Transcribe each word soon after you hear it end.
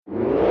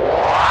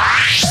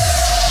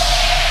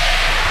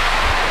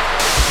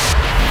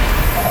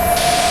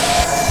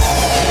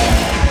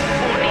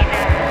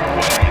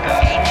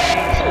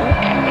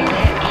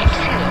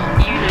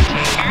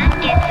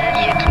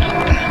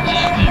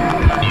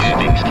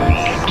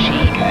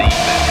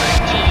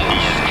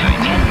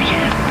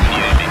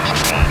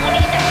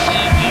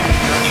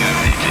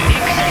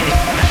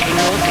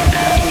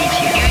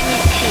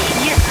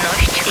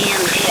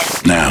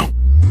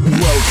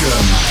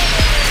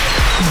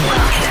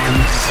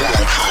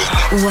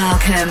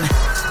Welcome.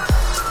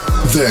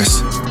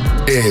 This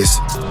is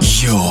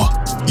your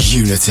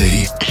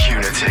Unity.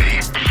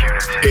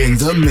 In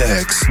the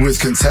mix with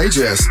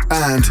Contagious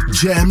and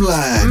Jem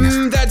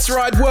Lang. That's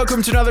right.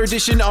 Welcome to another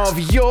edition of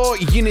Your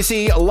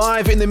Unity,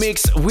 live in the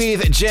mix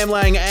with Jem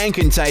Lang and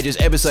Contagious,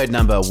 episode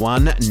number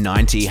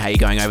 190. How you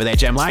going over there,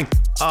 Jem Lang?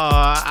 Oh,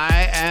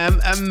 I am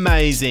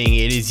amazing.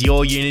 It is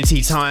your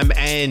Unity time,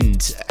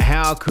 and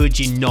how could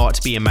you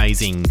not be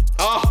amazing?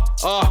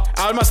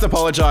 I must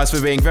apologise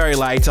for being very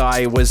late.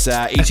 I was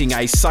eating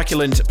a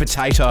succulent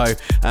potato,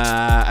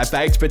 a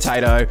baked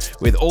potato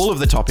with all of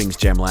the toppings,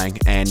 Jem Lang,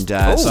 and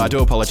so I do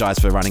apologise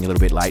for running a little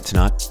bit late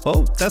tonight.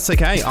 Well, that's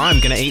okay. I'm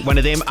going to eat one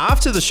of them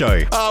after the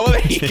show. Oh, well,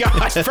 there you go.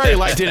 Very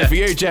late dinner for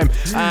you, Jem.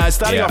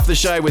 Starting off the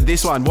show with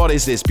this one. What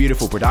is this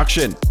beautiful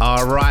production?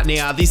 All right,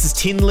 now, this is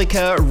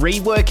Tinlicker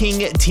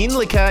reworking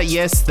Tinlicker.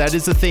 Yes, that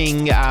is a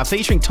thing.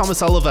 Featuring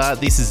Thomas Oliver.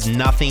 This is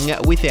Nothing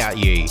Without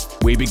You.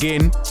 We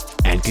begin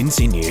and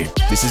continue.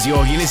 This is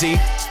Your Unity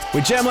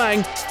with Jem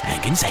Lang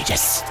and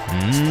Contagious.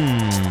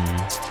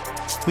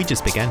 We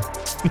just began.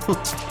 Your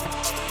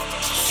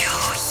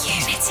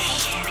Unity.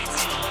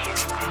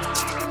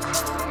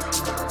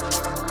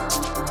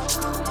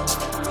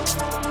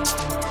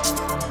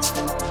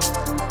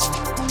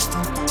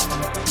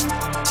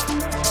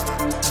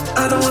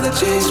 I don't wanna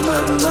change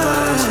my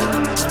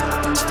mind.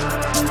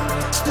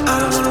 I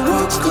don't wanna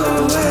walk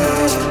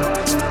away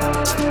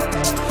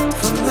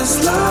from this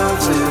love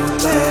we've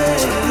made.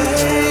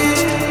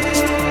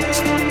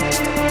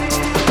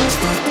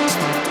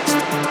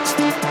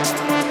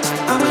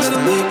 I'm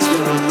gonna make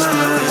you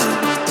mine.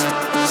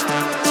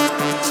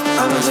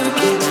 I'm gonna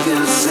keep you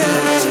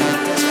safe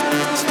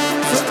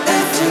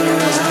forever.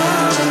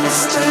 I will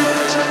stay.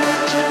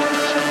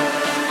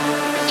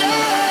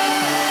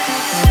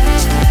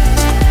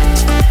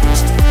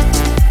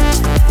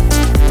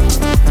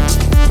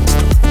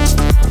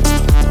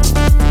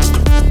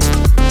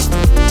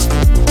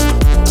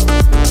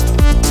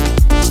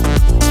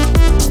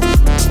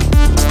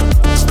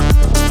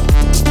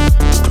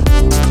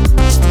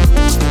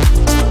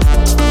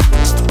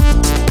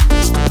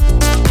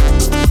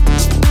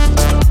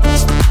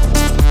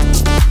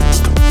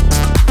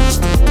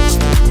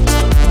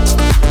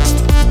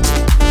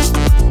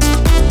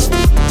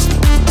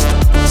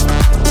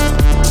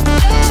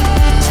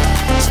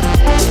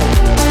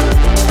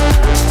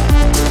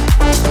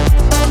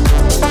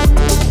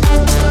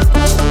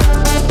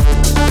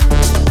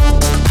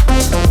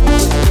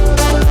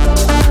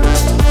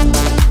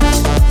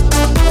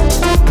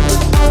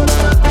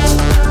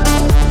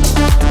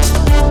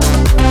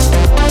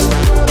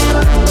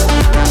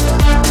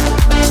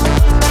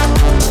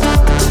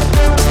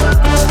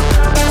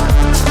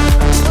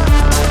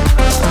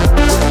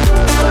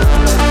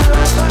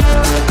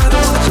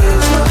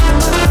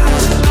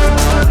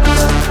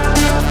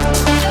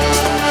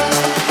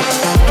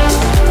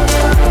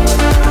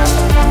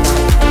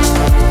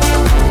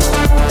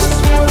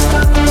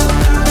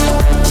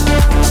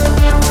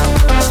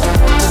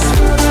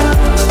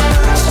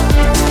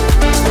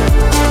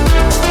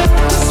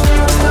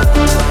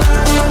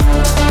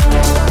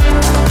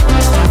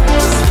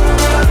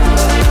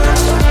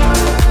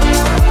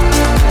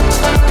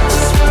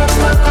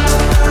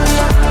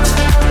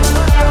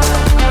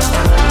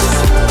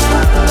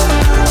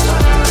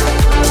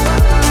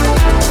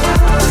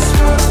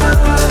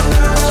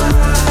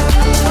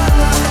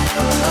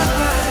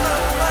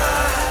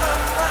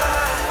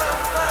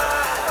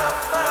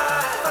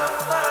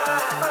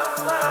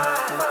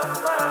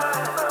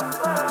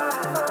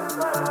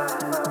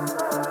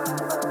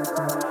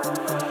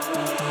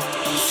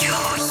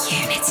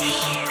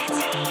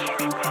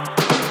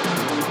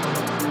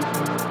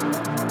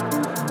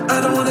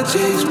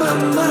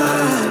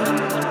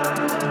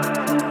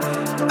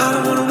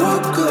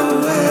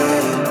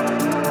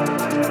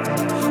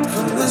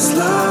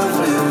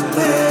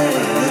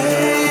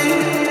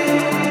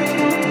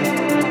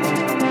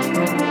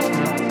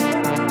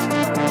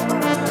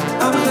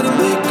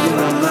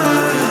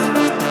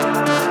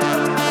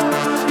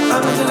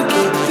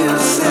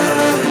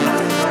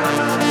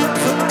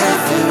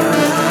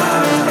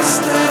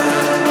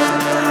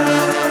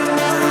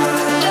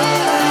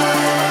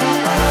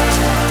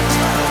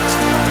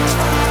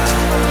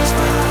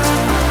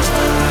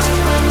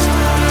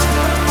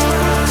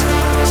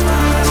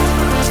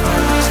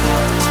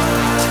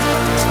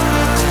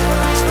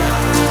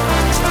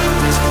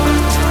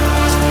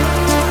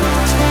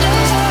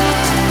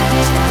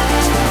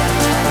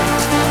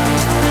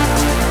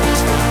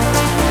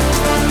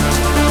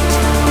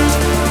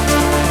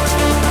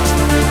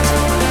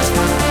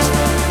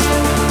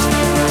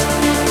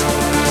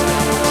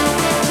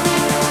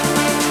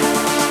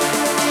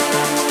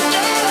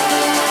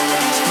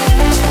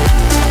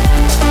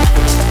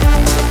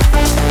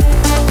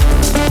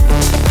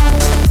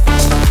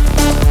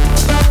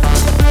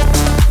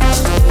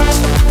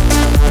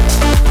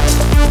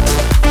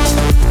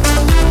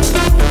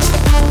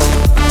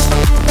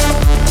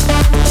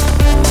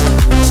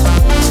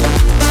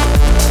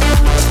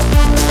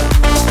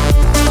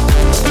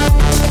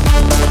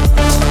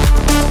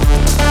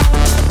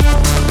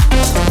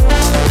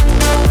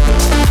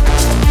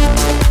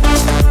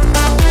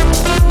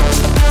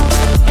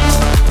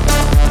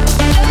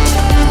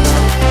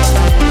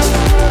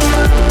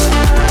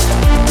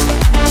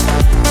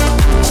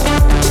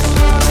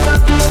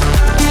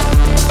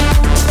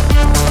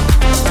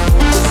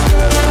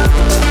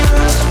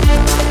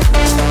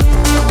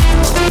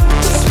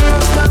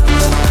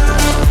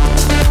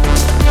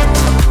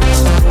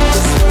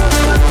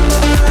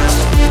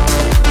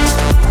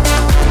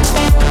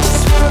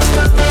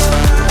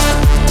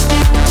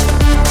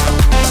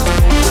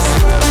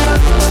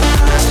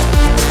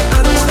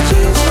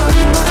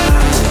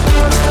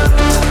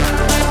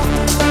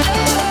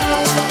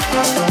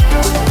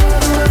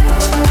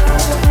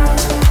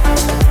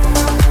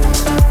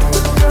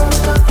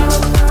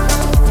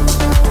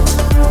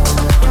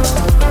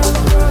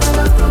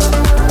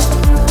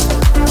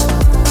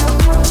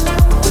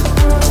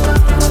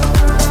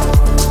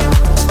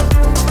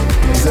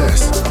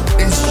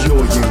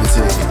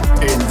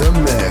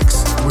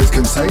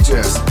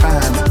 Contagious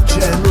and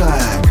Jem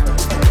Lang.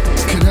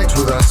 Connect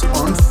with us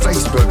on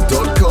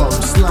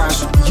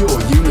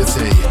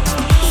facebook.com/yourunity.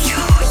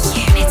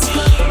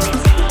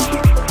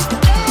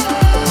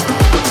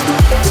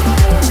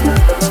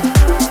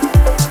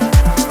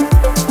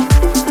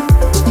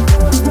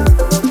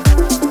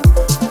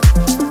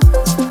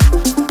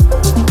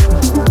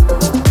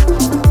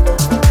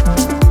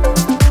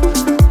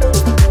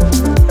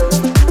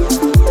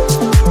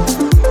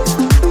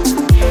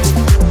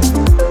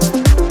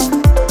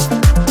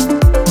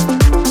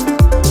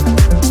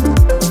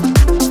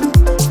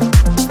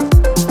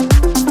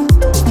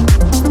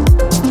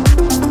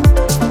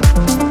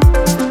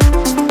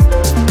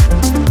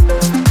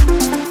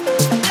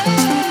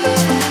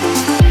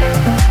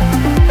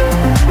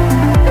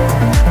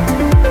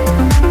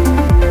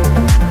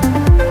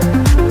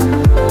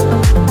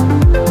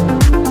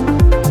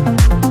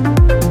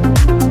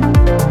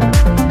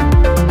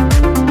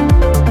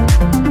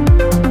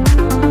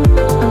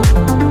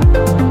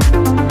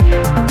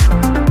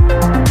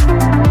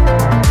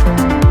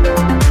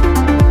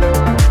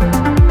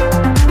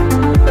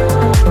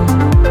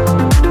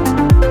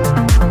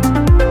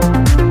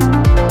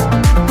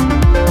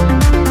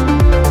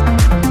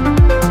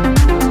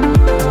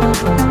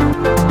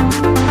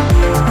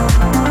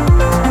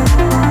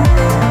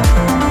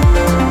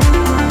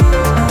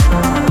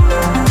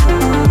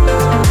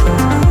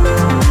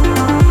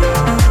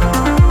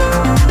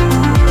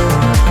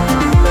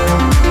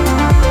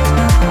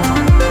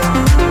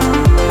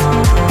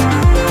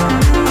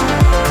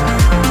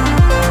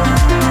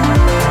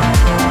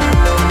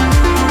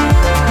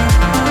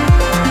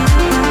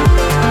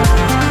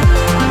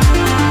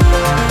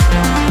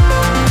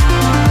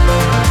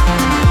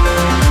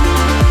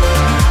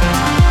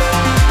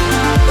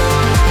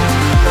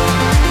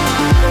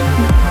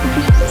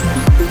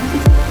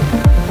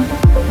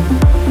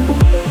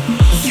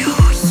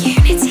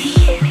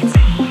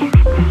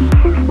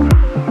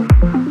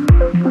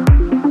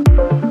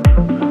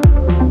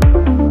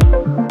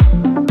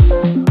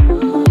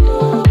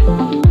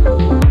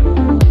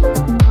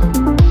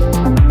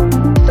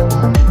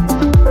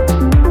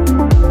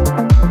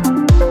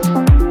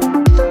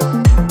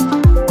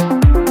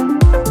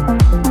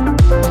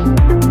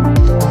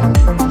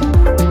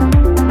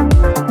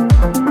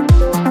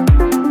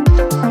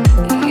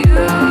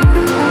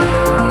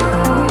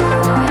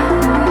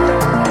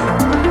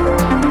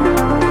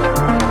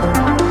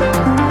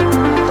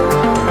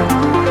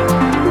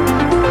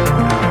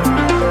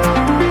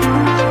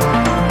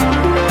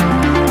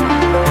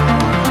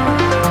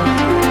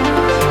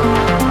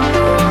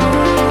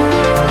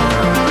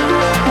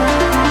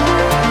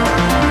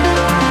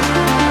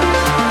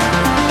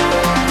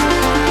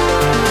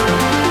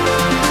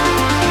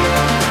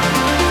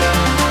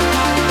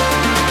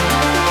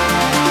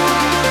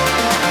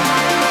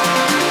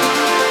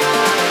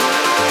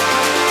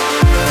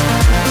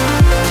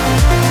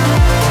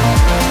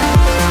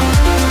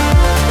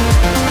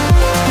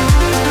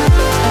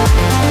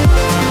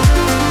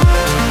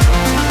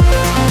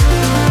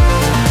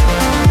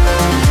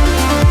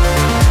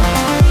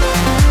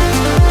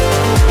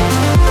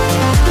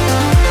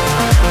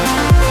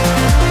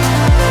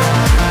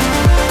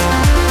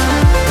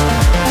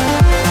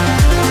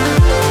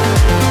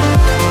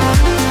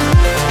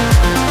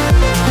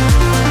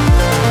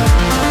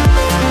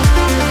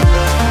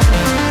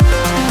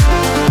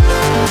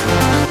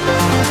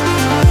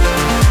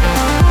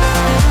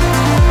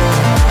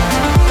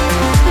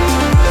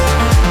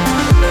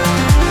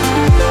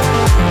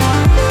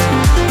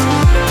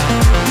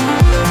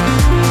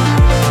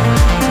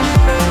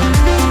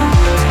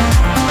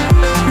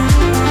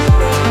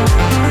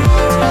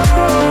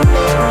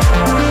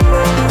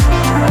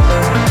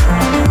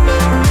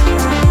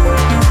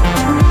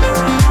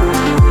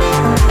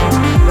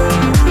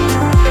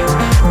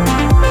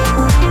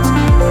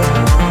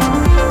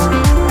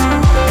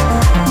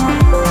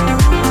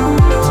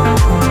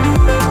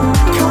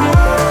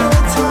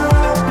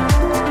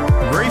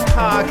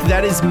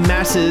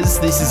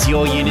 This is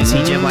Your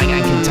Unity, Jem Lang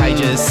and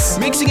Contagious.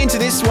 Mixing into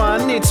this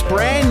one, it's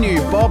brand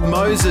new Bob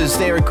Moses.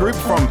 They're a group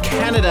from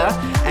Canada,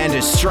 and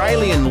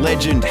Australian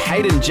legend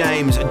Hayden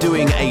James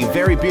doing a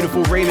very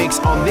beautiful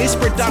remix on this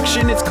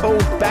production. It's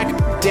called Back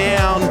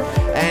Down.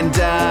 And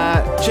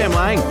Jem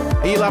Lang,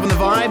 are you loving the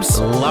vibes?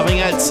 Loving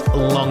it.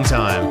 Long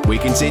time. We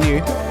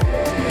continue.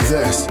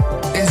 This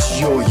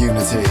is Your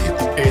Unity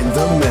in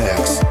the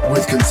mix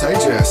with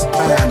Contagious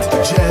and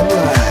Jem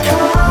Lang.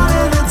 Caught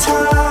in a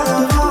tide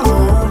of our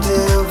own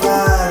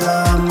divide,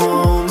 a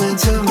moment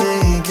to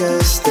make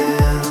a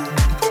stand.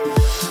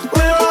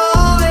 We're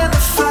all in the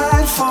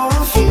fight for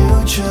a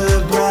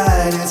future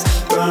bright. It's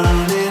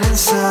burning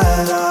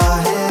inside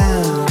our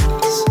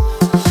hands.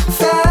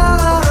 Fell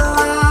out of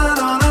line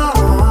on our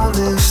own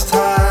this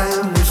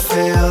time. We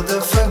failed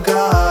the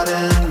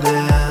forgotten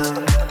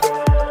land.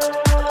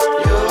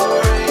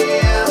 Your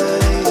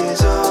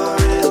realities are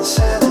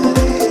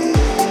insanity.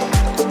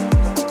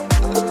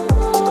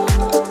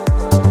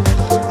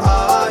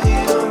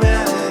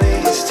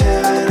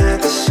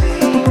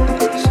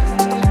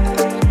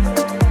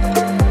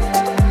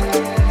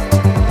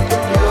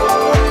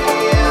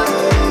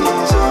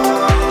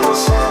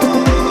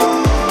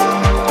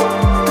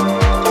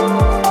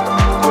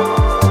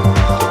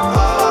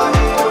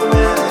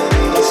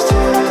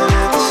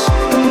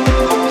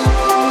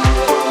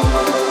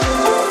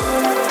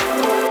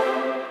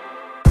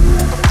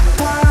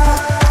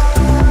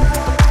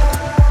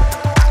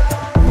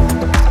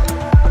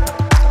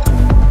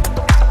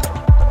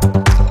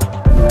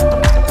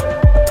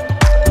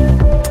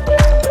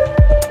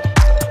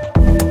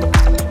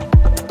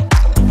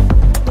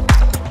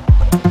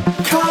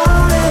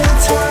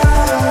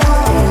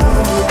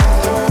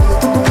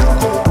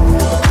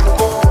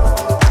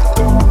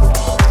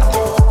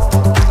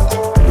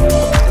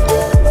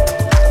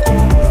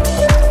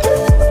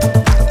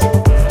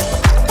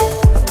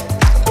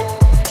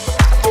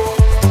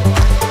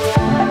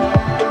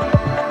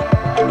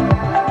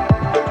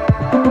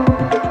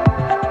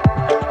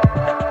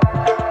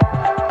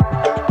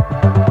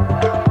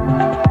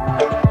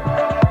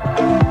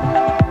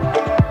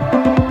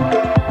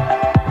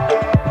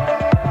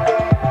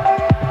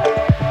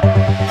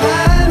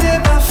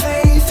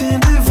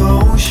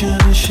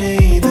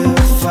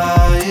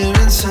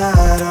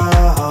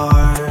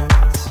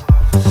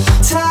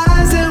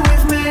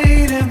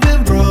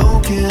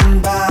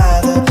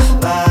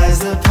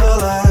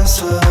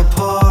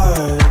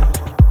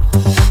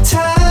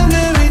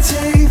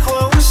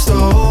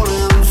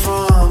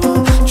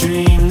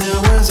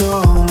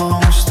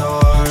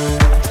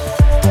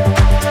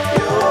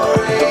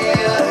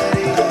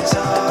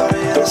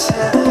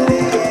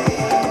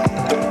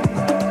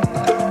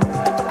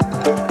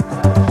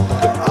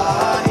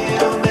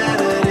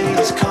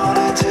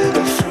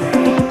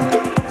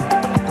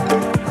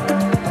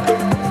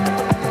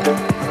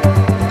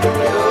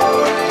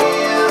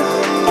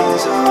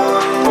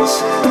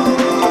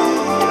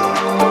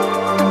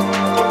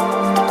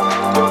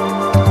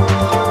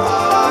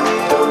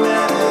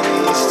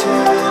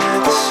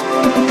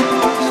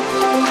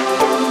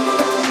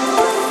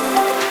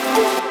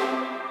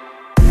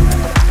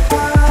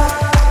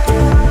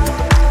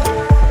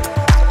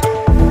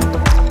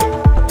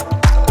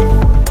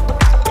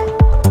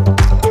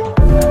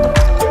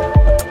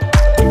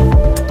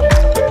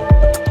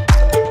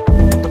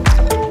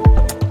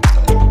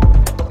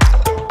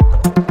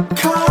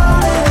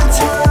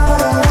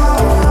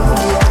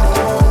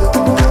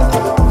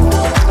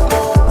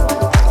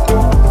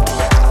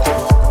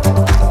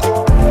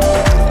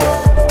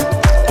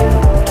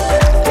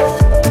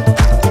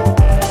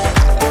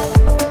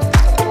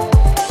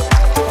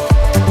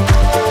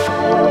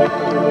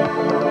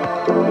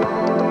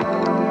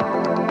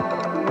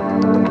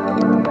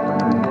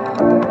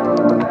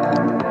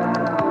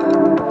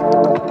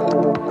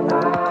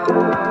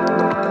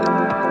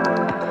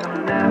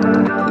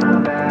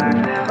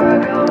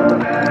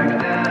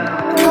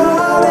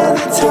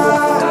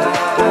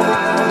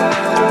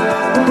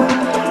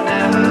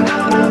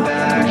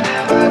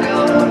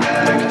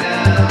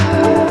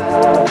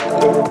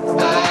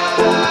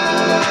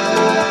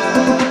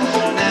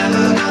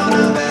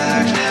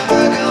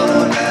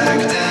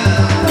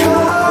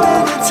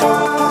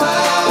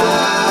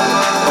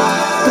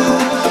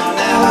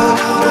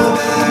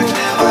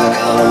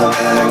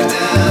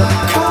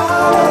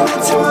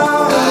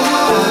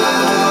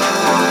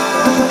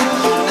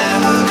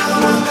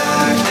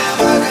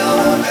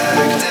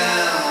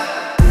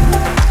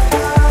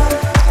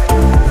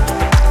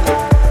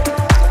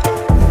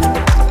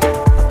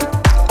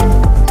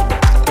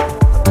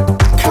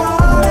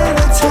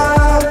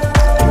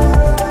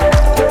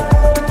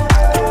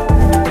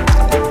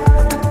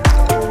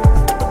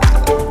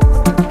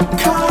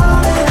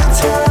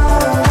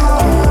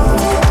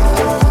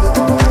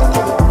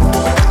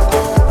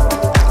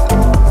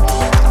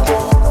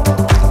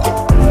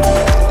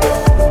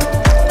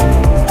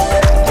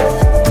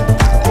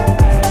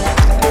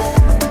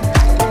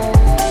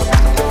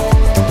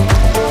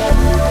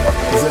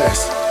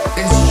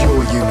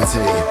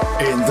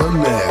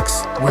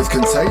 with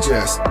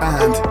Contagious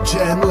and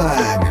Jem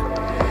Lang.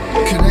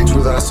 Connect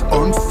with us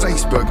on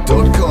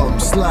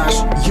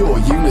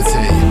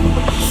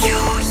facebook.com/yourunity.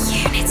 Your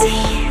Unity.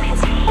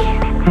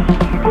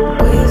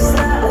 Waves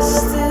that are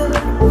still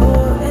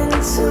pour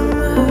into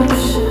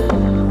motion.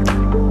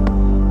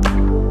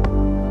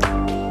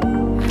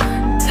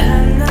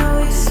 Time that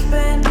we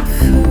spend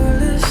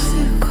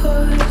foolishly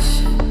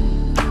caution.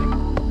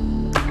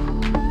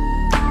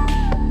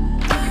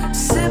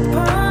 Sip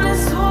on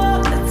this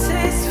water,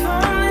 taste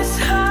from this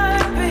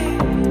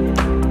heartbeat.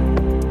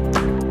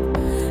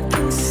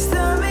 And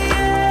stir me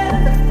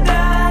at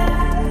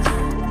that.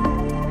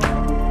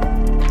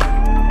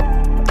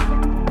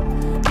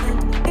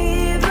 And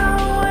even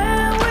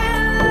when we're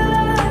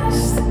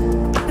lost,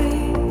 we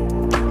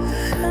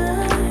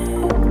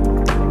find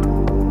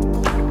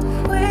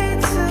way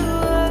to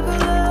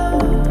glow.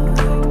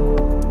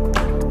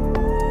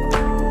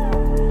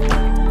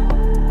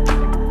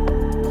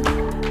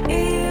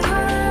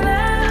 Even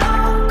at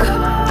all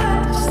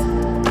costs,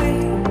 we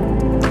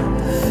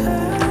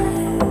find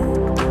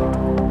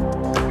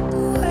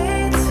way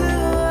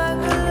to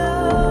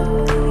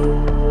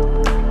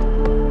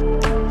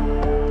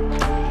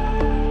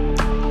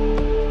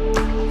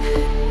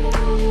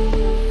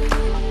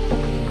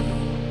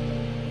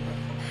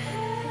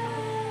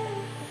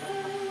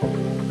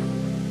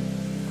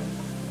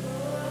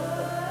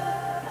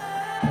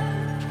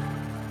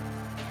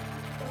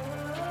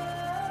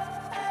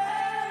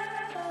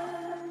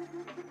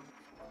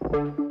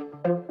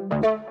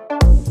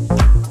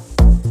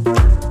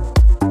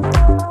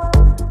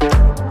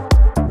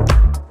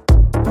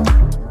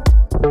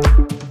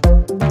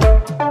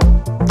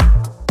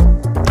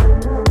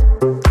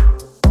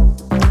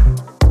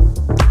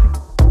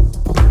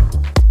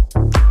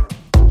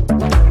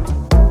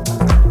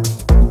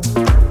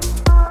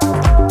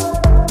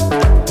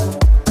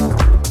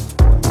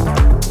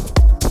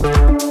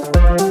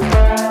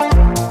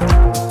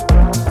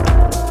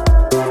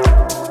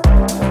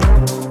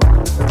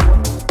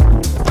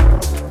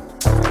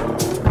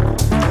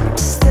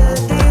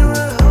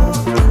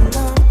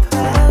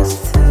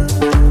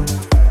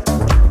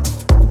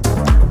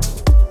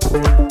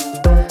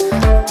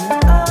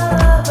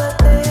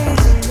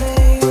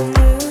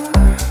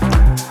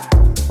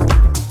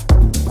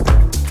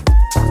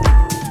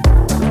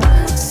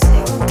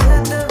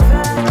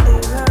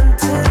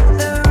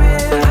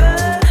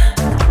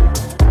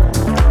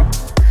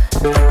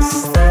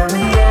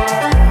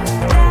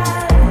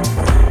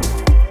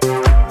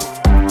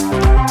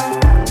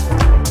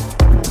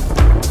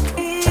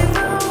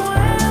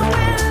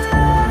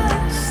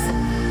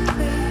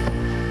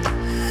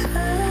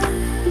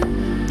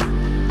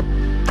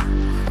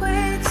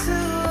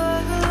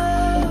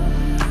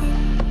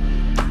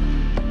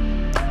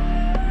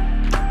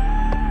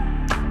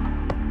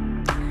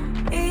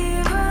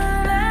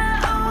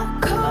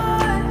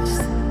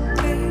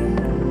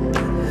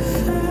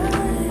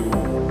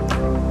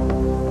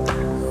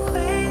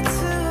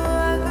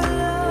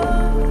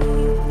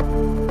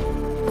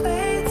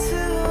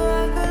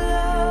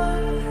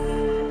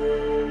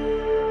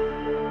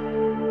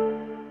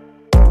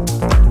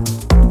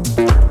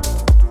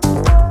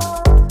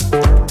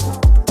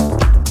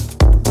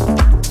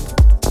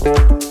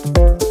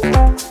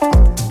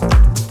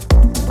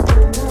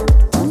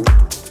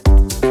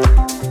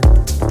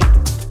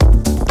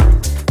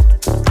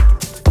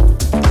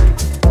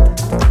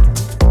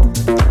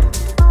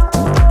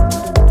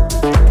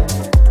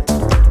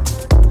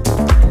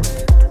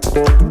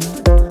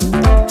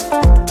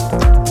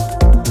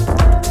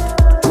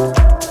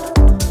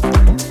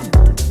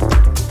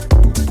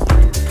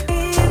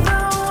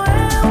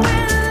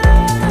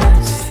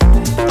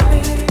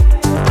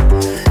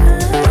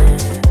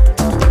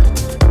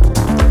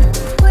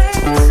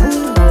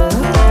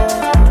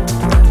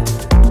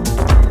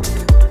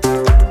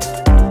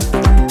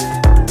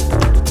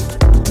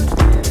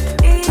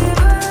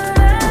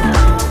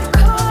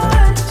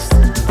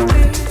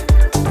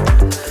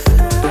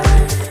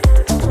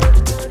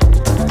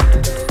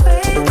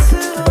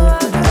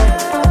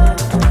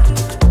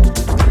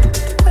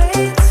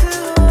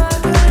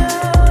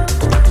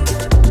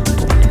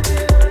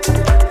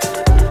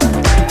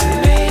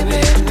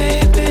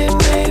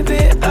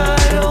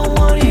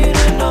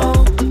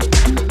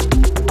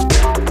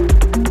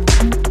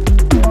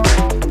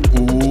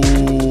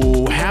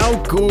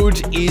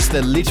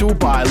the Little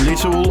by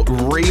Little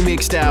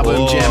remixed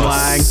album, Jem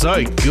Lang.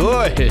 So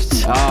good.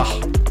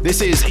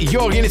 This is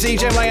Your Unity,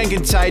 Jem Lang and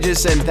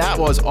Contagious, and that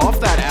was off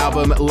that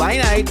album,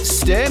 Lane 8,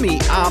 Stir Me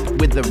Up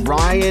with the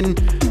Ryan,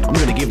 I'm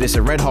going to give this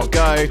a red hot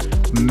go,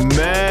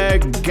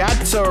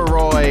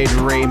 Murgatroyd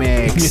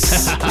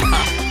remix.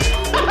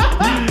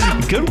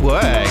 Good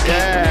work.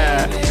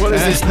 Yeah. What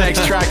is this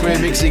next track we're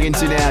mixing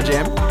into now,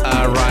 Jem?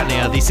 Right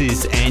now, this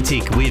is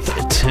Antic with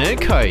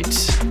Turncoat.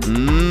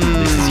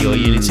 This is Your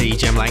Unity,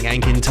 Jem Lang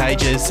and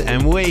Contagious,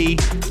 and we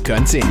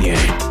continue.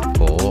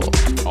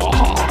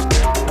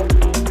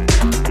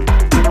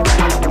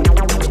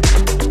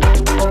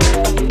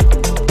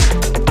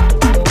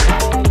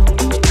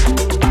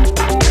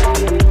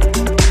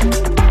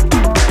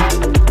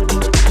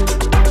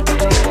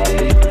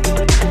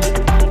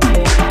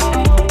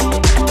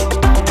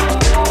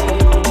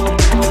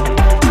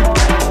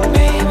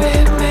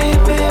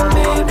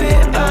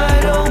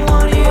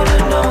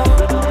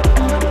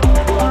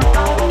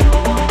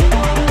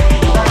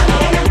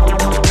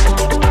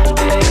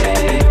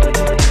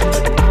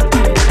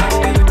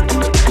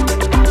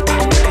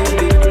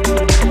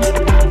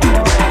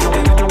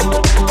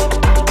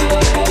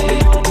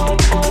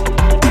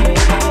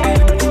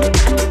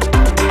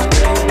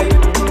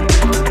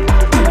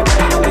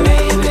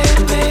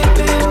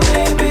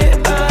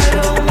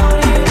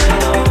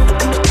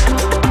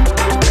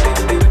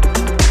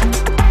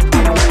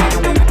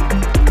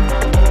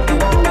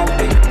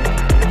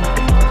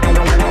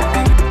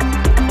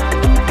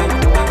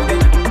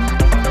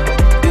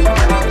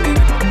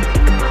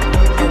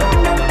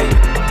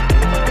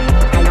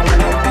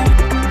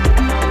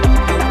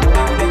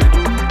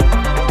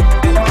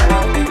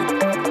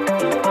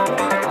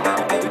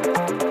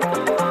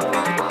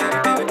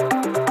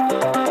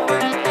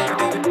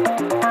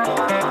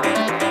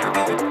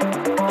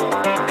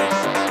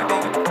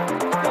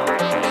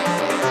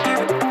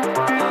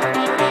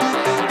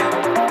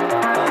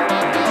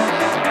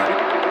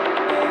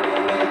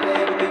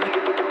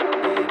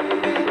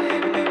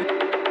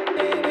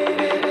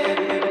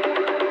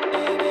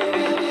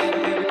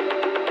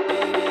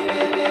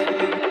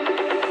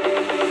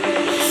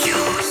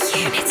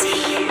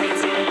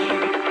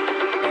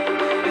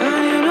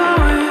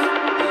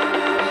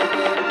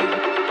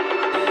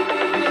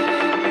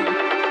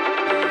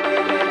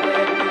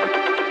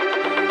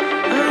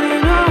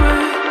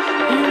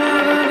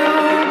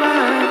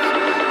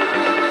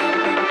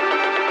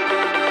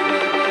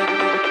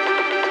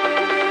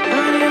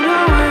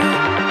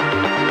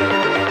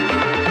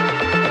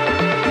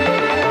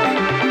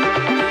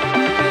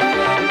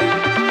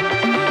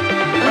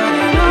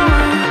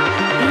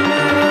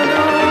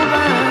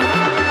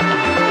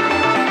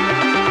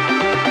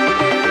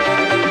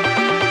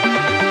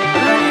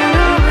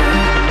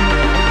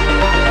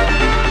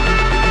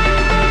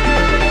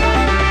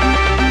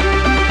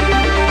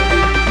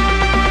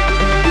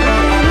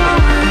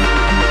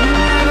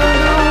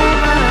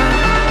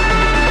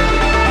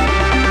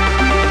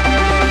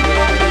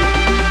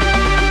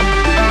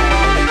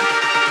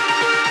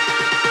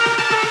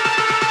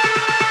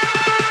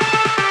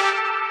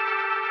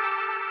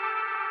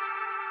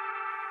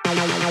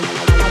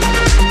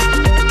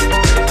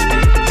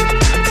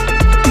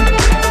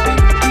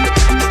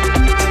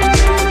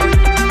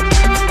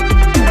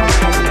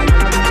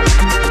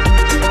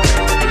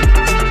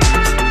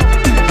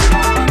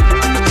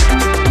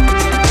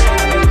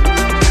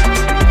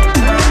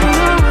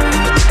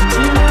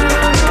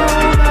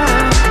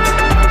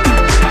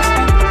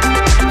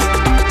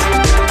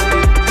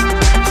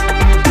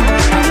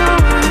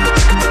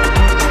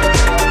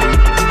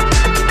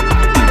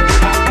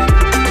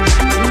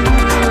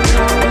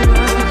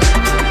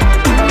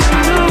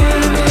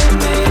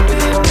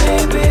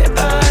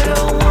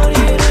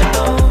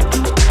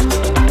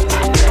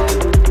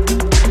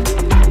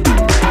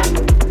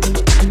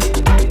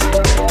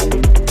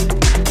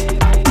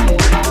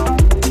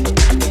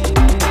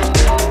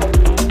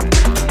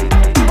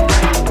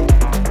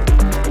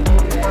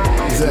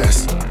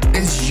 This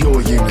is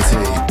your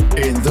Unity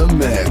in the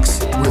mix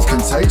with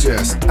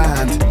Contagious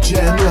and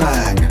Jem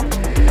Lang.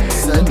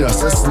 Send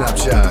us a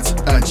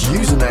Snapchat at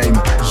username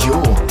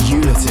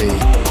YourUnity.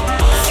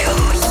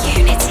 Your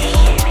Unity.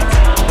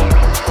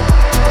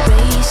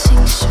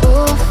 Racing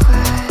so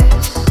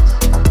fast,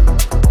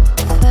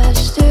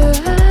 faster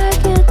I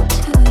get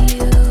to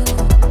you.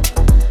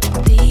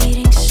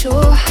 Beating so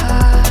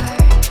hard,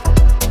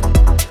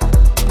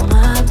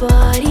 my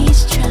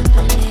body's trembling.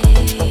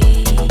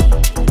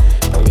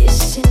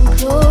 Listen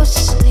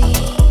closely,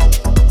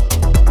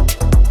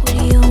 what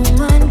your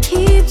mind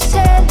keeps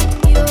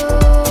telling you.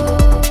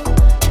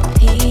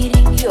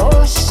 Repeating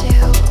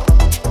yourself,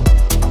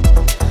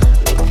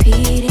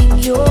 repeating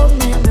your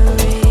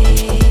memory,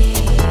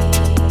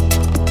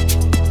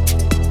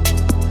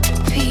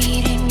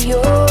 repeating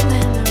your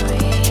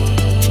memory,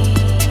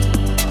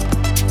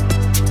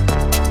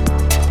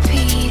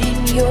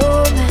 repeating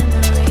your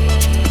memory.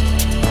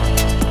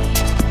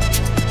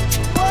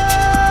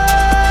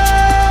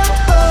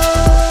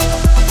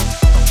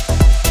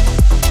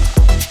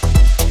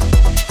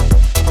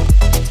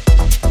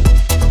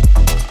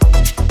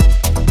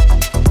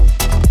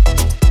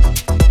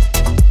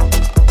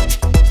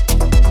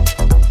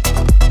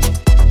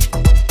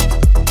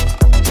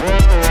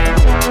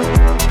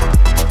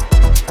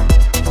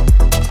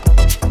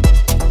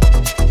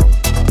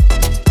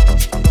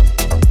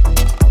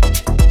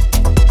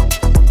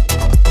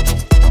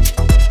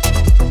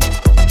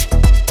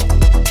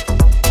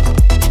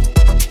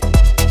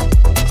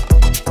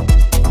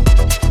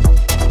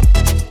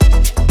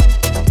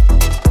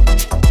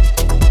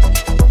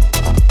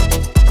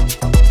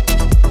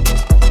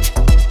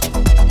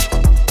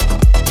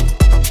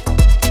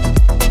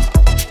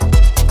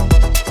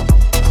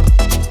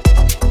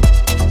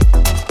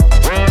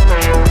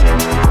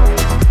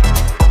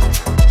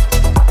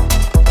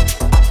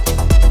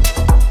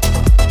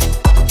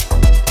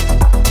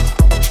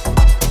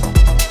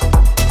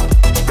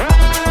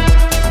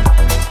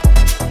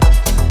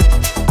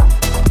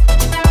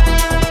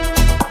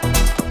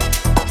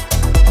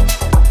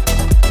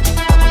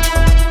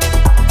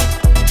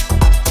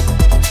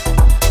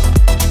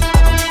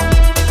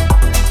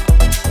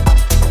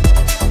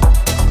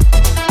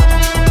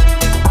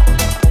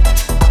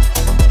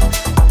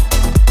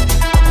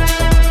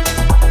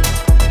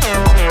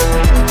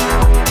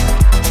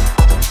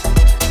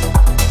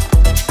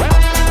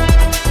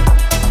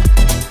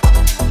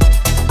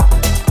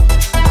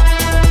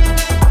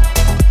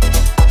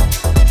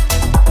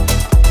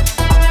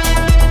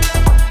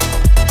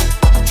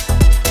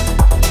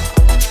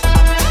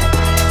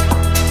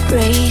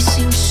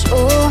 Racing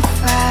so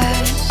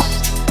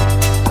fast,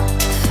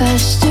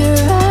 faster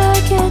I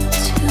get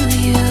to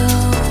you.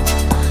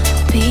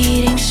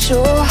 Beating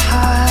so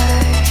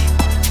hard,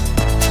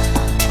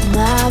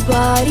 my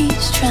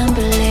body's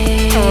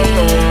trembling.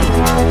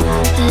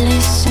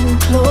 Listen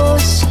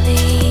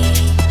closely,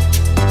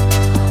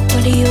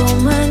 what your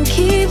mind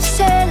keeps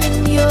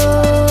telling you.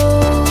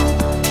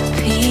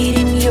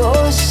 Repeating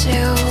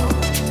yourself,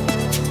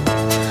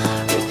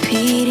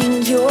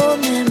 repeating your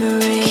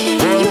memory.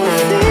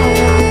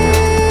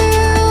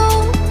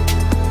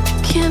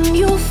 Can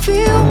you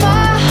feel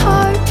my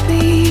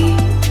heartbeat?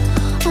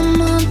 I'm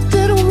not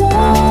that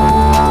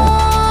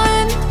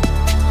one,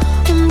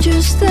 I'm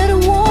just that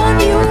one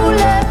you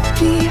left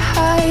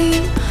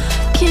behind.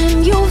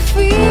 Can you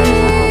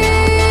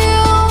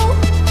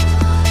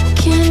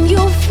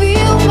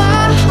feel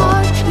my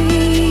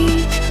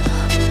heartbeat?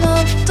 I'm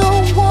not the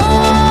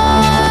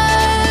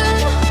one,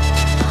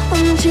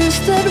 I'm just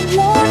that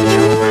one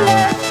you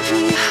left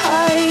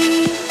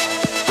behind.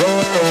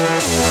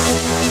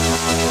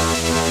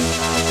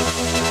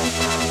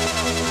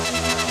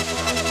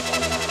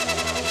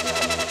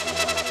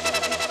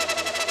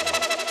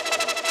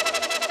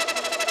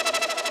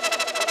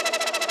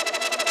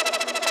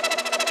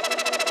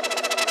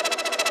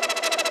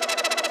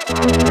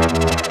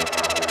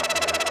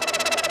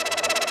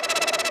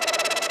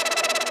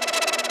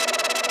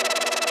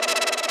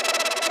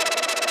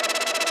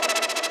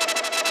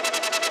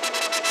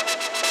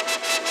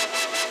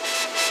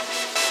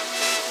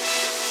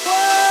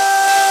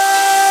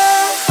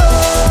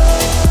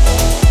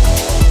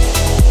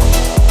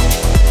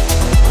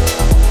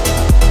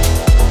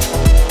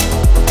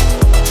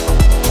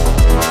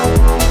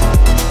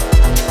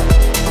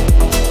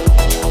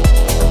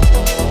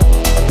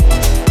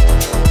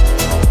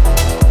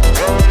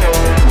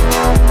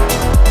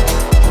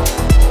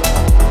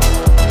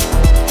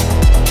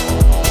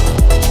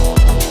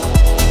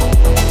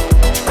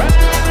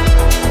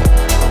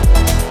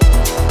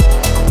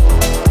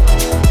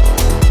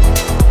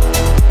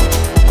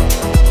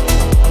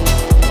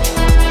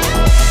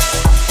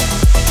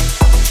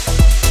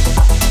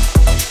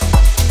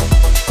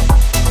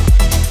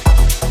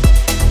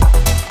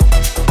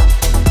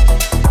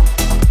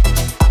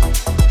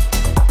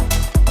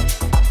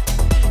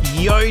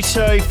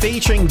 Yotto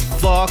featuring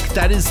Vok,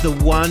 that is the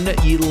one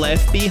you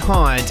left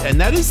behind, and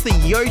that is the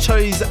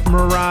Yotto's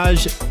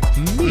Mirage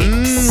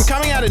mix.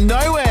 Coming out of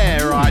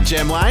nowhere, right,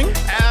 Jem Lang?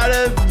 Out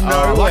of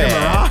Oh, like nowhere.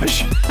 a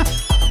mirage.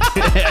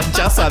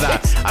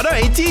 I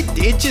know, it did.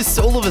 It just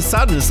all of a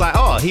sudden, it's like,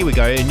 oh, here we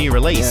go, a new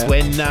release,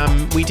 when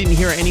we didn't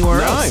hear it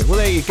anywhere else. Well,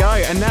 there you go.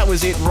 And that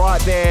was it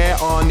right there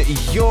on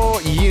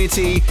Your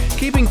Unity,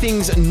 keeping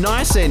things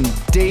nice and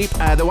deep.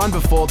 The one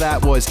before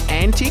that was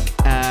Antic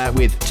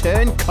with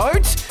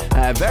Turncoat.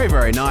 Very,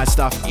 very nice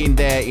stuff in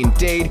there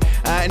indeed.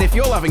 And if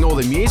you're loving all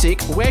the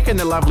music, where can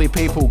the lovely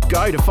people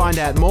go to find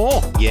out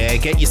more? Yeah,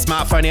 get your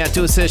smartphone out,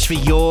 do a search for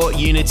Your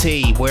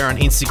Unity. We're on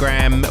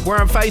Instagram, we're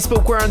on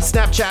Facebook, we're on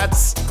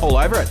Snapchats. All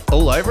over it.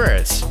 All over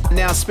it.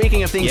 Now,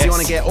 speaking of things you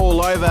want to get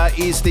all over,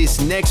 is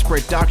this next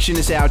production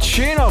is our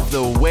tune of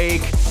the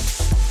week.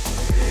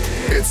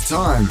 It's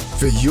time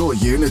for Your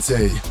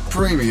Unity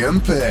Premium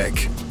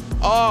Pick.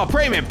 Oh,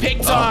 premium pick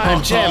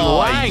time, Jem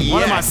Lang. yes.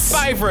 One of my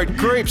favourite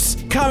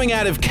groups coming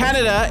out of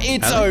Canada.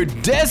 It's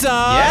ODESZA.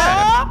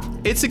 Yeah.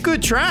 It's a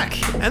good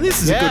track. And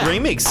this is a good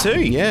remix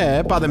too.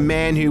 Yeah, by the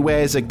man who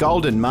wears a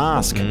golden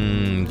mask.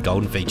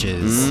 Golden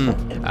features.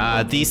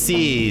 This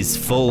is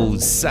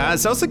Fools.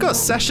 It's also got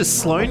Sasha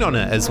Sloan on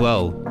it as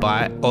well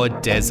by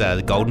ODESZA,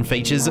 the Golden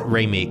Features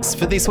remix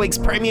for this week's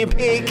Premium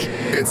Pick.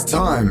 It's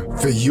time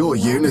for Your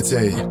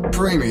Unity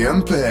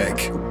Premium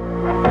Pick.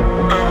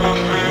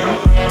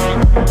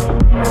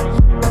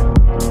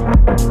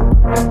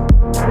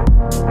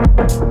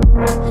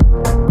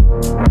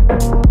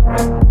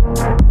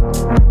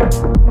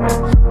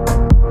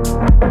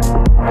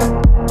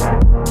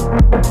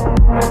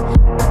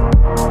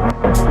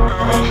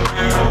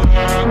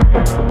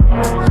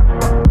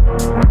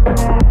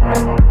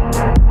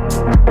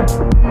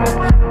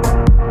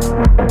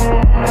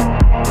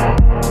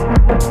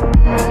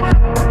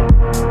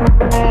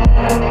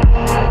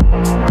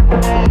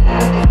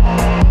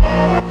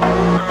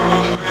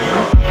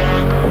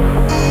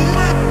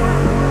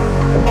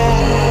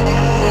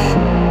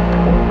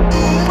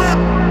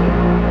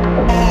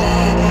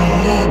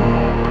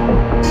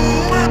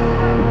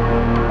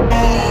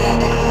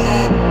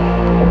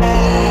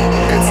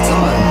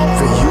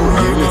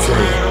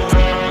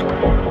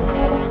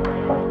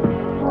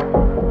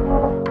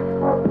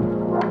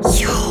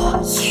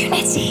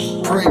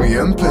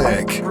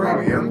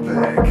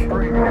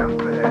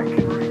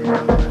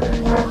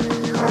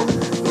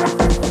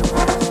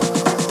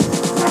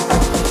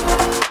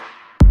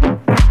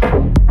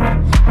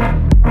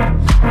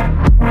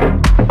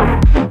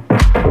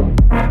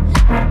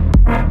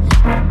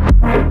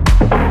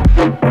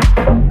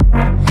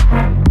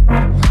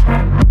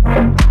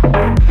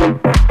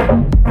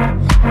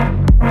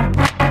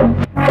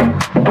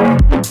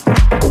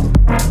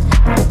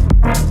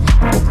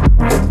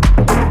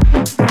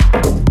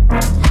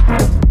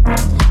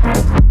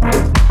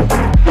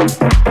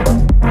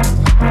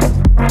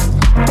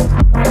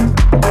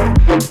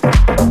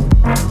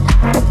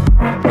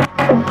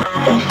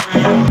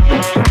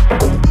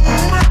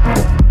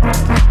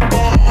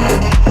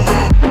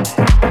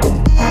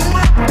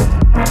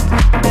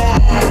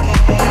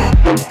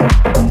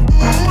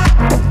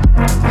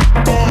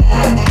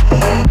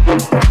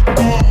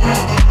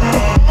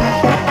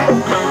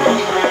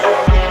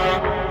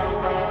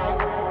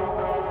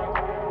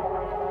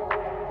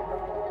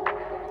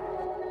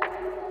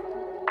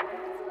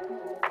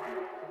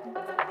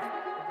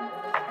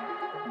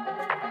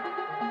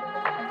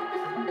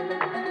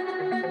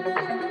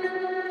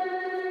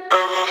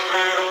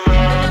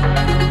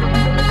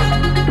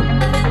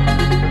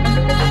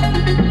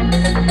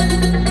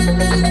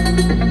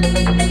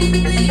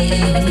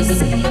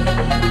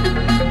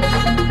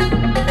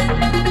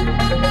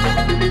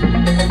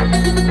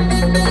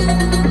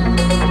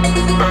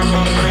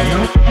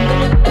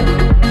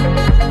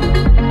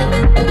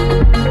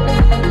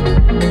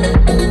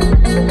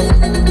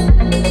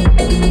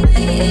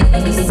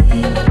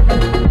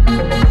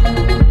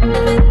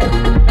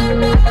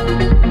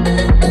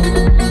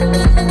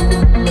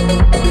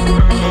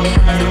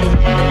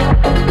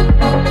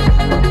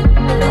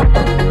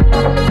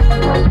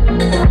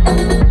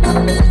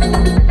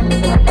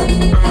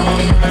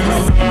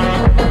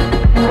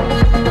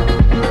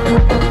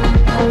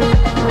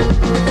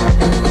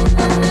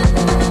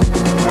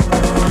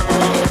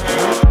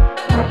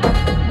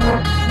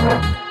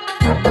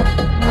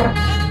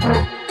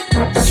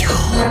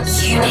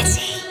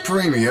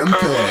 Premium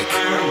Pick.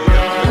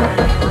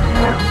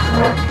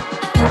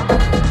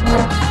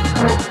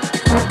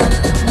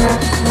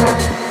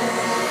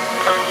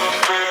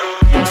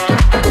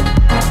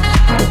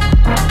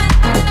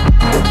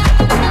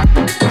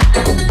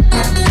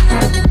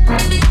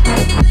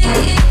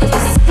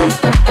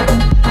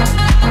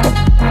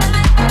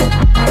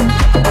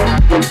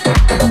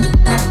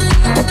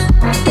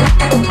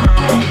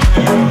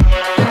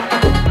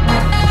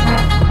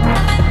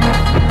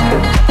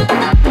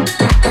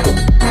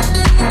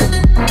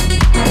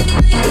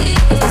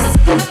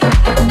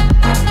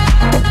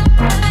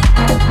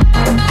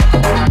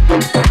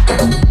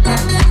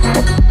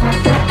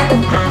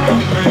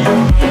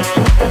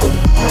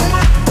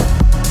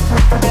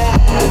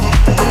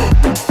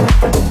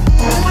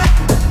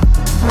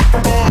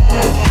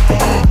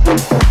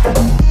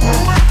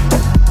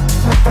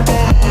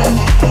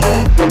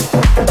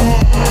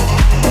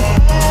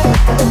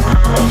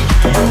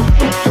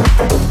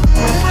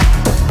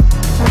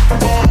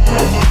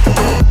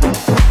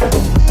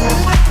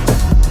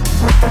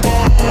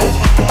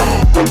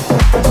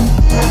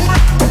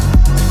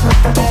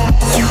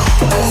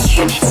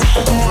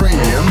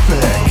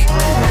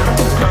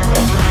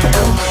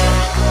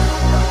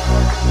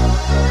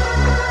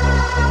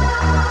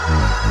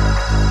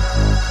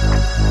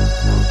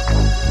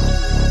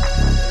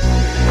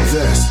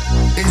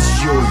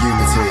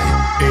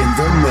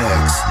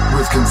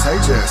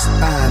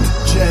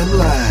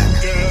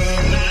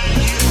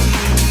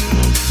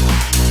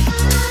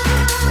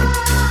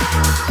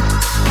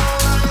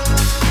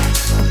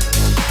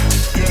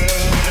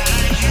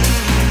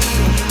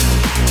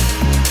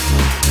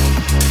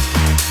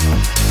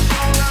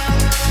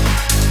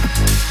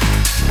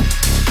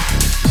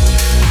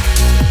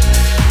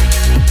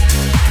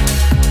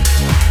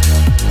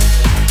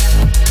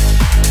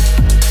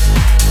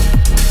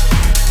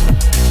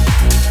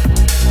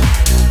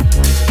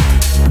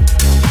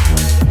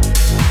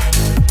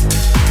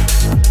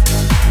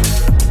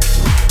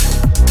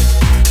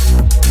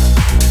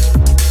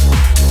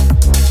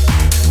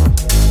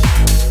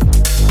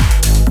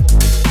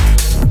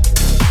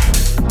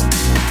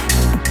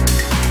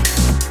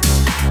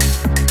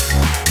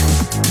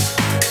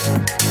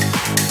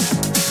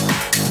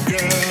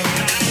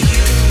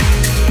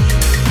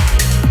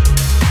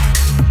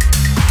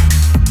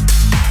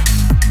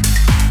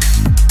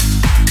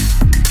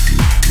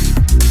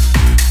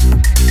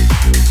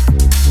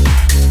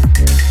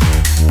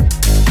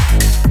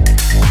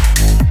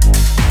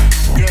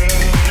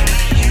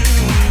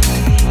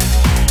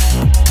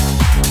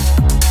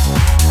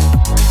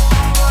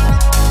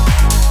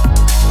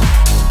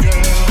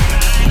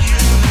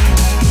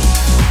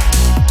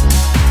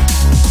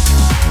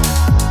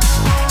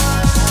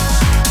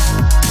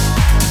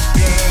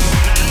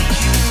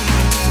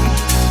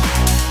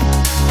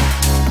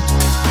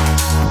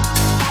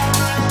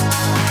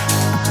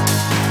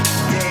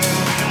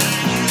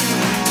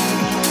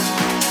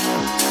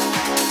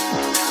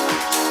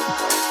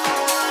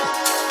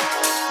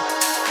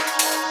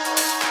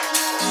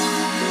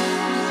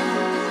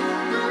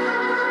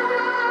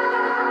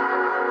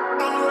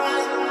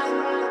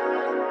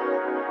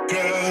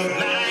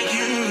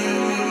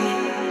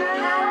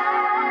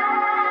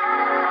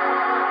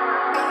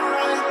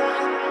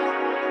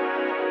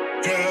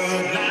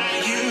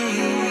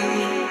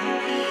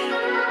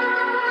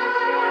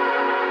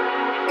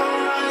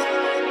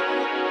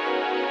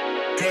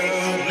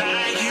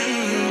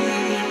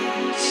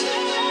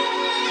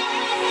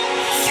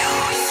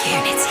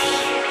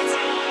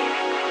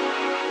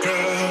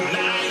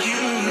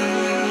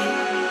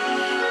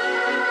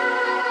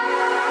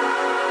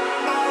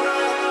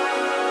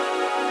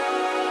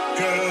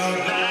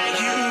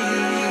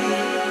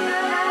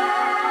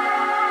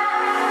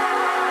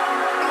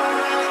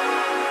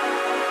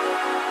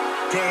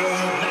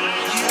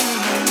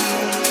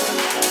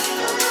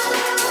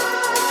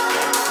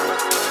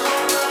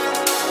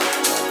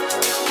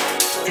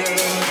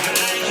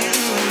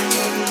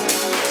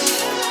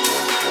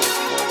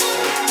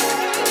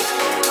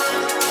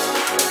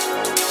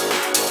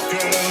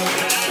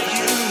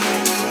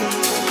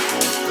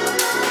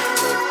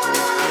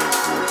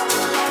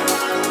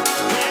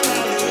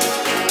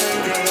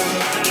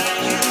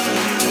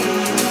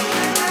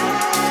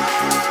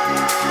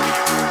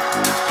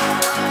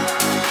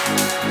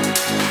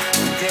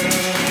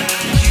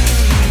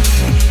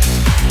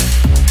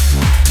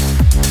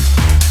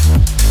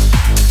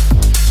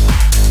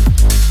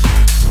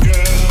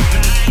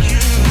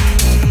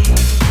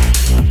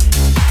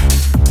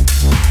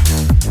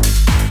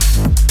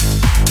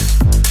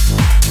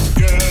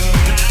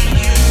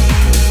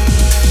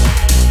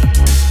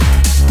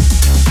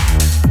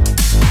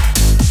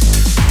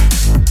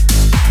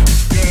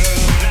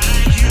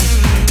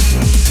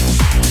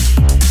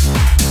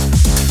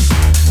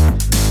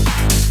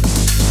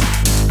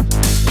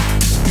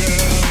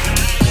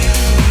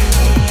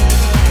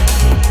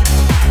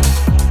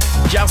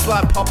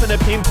 popping a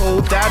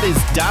pimple. That is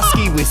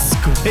Dusky with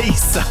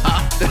Squeezer.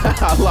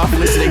 I love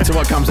listening to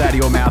what comes out of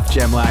your mouth,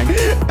 Jem Lang.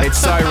 It's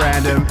so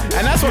random.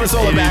 And that's what it's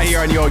all about here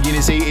on Your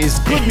Unity is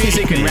good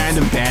music and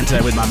random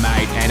banter with my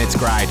mate, and it's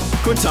great.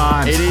 Good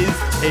times.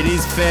 It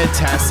is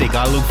fantastic.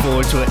 I look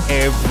forward to it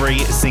every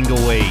single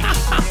week.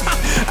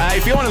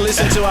 If you want to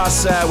listen to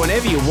us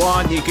whenever you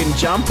want, you can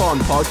jump on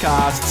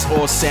podcasts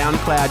or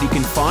SoundCloud. You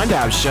can find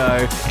our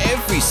show.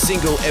 Every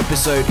single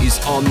episode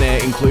is on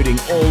there, including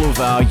all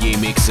of our year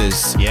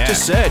mixes. Yeah.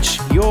 Just search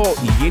Your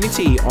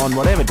Unity on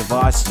whatever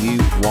device you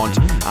want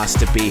us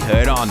to be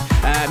heard on.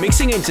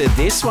 Mixing into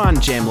this one,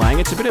 Jem Lang,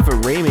 it's a bit of a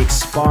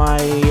remix by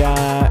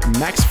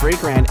Max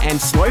Freegrant and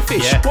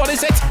Slowfish. Yeah. What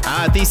is it?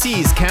 This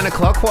is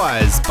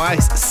Clockwise by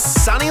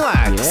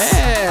Sunnylax.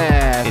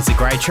 Yeah. It's a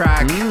great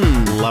track.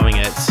 Loving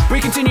it. We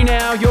continue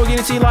now, Your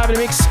Unity live in a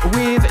mix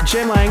with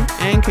Jem Lang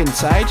and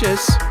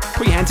Contagious.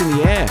 Put your hands in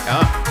the air.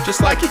 Oh,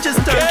 Just like you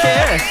just don't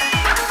care.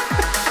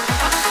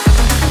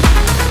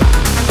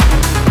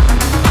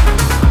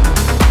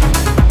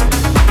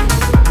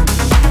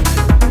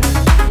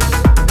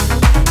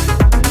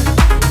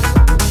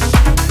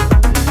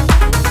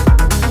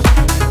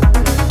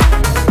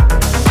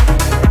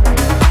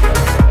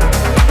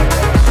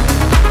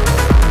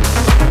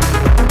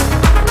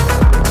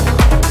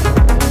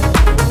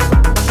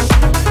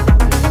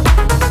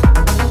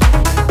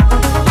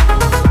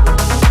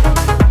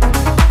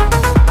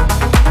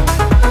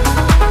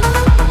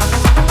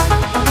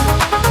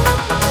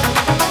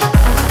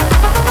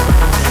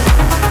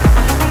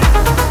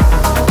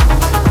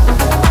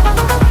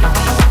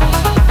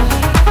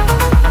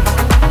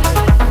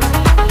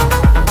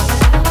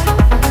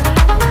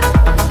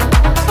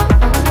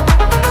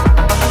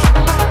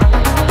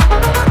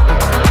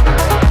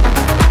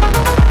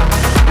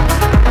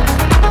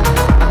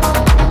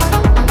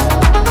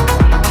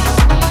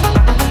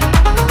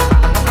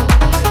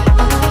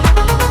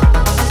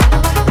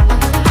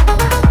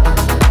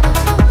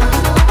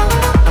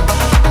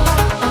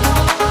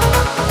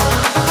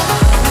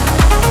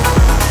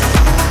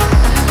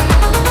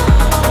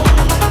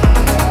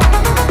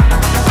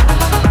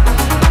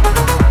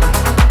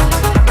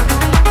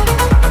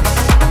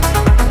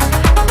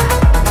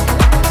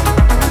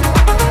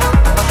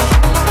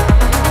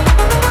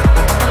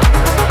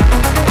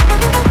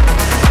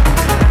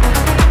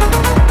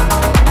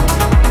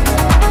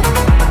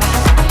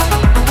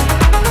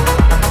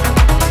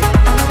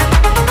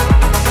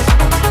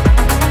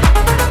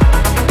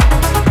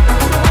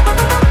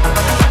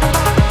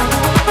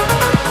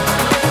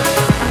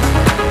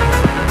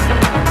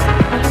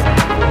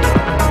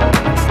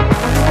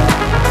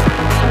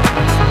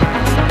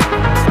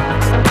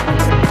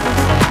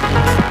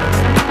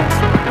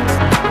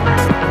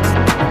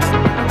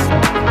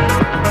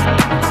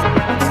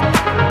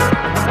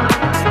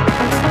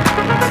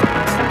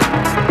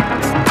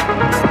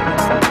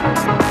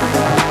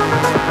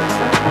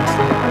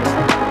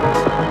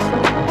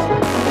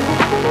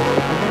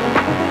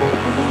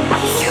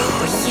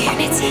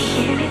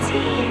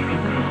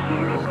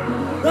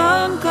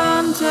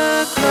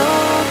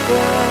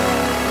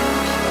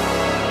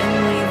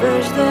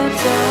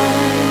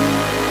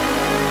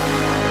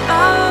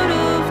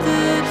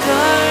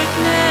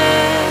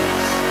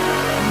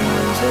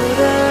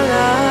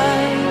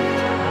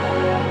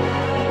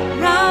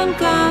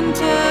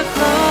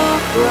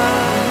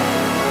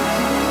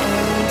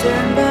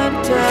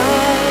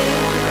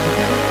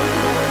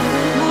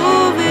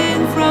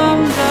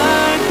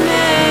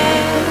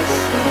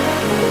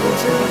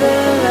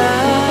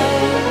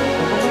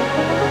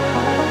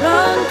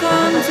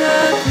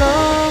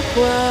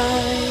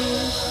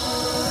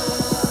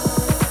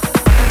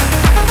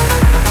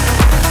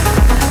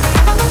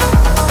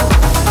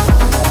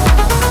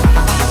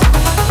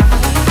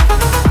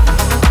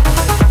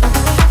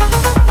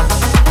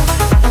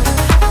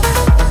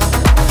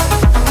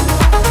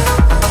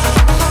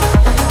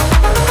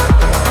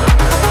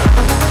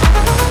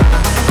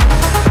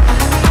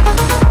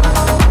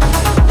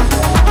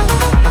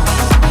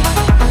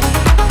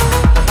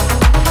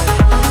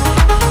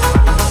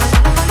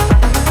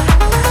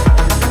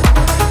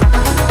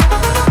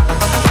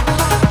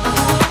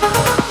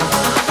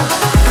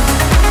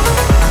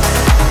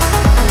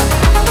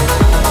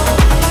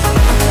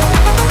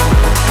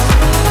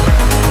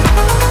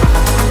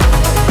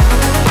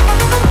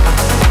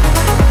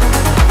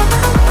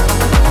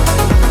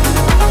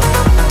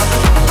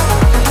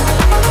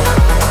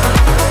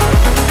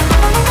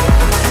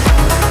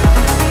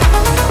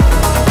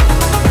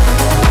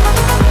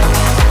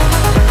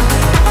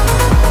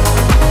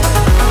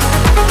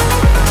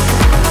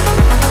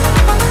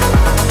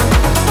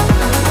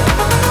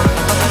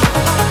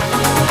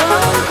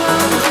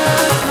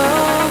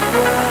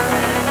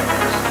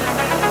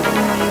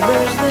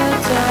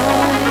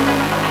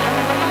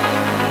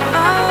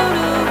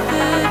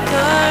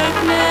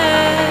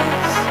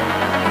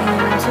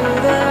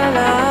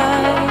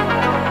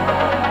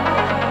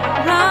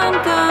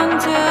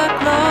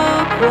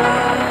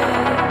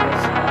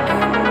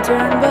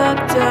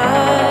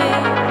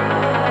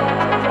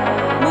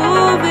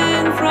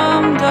 Moving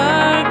from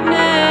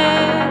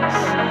darkness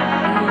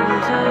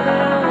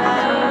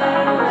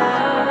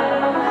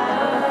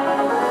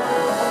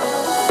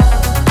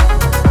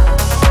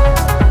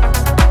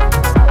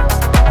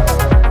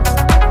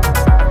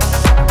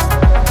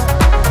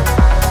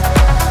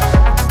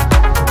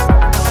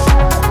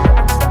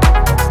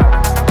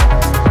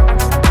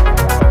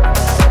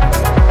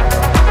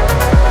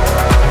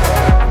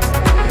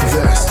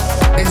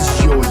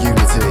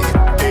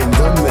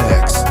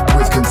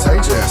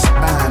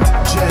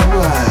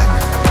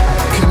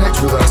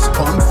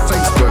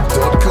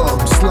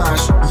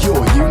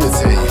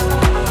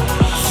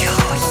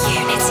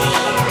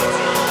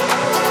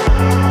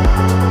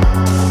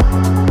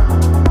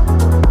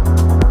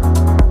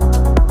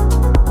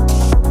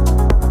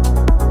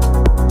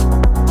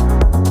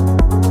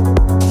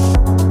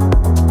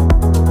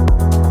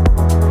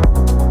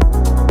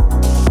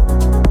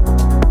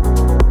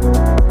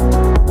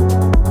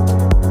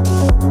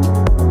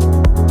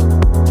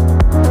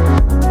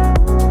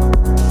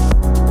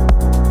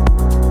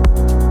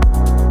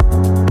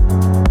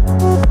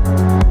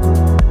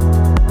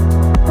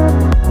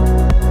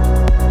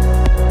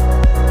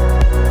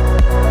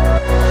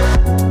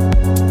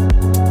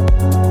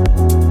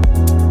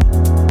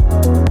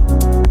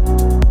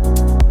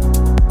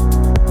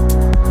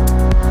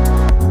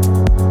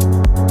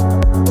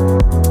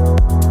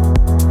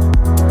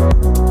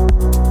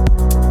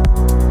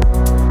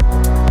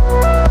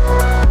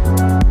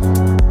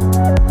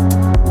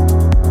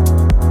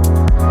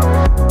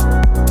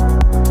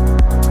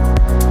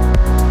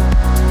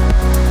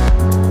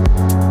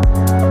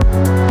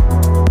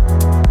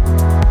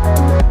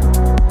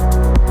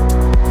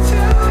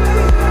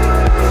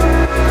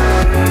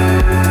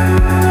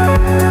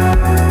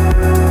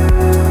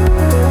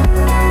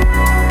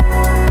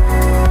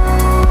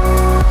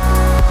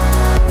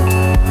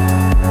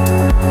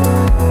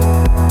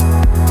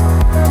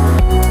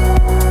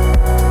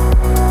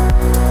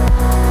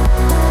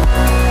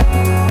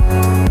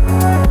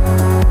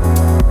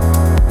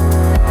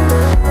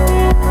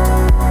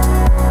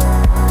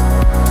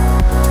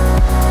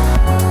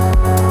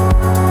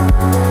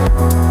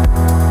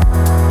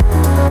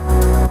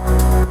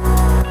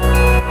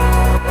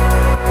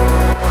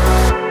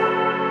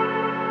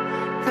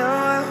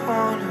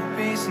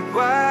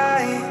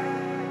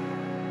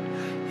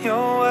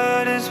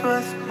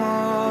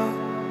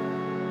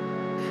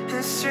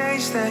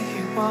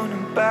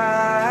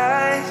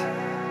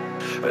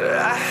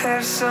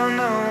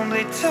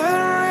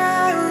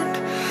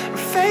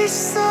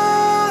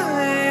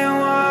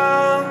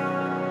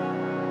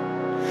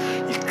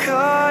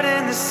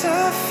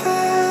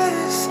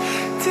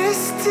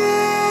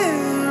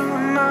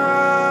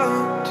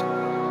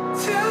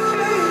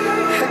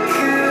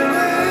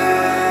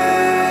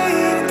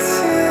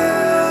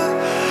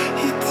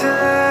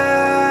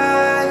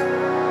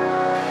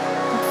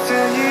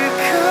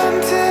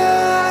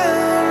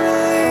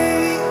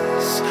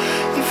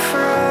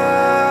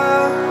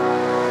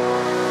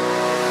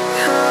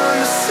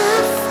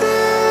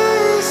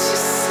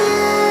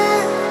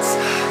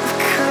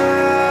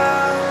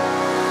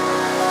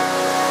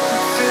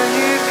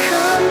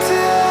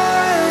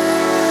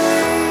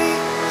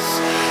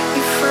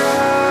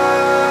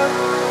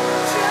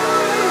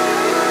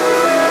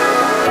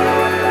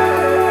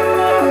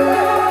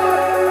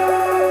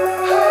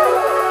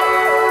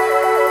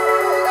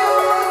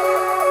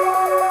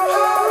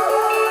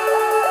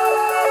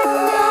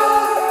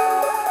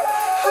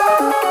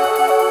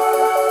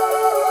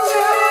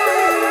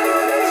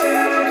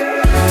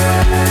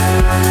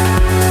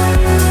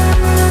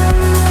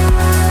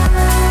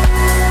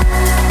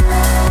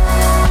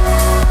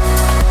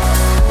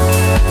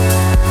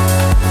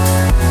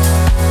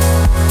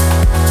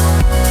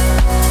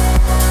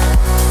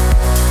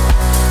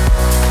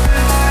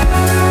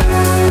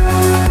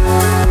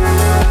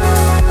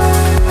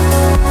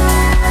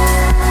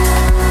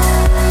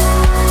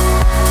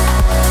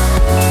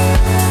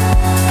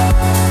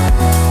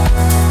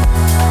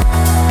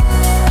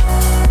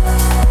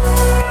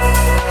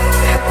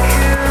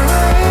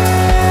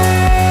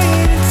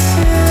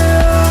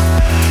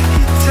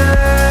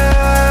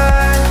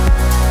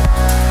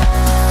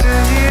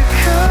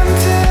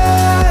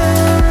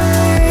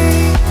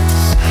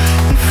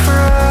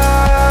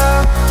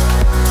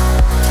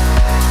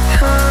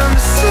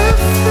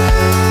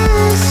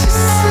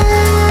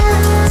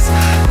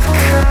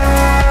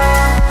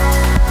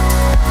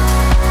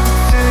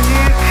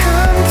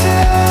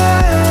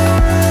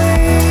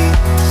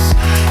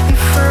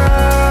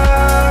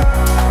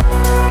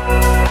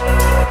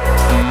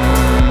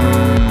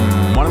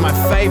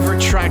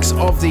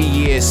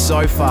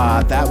So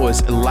far, that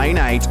was Lane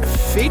 8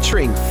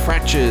 featuring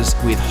Fractures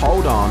with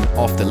Hold On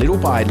off the Little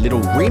by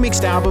Little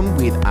remixed album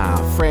with our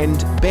friend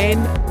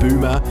Ben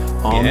Bohmer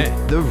on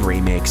the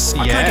remix.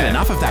 I can't get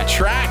enough of that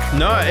track.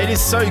 No, it is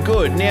so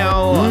good.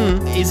 Now,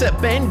 is it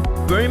Ben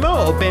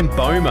Bohmer or Ben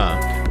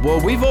Bohmer? Well,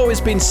 we've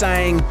always been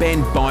saying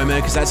Ben Bohmer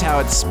because that's how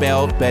it's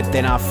spelled, but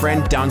then our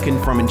friend Duncan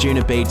from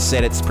Anjuna Beach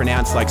said it's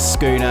pronounced like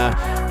schooner.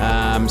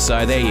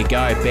 So there you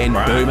go, Ben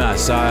Bohmer.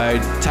 So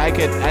take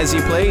it as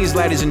you please,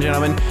 ladies and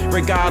gentlemen.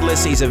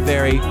 Regardless, he's a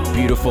very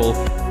beautiful,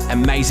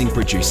 amazing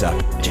producer.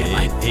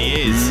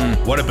 He is.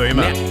 What a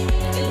boomer.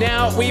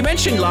 Now, we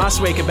mentioned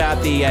last week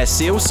about the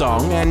Seal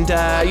song, and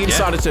you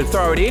decided to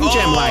throw it in,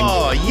 Jem Lang.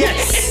 Oh,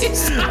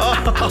 yes.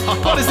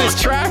 What is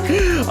this track?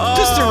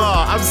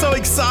 I'm so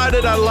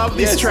excited. I love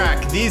this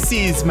track. This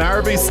is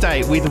Maribou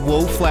State with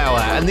Wallflower,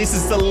 and this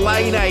is the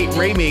Lane 8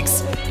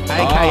 remix,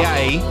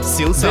 a.k.a.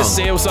 Seal song. The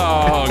Seal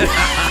song.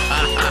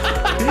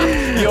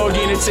 Your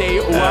Unity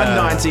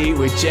 190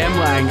 with Jem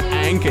Lang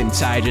and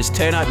Contagious.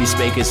 Turn up your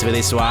speakers for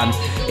this one.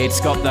 It's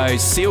got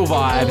those seal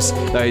vibes,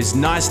 those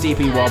nice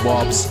deepy wob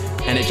wobs,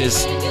 and it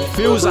just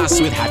fills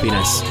us with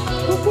happiness.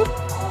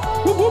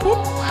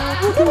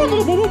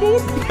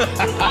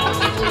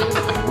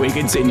 We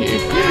continue.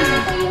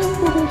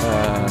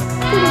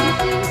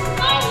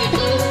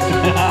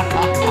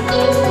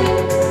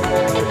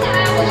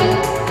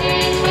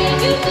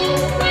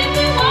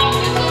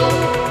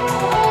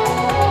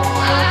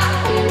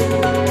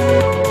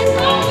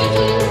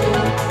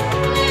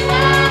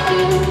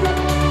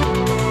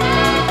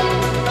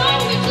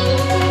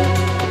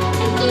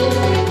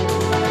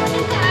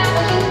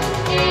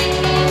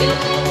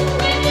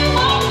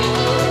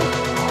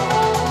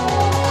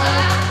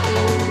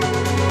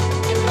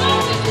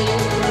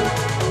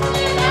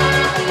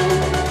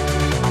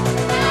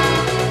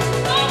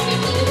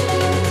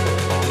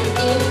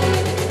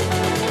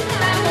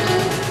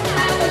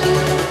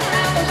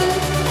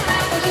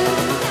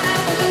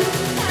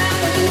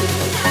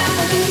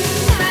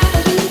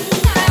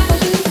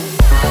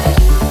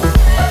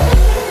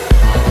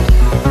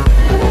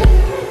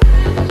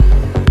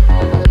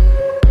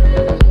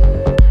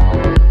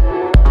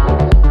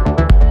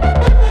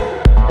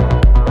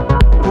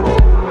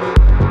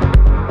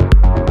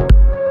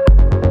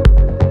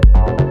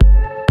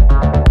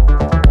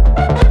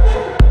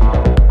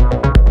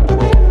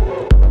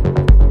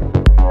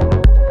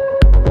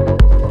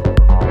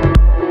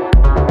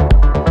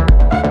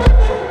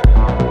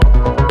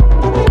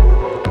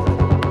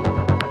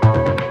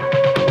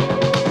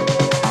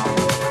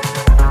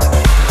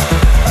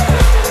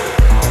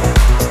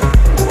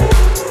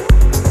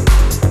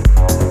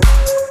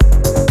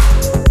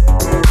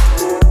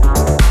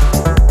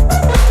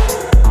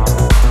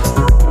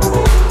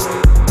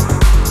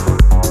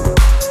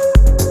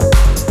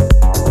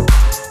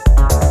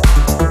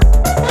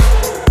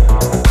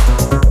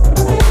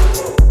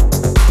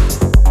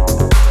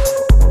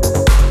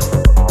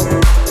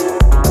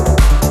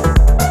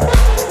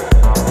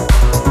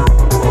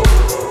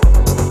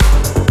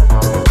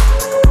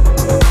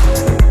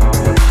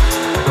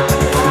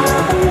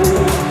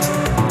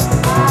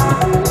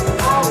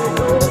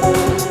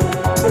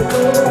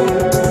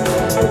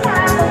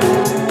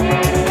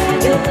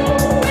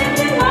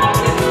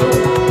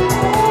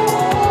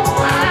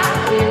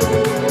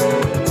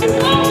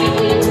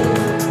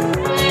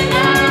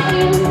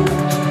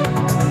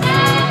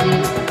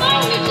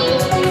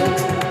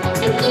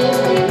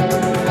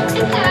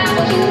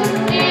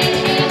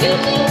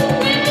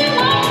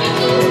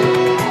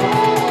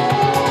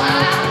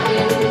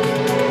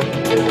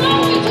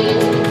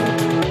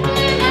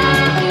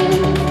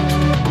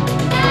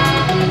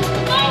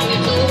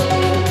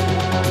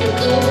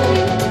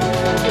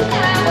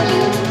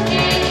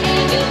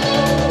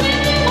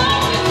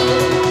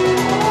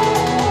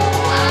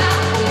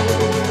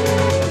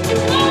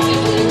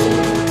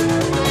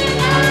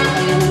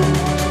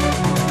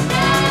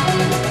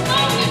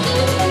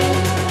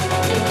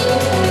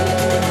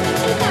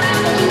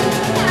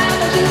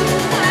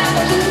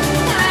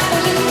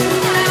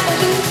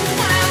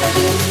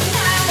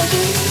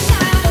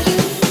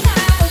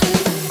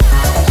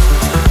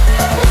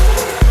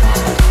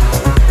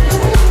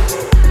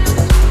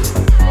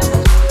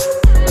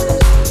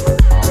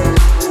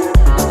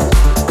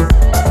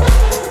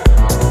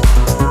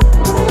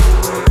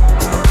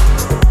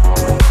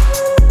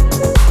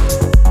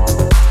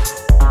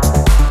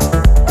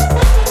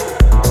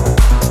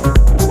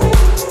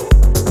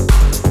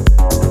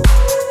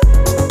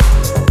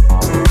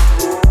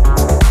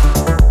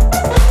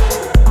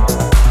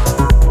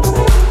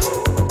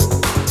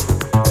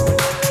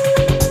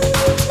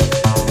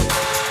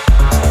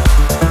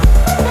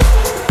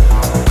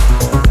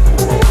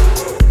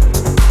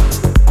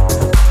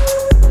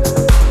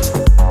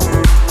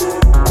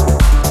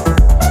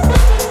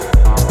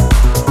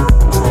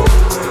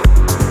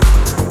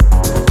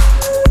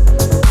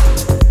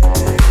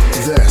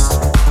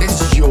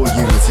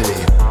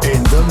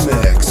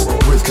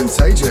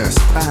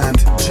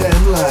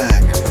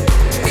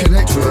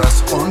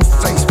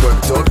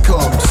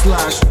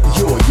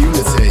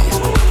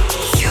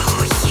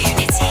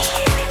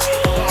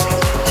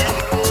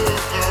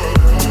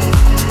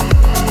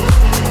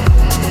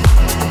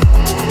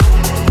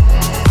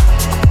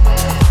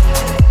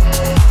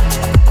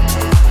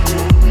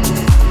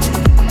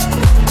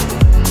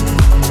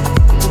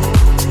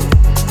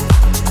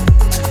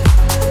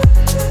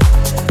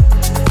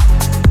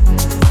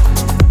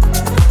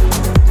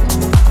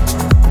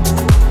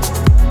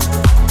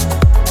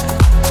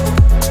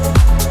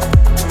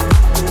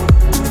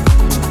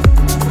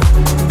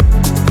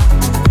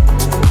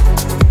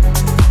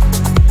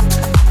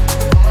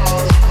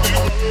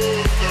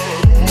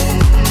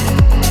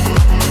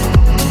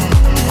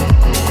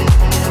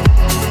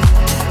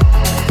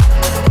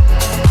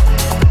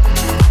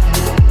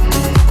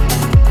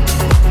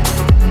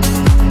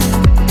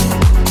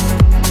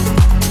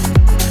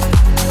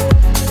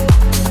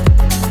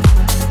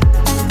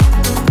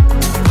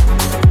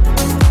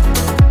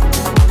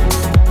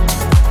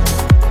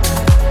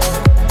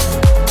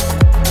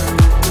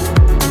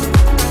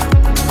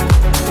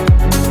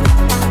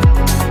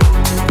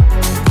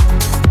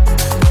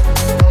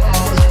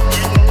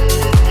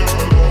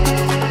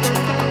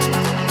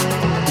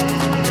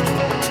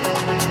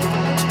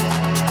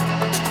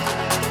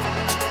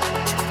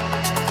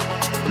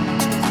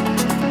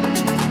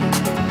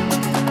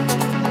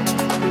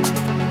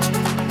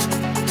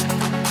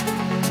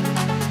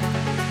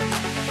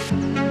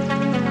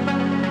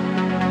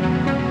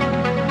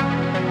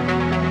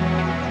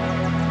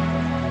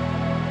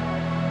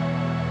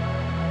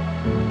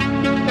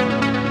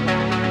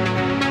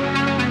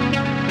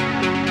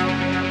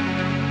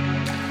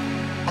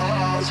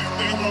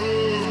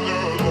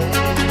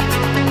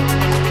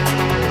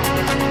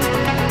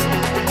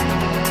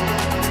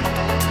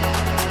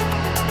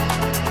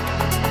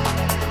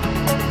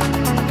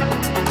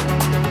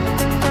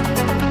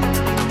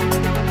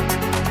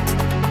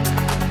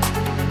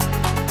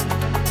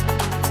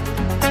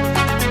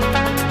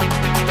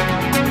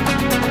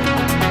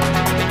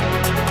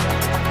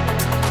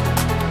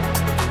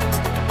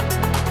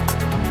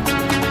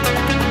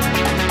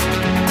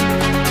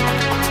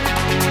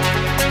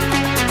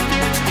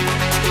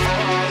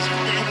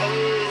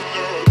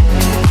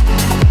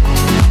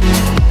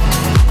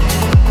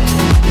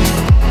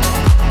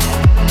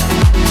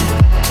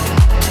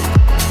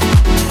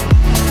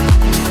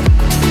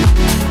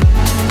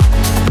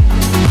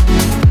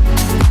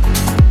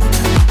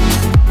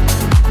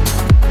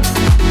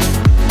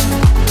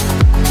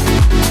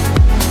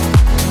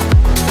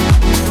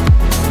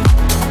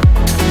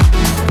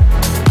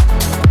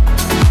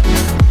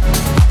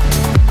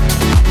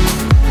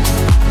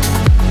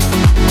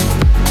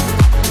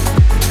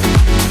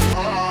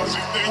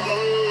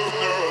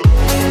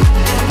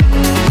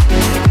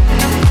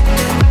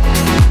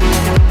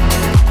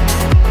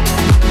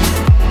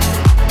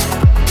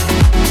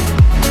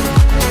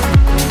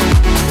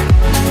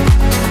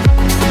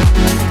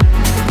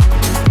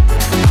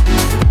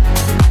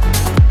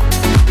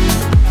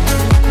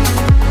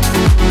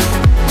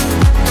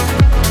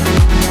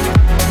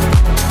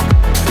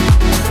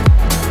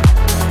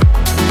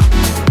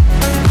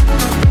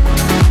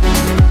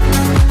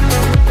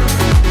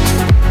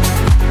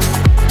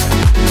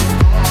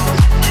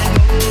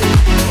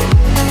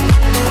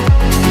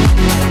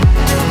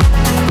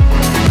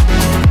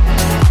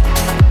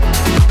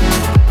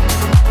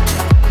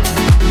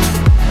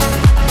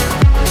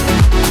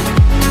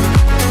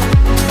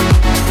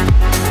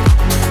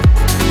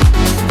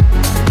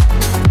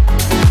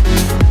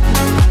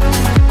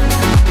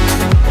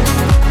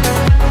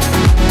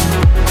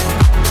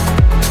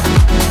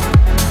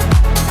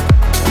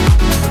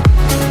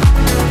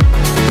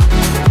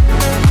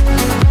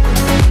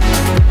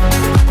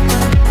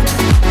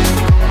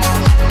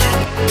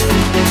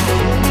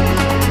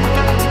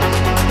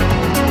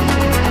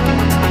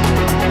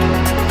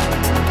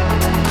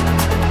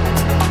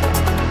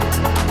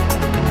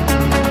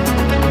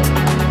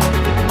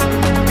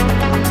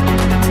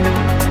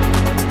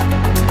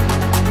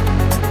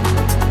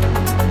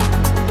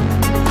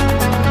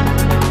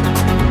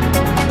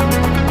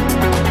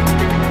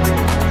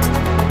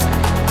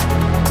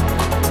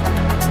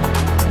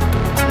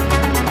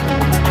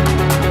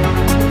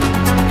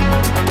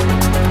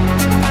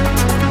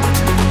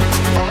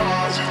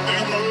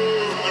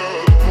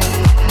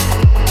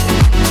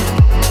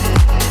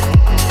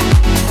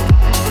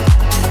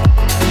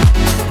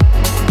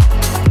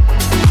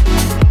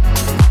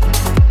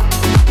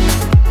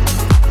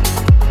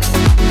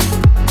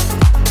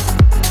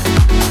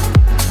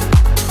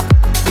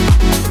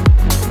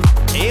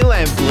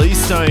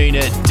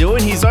 Bluestone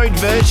doing his own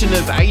version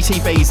of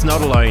ATB's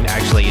Not Alone.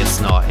 Actually,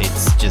 it's not.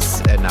 It's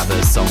just another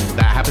song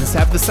that happens to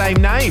have the same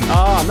name.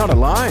 Oh, Not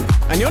Alone.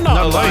 And you're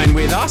not alone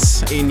with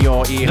us in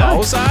your ear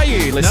holes, are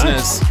you,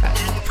 listeners? No.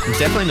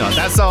 Definitely not.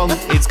 That song,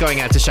 it's going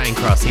out to Shane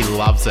Cross. He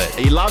loves it.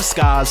 He loves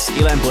Scars,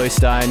 Ilan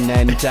Bluestone,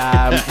 and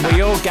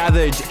we all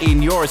gathered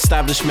in your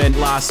establishment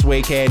last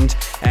weekend,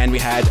 and we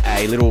had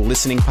a little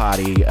listening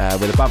party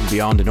with Above and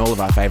Beyond and all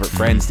of our favourite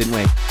friends, didn't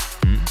we?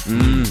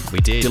 We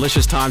did.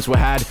 Delicious times were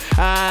had.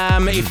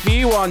 If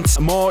you want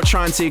more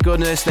Try-and-See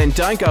goodness, then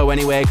don't go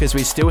anywhere, because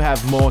we still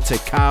have more to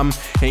come,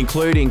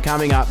 including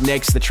coming up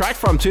next, the track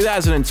from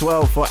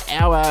 2012 for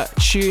our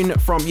tune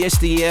from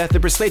yesteryear, the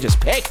prestigious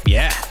Pick.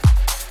 Yeah.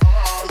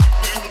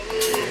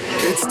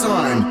 It's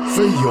time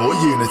for your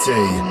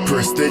Unity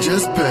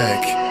Prestigious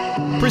Pick.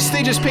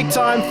 Prestigious pick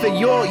time for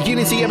your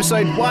Unity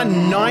episode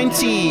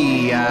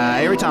 190.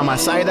 Every time I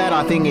say that,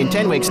 I think in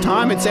 10 weeks'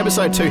 time it's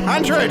episode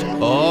 200.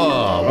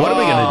 Oh, what are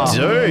we going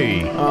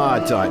to do? I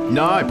don't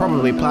know.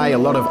 Probably play a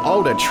lot of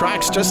older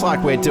tracks, just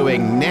like we're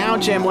doing now,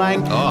 Jem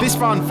Lang. This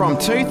one from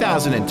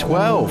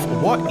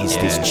 2012. What is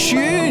this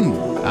tune?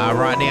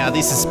 Right now,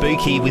 this is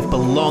Spooky with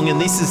Belong,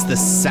 and this is the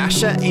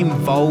Sasha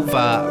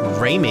Involver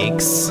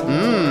remix.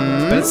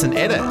 But it's an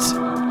edit.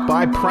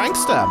 By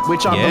Prankster,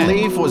 which I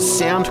believe was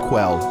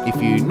Soundquell.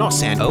 If you not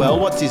Soundquell,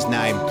 what's his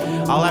name?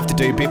 I'll have to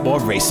do a bit more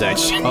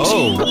research.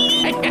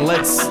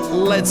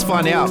 Let's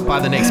find out by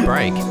the next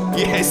break.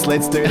 Yes,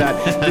 let's do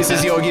that. This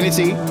is your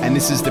Unity, and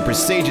this is the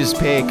prestigious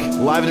pick,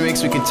 live in the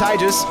mix with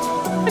Contagious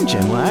and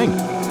Jem Lang.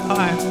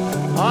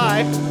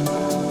 Hi.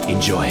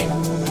 Enjoy.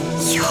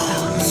 Your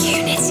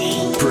Unity.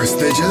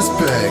 Prestigious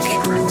Pick.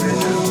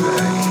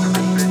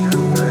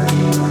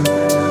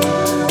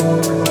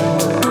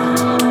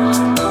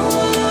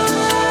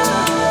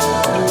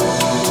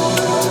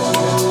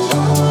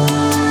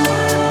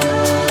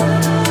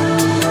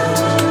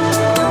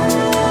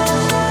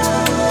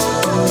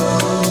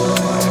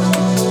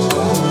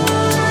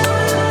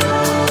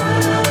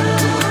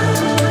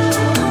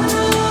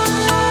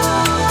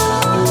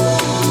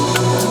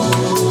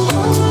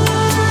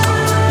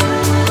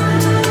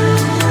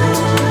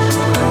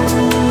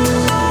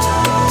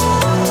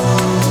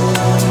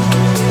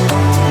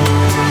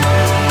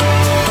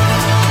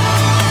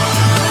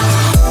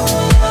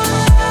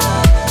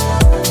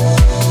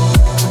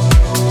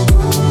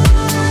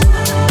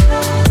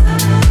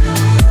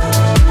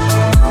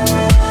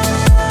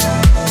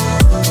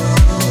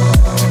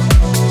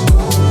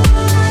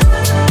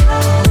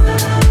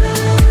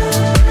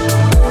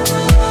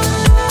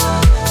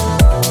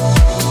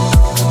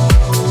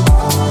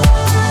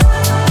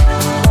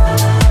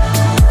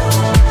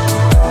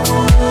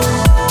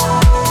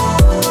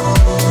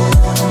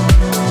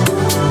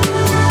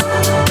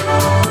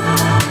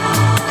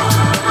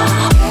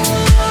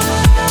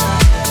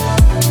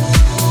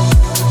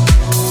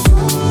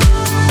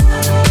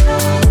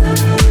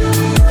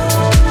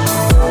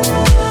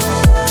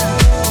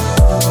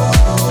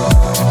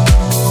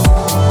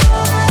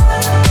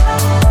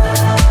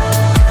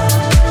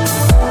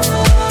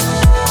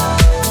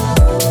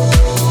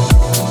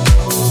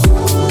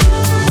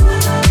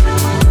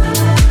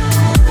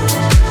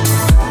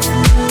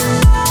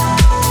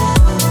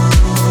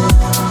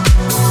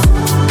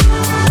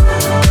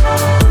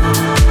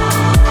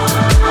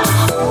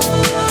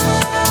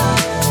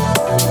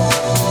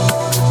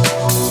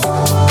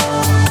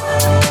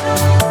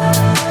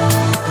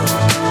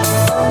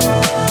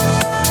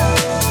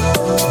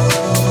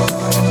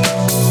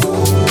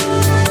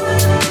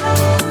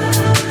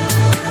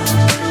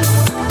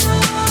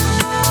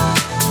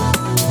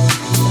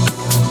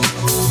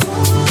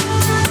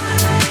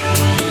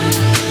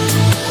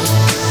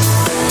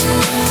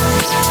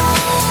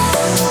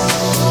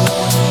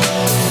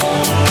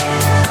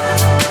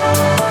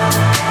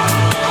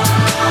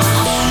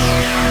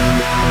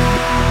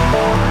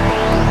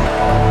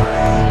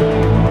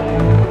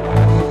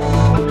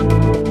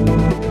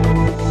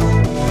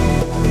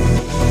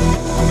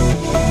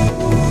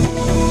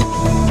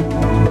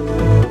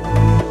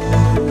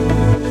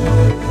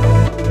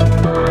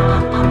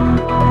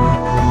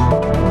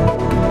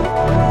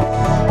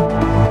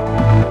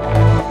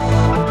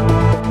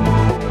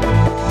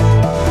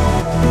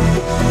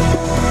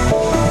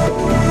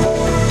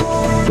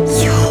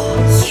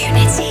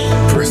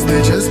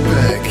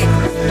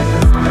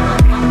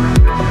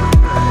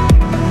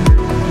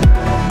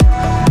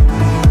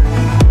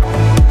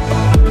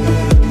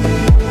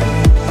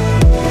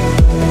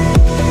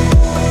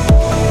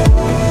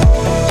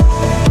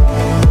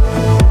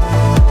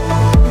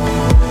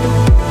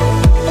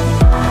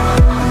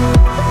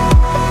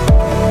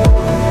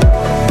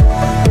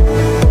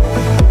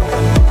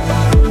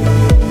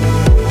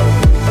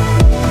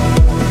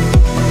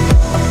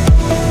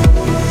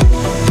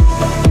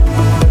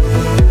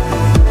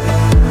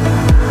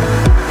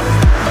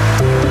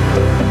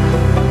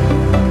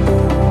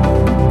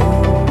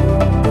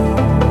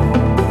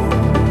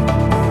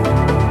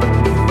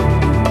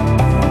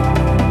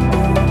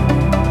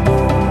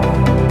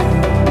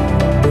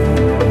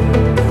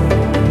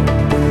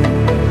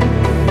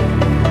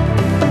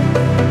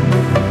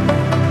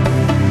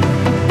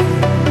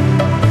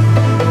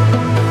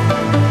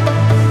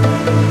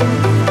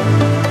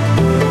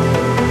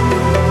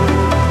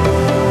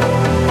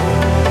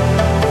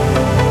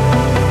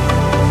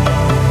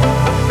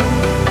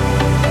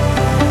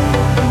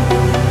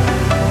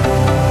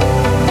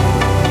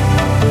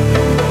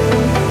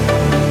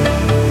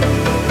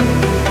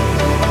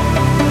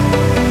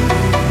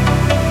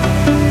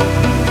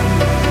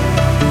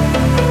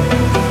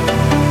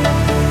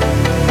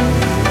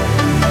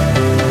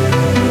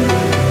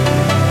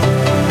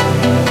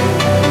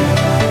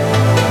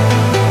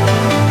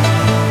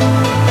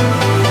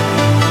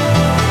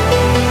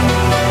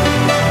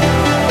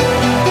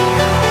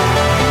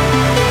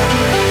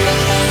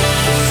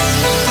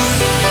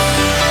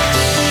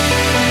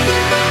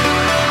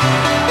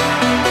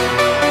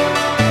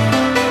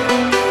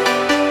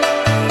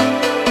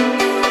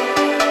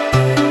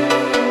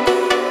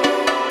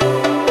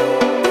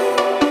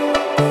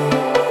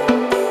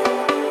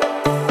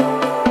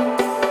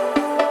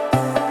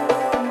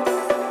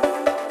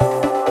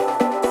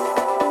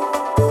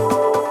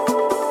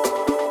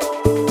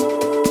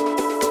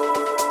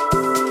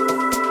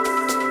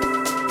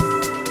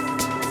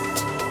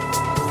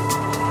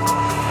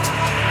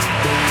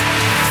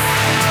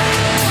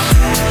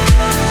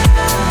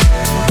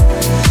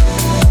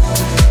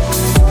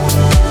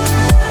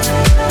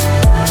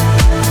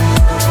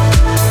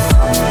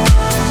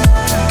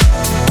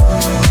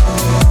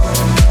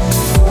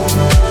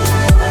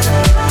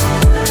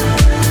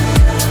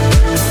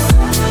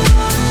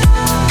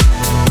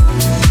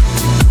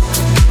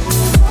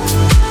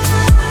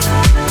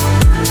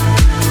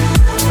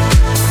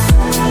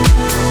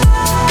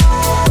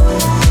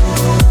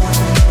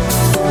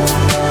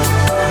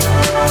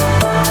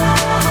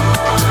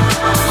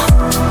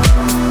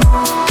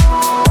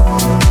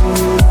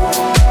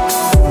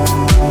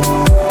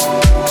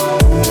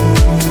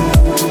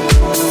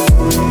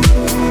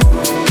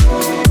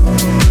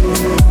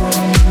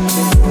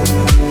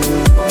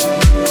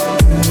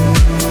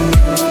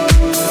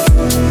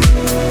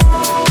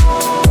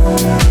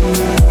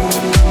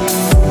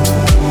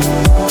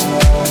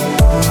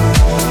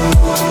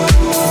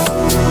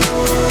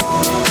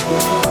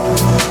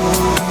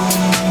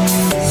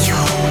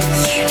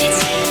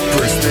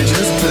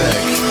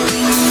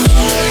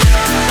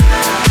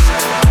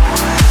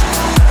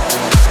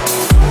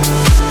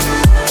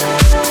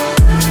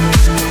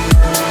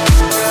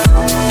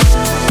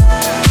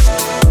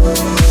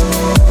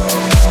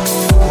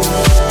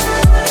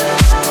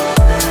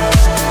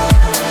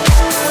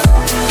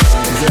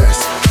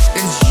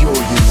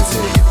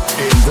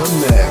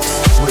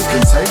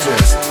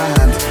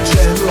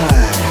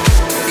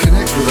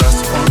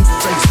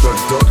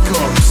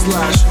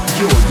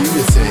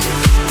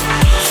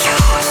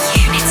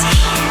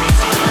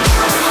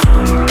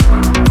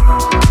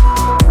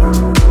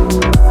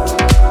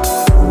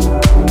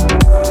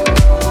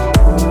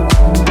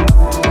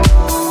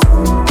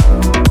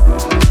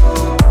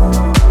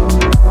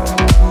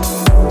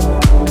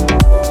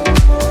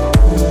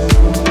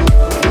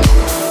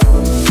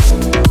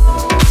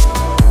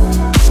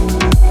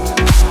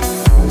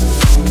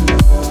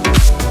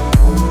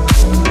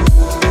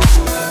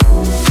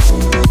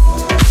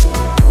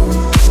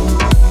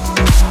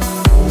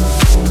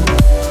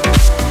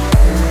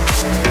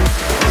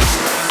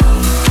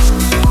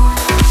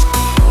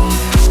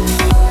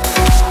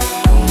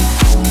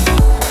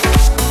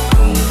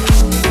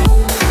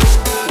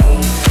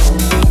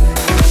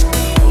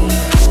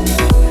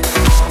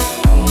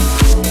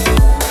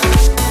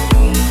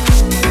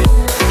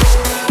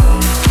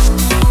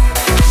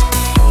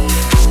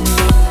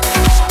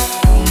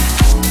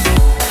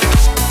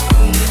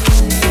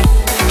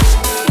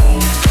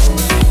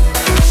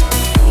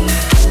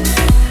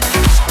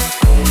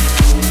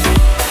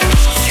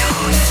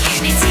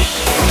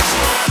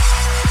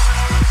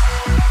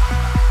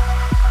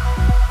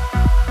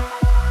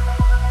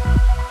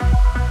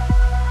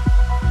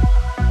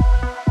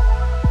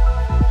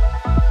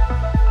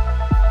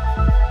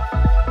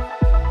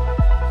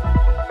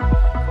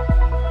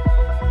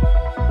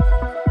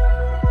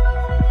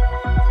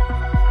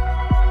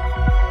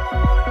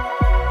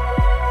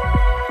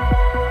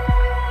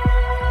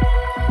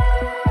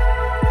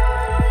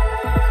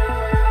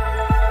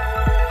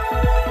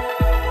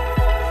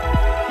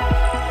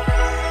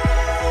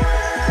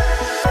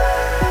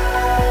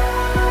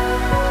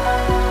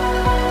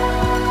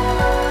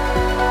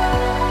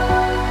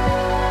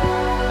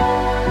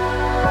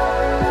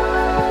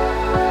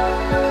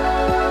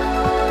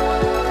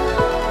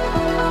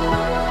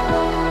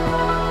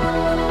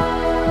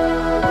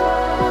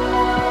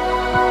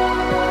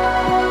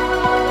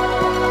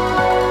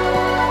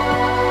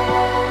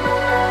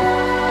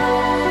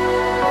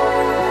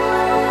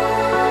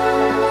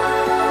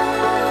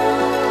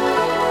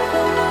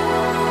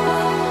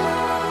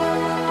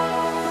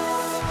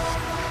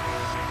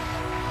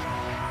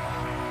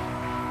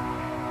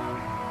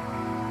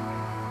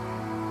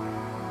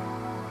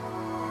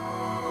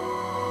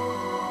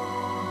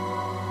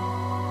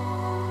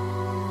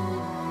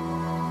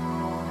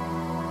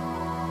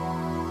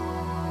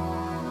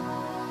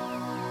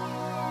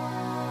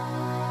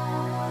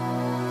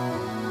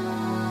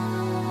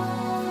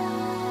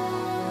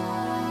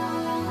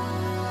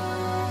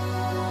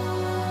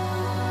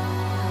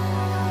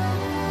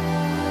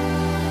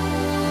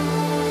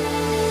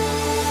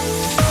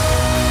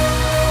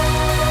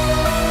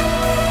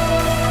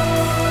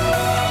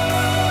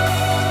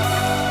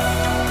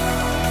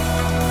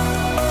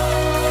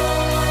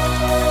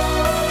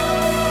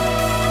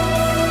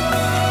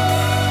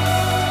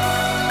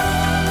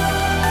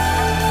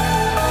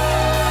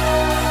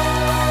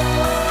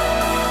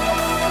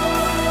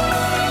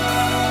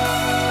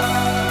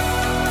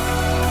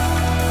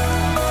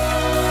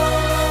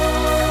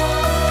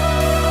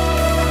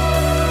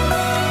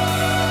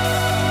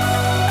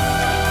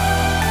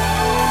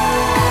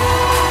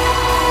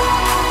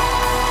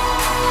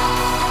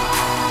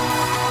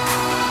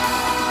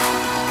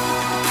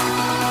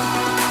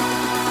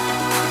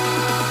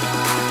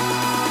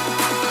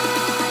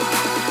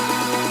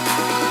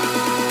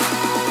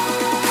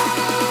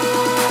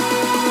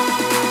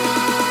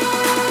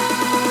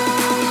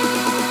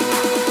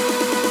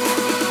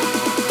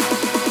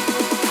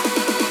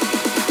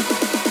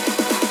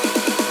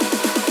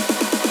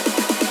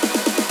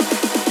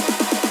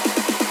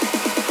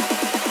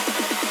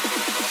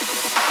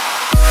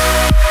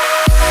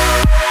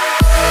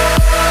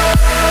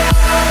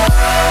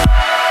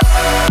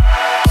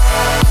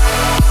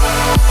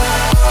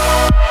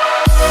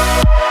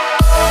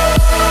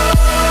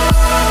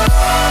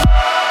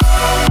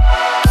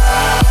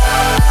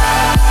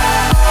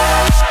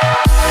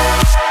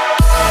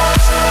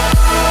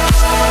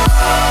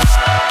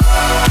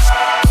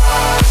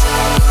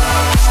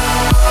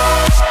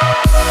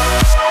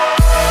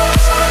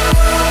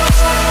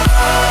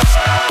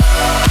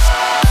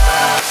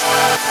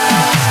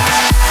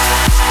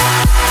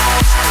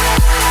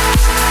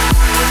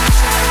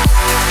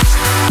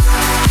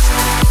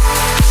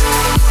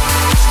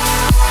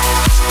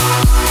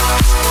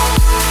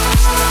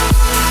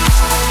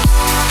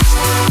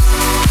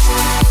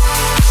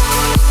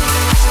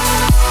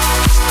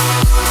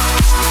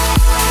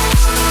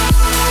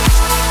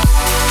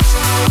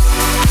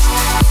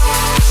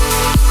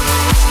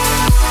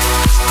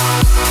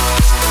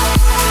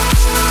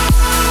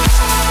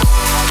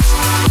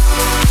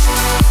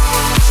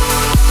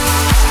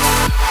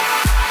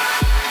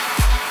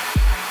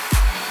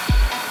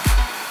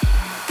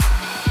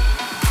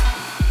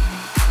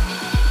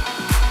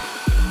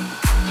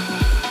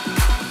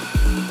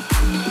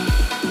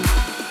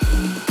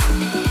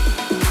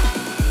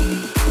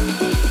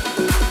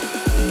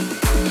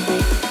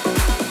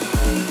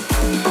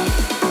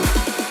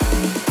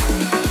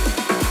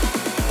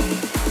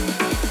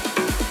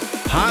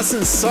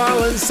 Innocent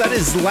Silence. That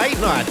is Late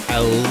Night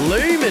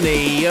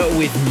Alumni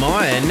with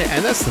Myon,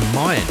 and that's the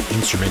Myon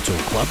Instrumental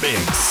Club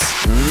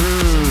Mix.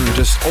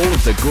 Just all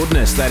of the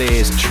goodness that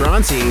is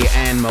trancey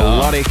and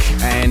melodic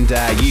and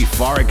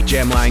euphoric,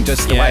 Jem Lang,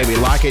 just the way we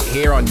like it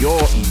here on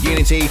your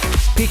Unity,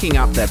 picking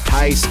up the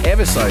pace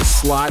ever so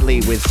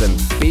slightly with some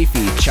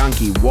beefy,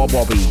 chunky,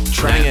 wobbly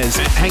trangers.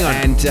 Hang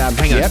on.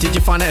 Did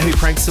you find out who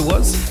Prankster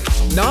was?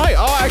 No.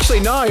 Oh, actually,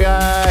 no.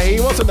 He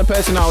wasn't the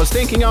person I was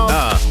thinking of.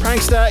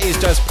 Prankster is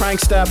just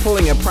Prankster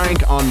pulling a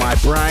prank on my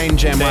brain,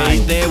 Jem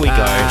Lang. There we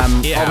go.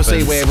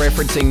 Obviously, we're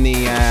referencing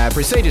the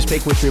prestigious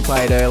pick which we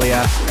played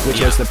earlier,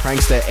 which was the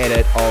Prankster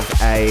edit of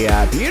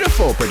a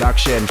beautiful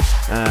production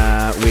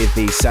with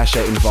the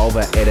Sasha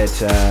Involver edit.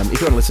 If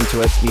you want to listen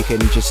to it, you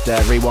can just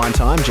rewind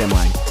time, Jem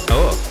Lang.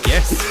 Oh,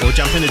 yes. Or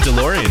jump in a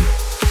DeLorean.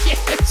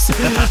 Yes.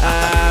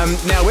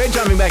 Now we're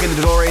jumping back into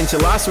DeLorean to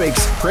last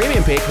week's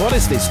premium pick. What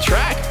is this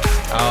track?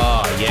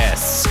 Oh,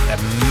 yes. A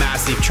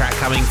massive track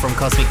coming from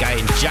Cosmic Gate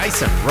and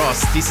Jason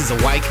Ross. This is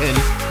Awaken.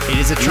 It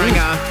is a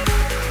tranger.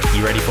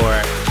 You ready for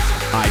it?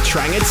 I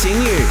trang it's in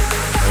you.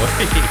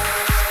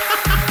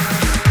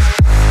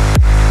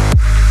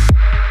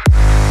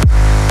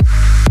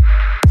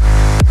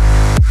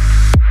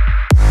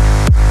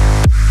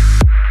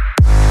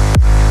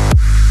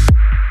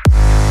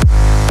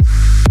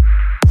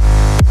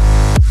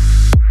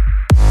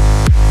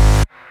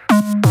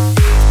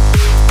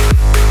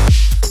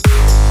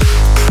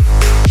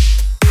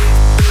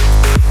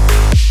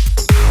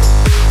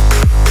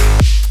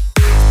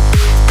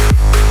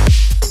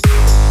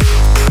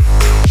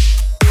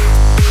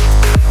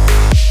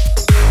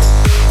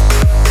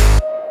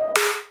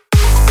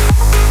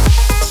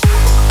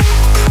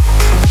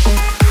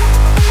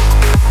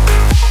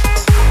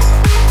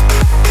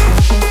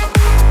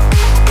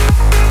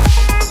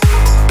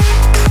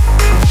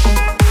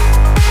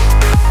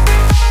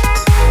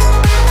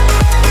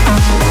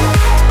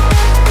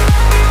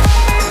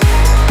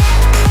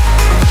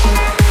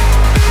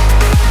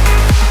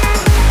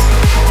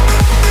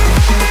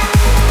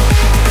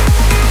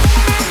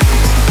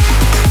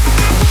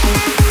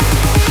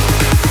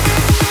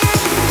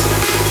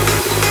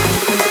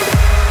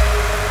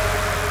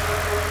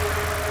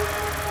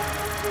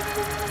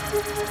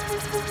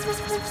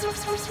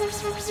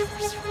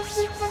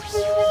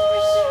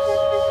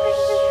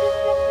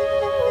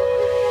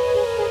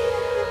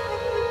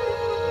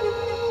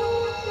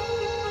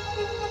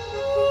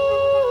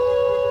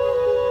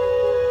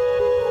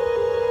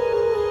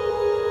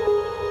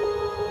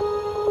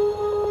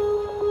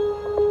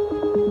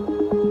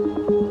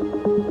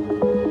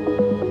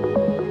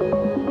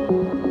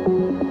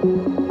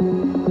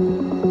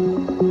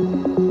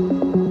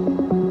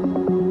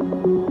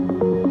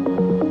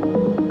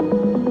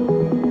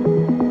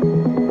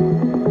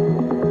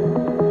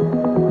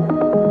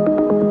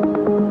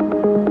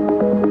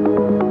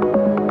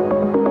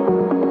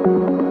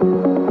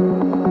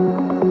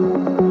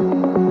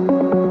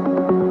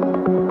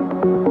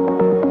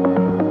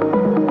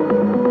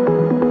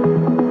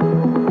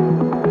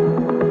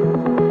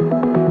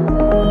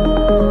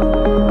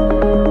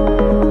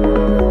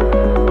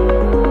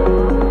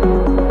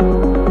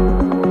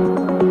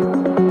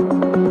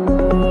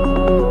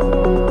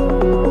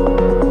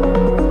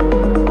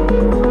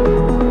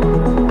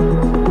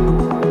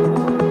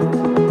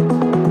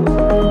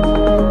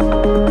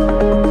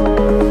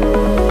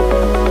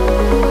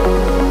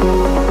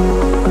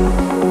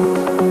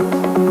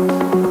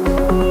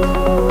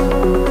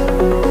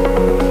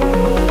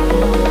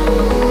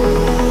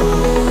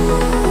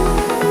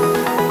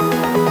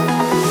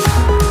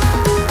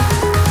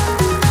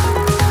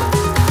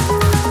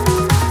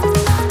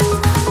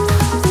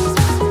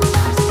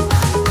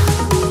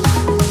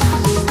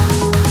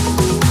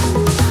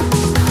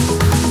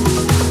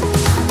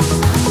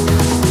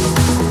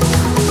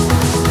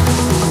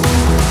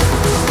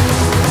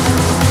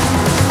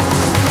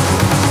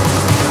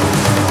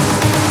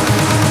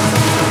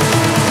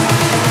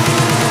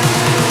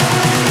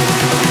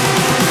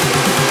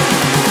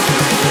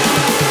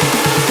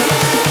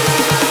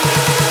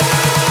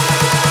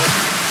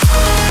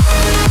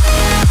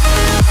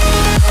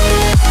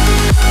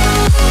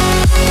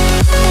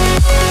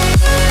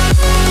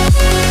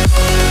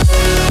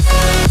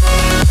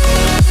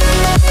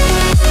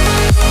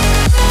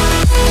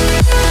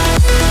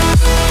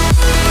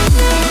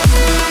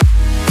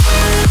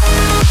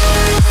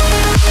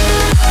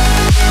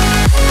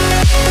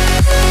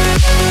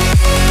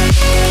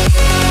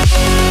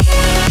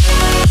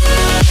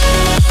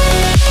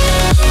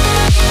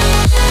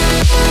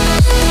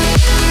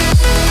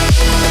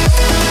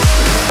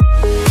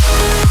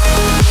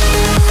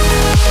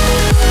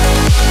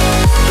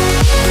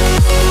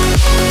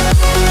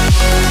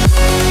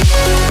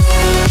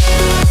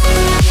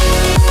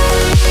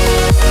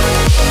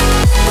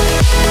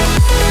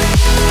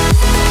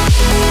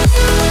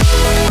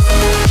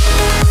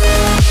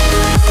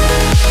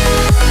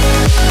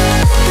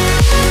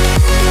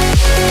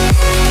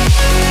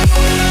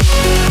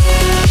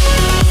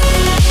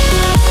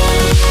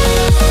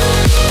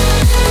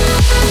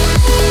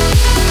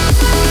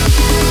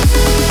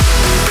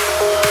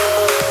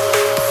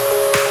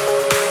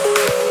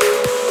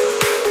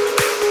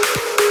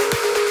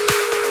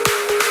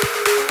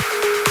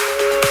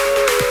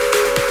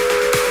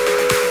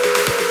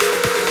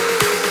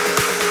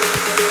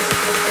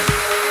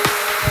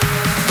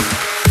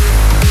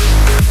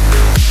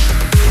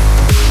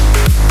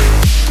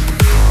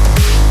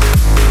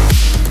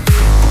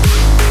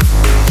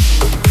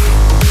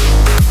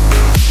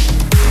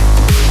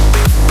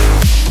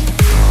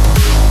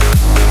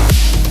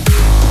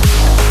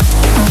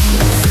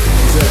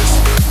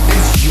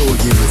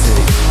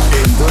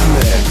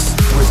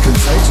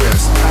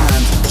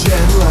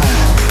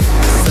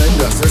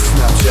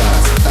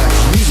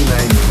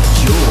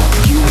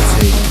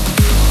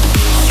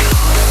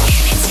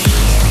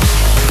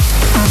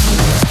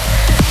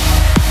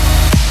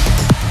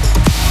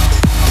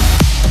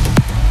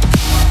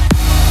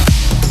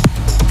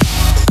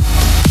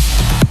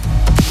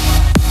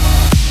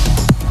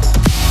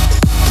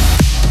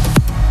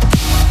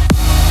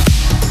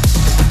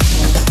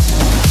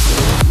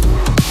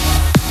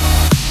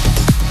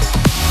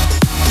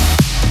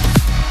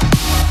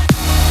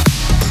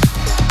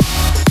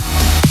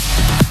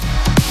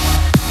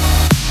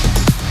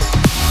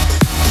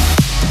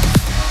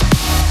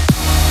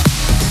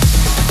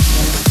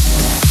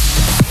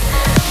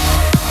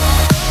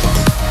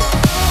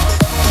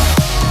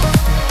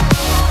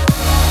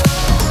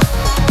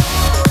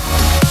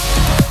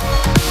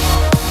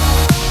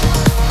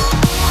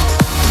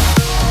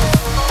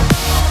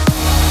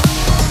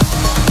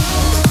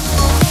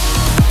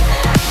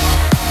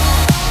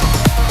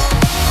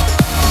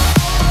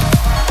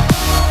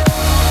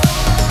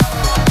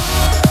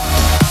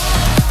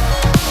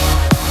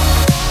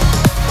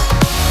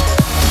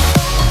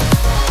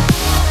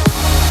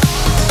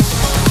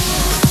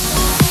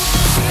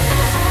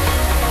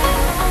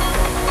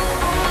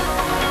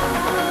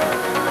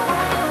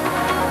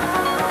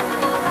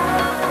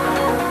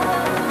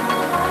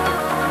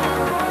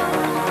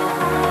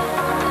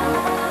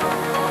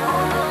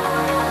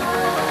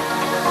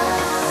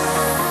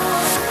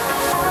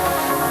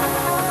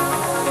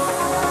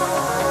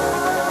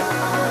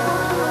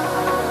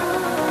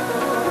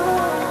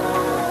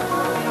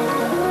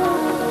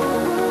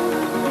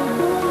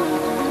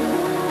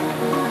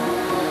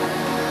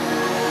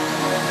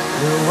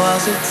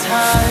 was a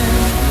time,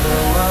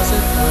 there was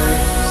a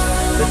place,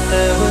 but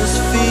there was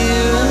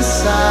fear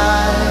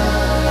inside.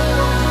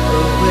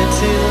 A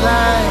witty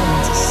line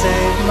to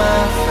save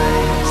my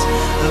face,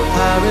 a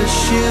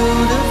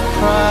parachute of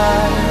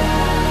pride.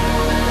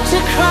 To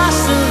cross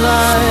the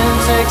line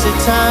takes a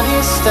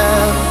tiny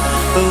step,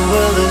 but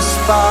will the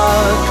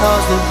spark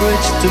cause the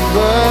bridge to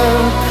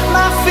burn?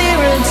 My fear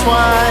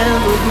entwined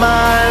with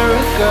my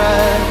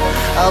regret,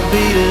 I'll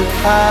beat a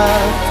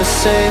path for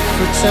safe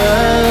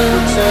return.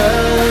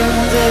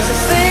 There's a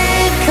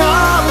thing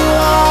called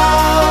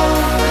love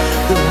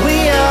that we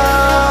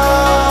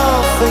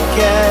all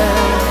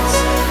forget,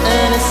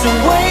 and it's a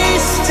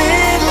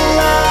wasted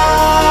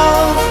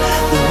love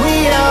that we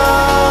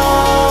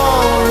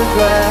all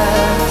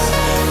regret.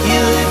 You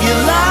live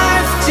your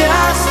life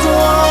just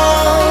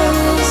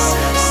once,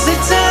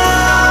 sit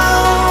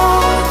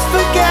down,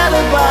 forget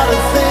about a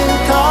thing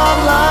called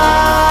love.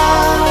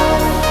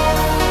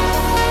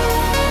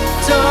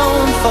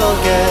 Don't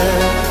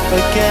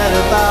forget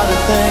about a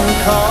thing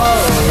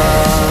called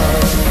love.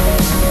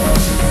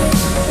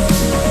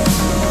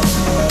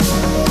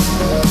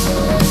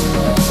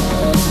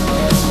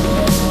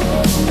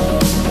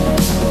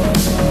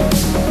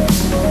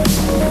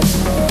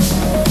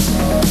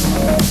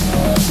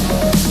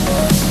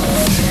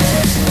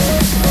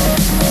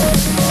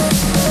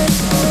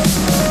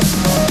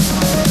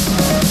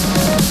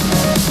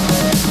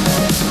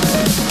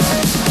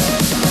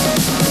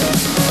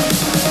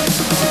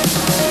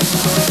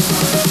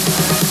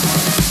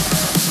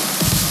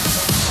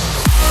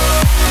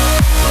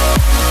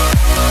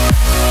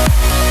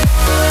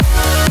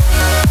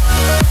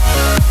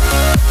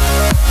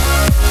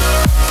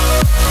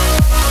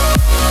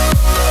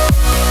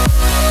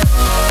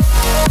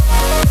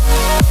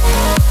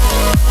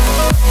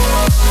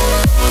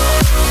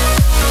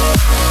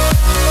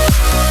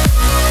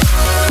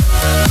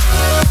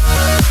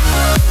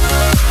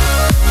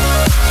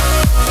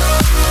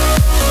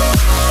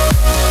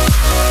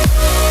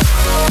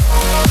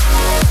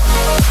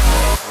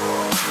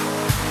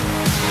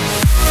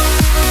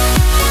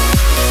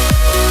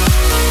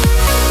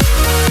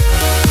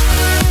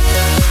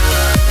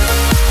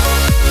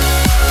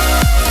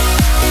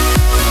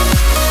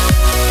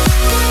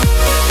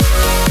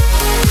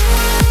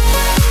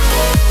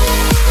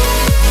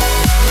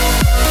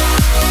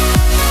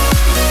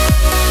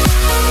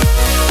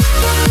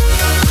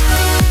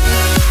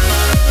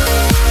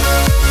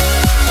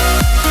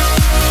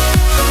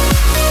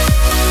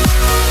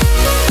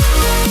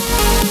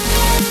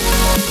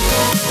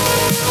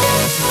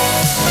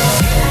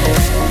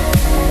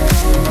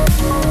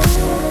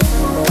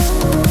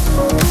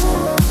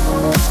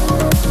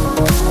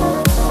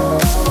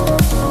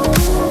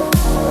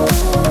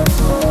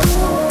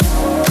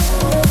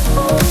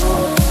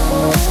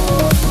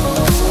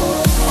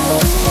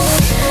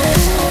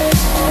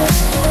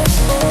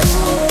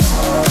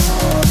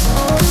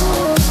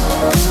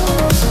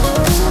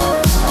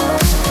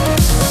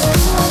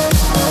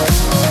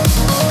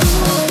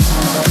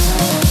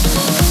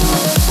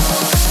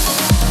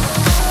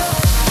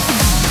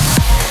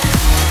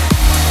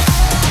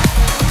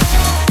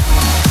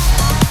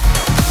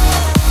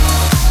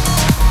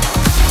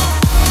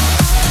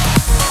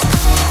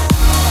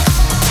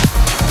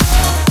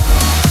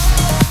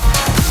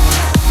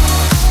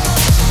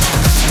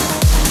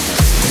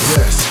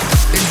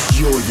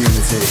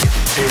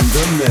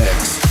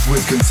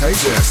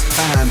 Contagious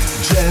and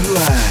Jem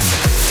Lang.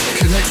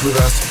 Connect with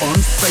us on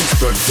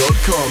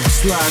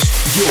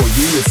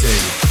facebook.com/yourunity.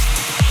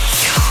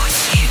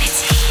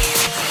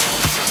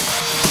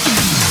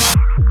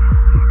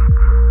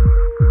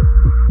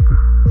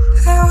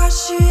 I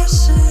watched you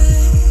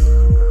yesterday,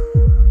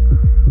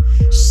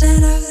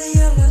 stand of the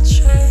yellow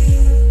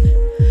train,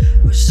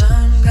 with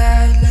some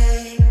guy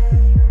late.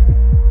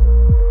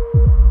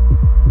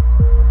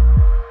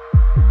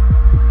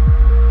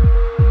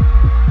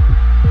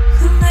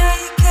 And now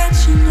you're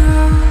catching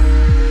on,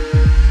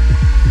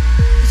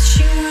 it's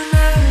you and I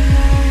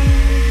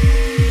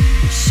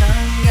alone,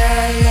 some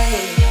guy late.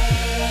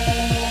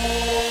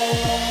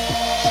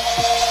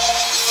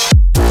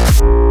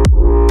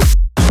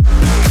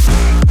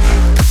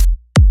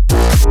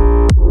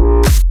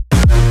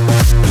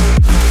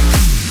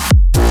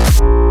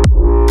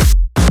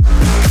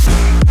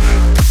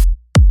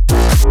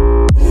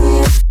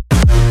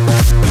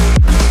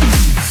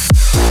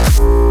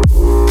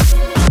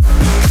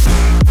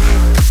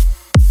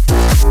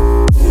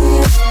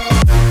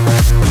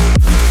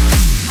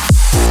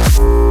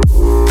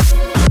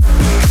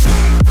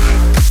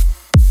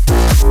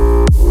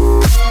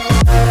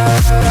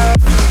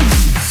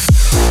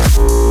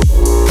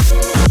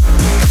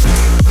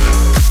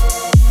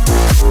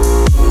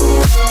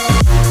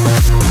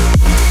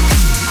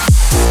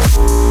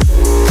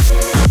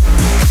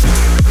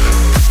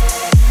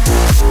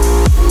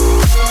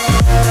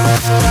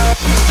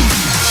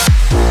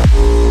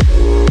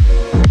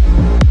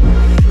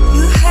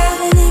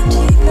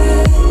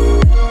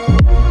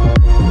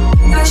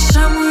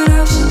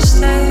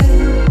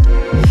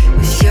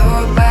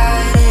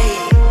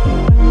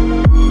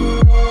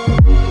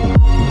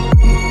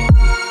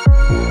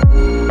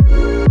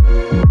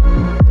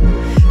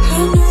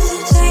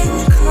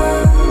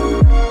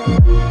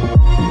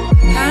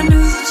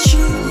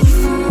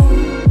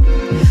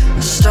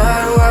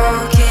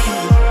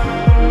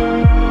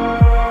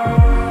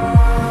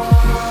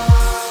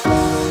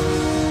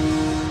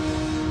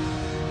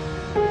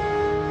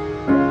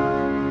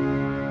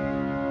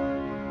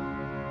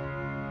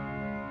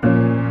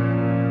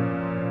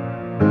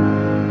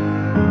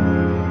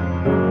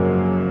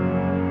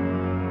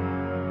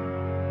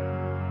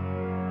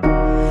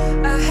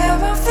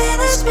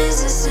 unfinished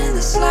business in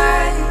this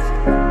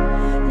life.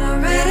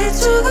 Not ready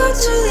to go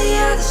to the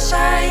other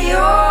side.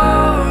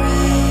 You're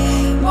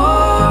immortal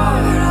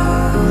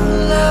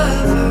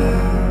lover.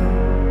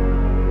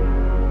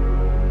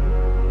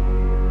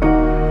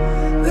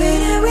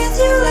 Waiting with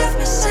you left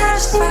me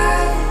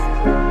satisfied.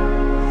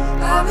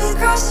 I'll be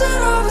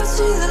crossing over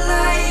to the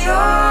light.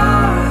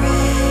 You're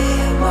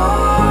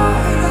immortal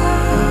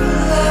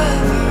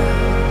lover.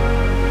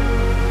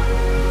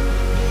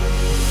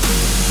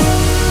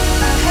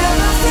 I have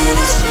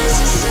unfinished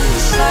business in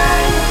this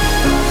life.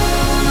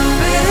 I'm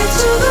ready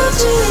to go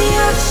to the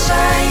other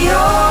side.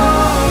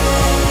 You're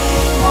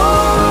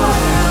immortal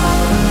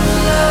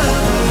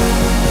lover.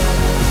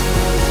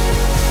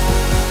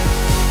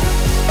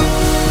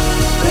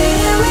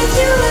 Waiting with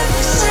you left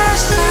me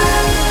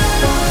satisfied.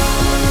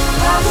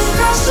 I'll be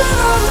crossing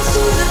over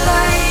to the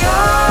light.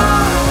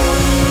 You're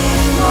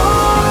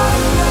immortal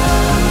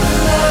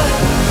lover.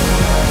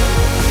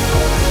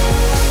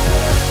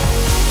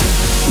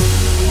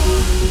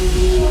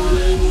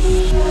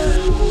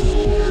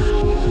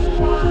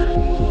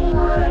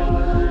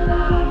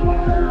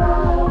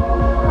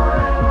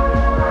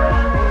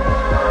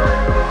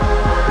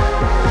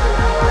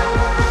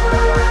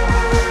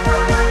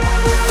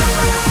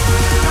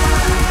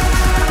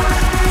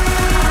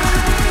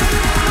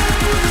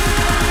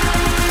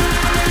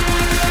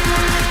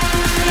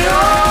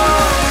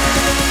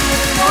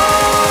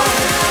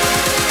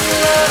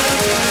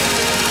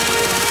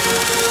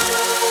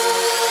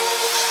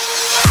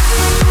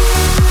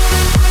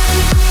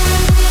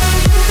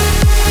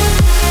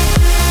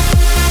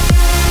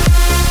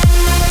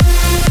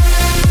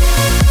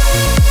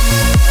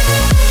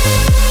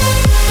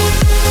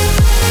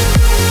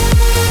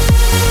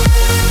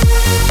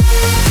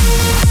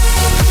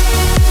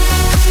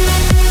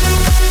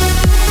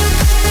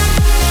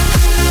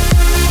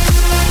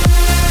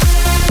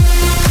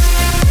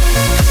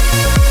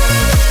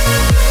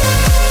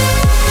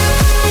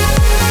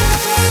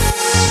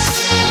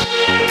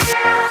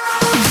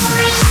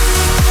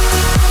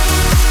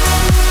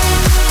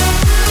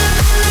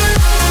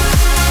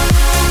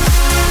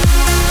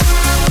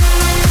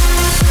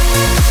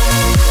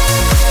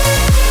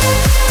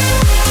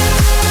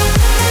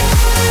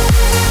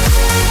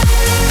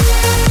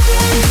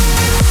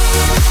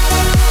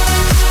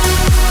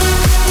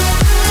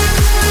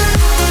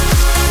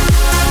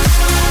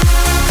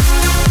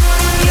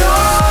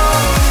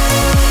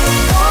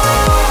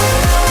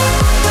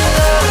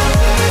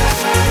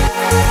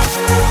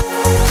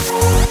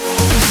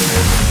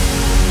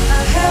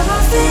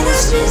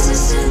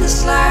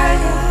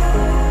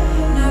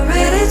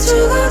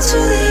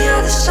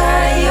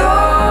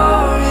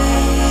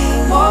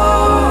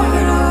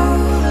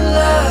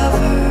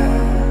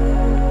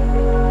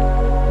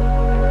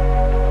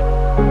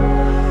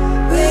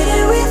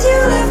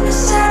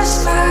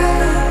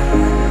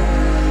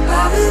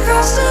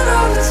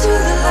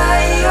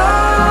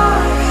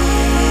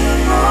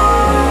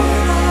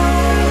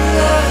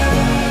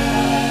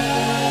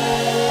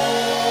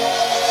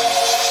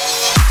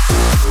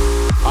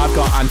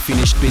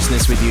 Unfinished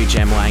business with you,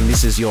 Jem Lang.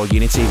 This is your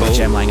Unity with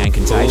Jem Lang and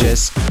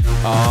Contagious.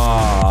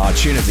 Oh,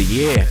 tune of the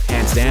year,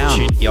 hands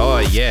down. Oh,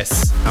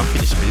 yes.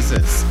 Unfinished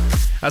business.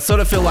 I sort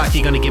of feel like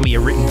you're going to give me a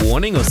written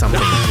warning or something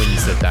when you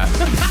said that.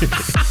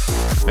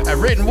 A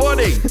written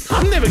warning.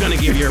 I'm never going to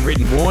give you a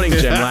written warning,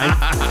 Jem Lang.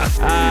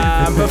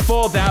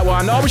 Before that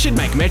one, we should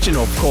make mention,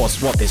 of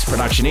course, what this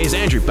production is.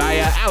 Andrew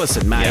Bayer,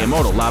 Alison May,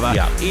 Immortal Lover,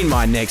 In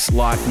My Next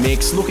Life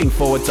mix. Looking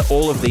forward to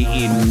all of the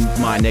In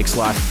My Next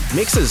Life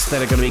mixes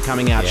that are going to be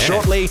coming out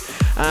shortly.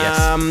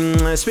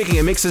 Speaking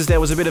of mixes, there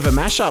was a bit of a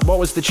mashup. What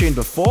was the tune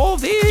before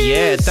this?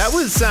 Yeah, that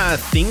was a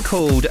thing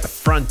called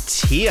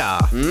Frontier,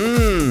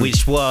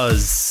 which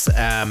was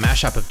a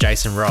mashup of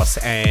Jason Ross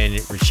and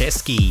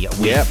Wrechiski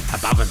with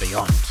Above and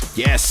Beyond.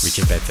 Yes.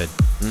 Richard Bedford.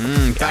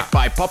 Backed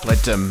by popular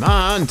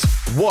demand.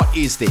 What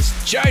is this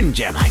tune,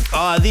 Jem Lang?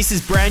 Oh, this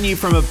is brand new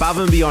from Above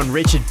and Beyond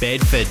Richard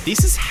Bedford.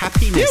 This is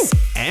Happiness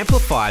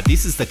Amplified.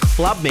 This is the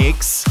club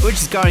mix, which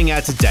is going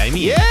out to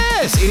Damien.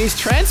 Yes, it is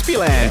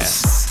Transpilance.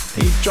 Yes.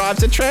 He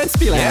drives a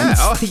Transpilance. Yeah.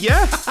 Oh,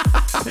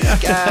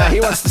 yeah. He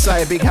wants to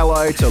say a big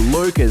hello to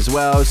Luke as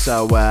well.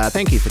 So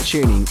thank you for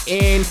tuning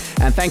in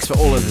and thanks for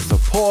all of the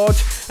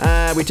support.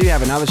 We do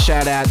have another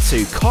shout out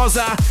to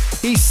Koza.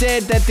 He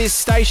said that this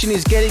station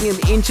is getting him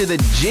into the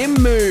gym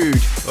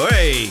mood.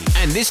 Oi.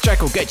 And this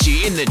track will get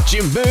you in the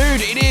gym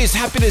mood. It is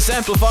Happiness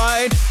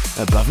Amplified,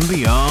 Above and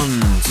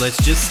Beyond. Let's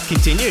just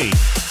continue.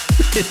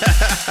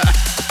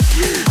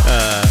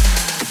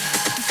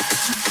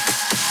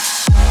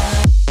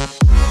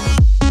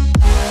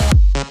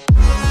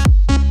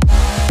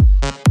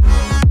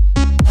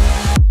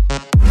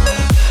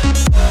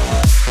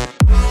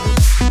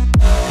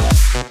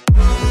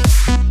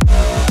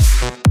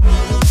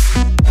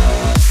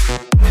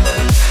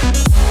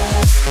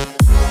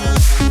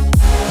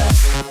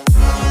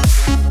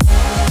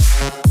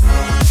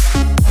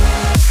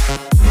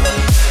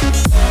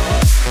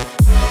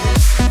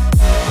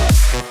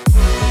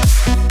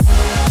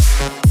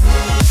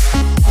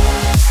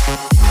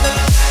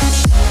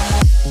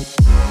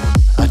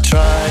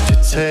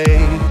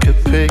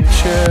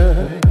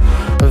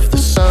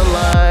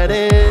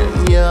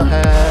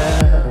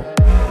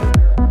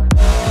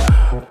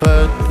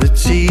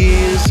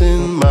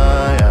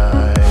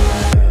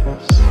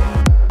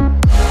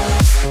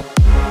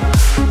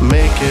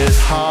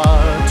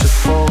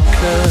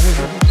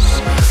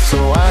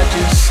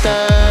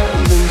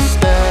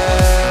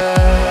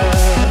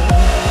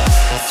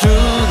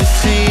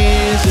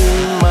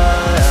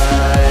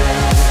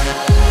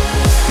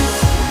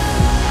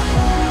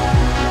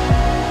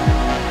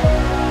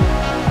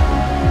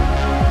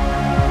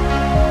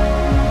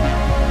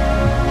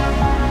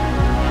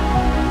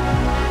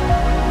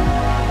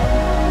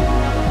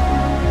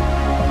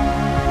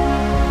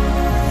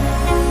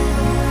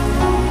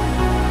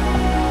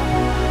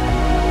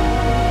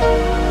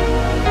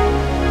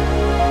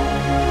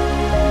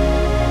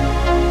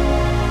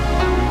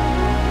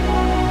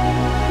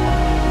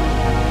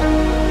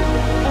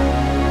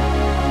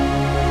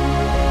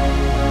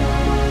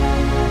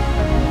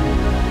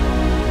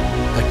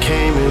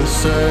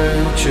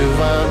 search of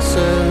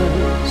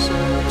answers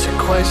to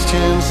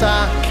questions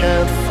I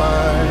can't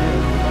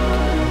find,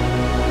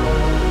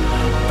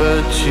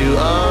 but you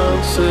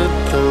answered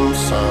them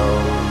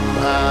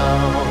somehow.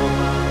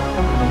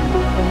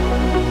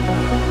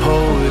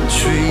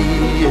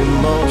 Poetry in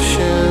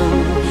motion,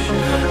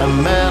 a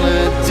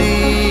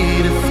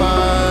melody to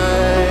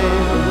find.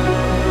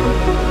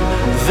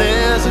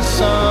 There's a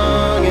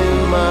song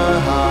in my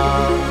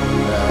heart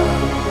now.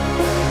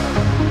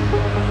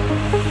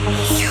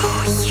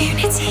 Your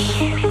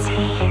unity.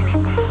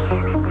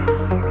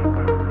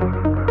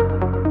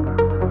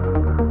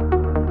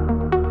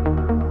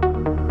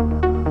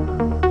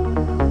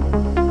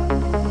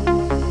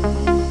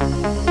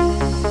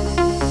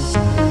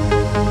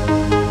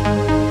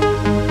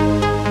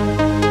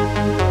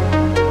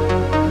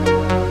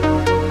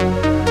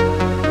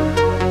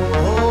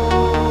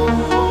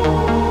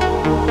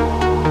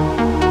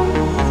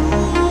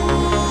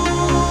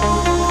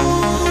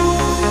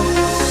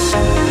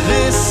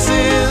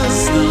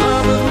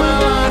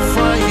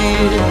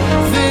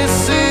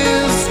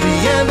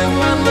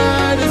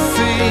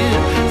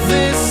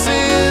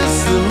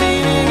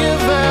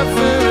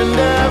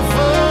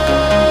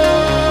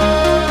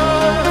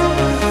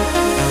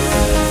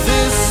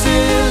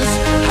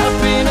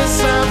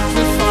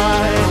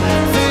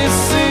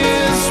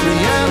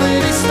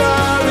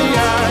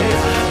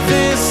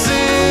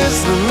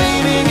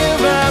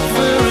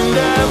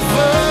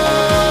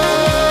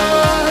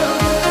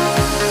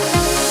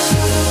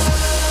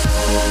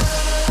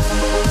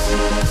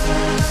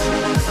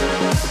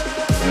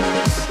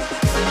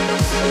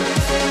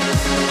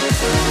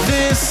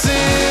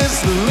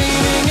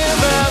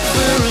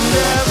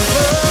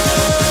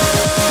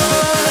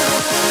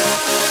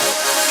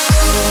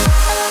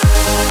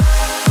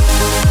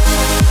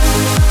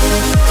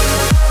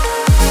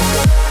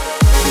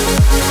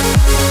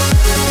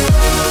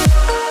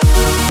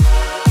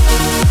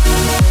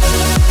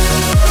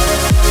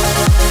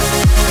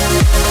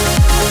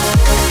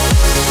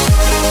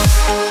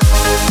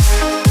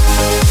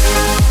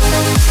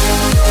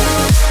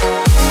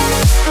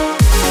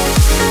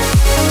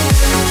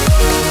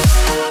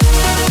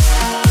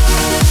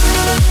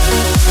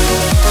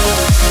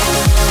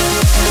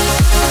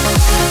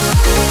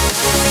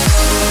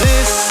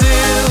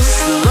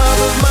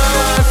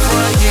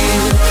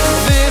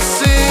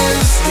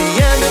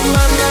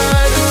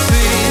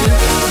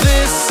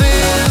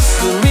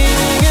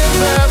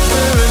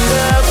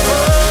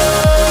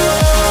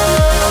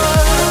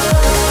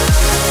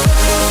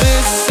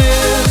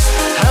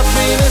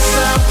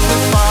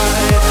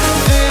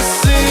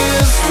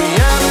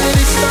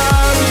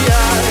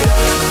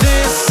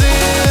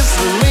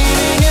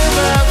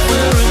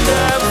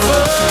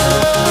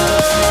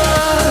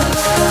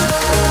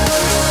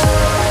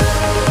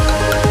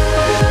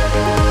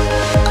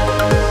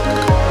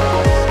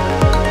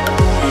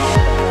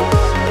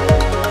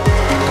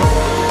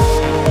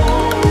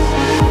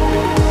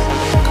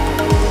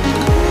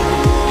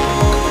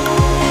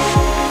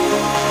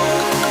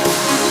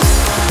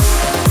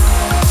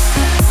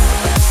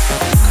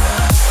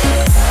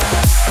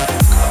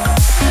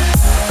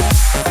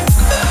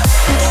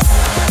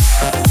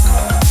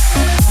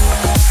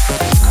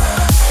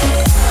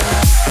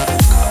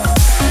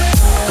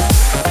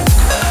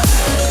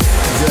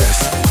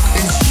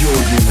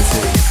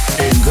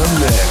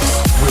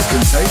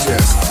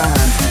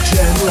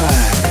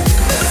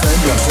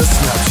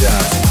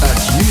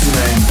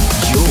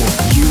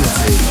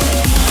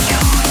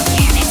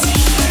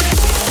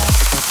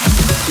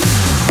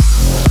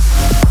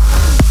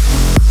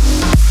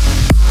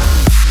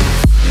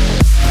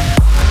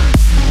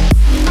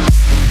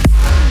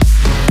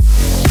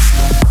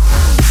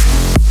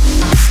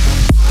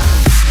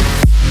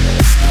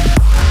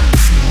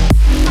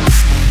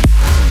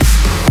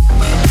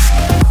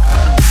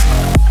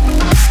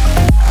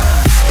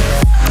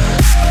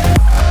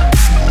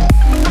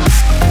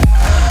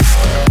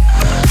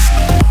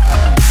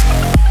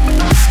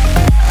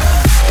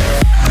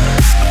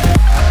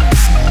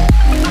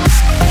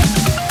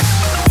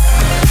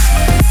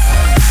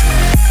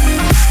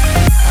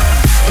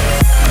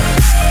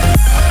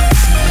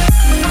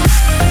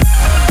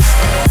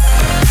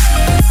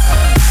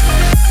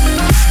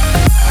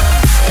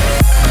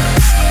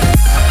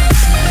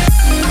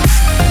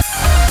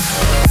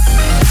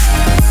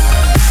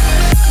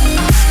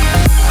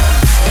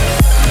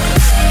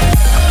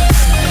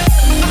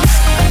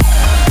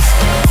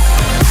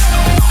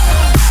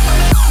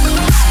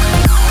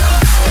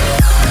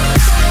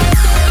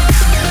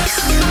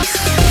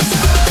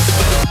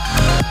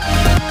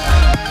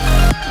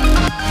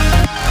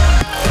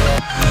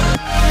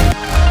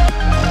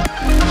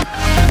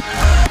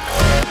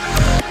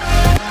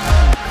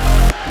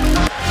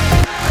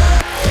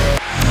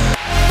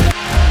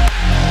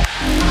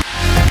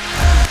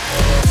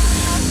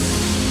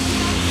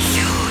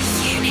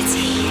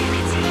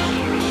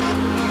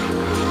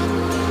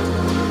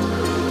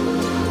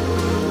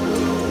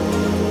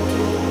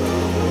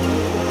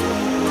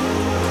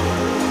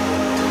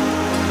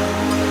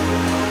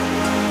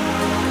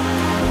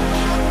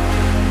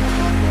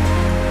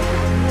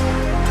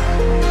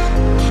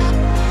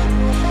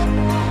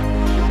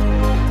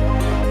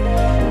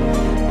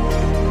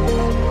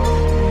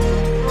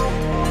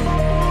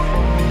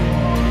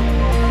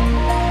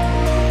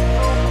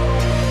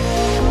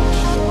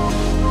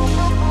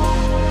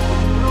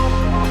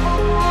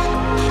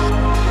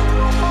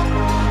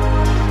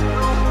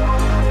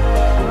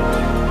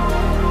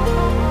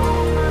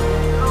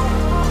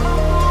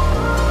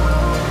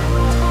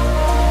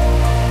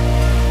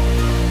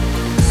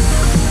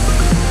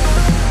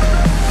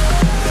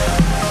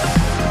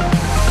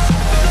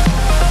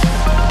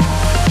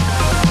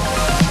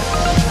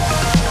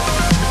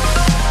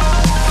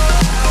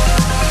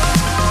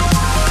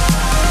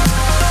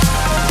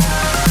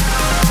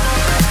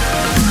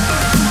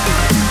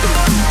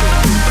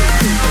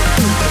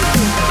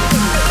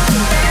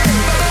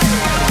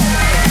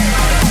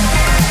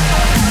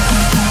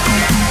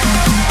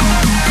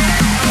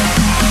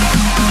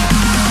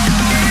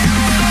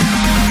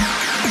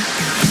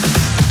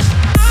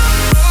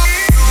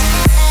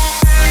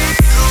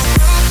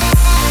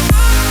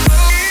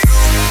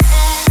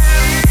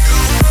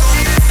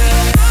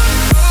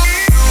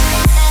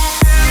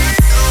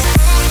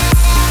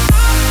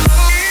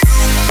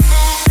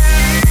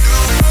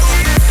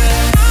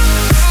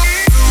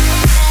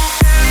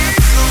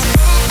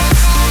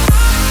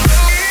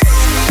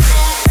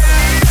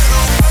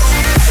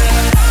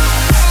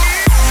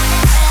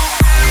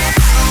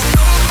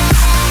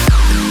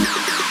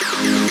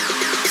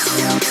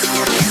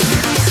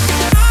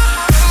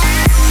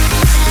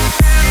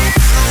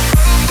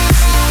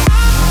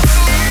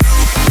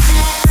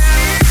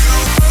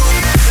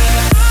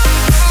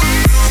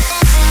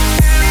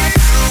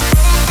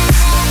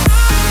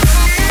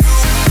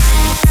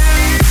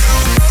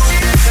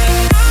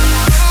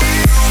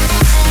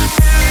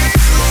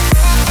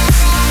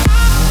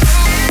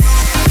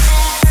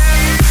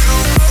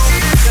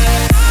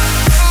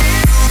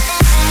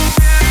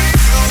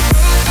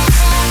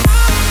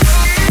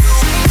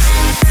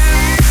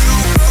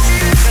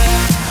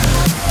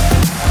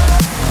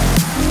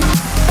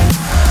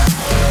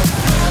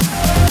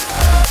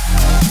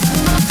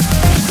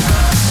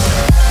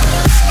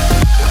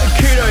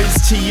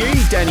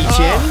 you, Danny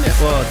Chen.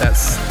 Well,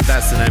 that's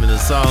the name of the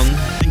song.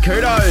 And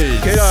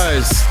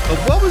kudos.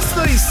 What was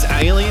those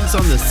aliens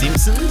on The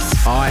Simpsons?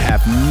 I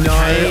have no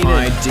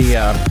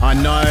idea. I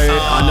know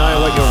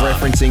what you're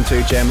referencing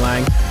to, Jem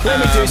Lang. Let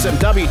me do some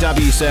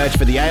WW search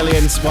for the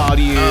aliens while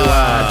you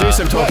do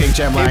some talking,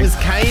 Jem Lang. It was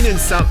Kane and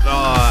some...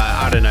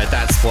 I don't know.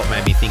 That's what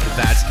made me think of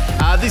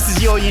that. This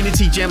is your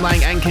Unity, Jem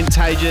Lang and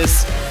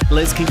Contagious.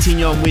 Let's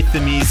continue on with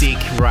the music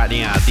right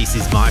now. This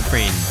is my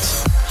friend,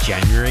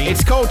 January.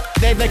 It's called...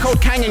 They're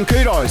called Kang and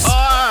Kudos.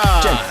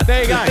 Jem,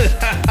 there you go.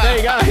 There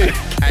you go.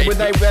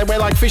 They wear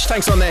like fish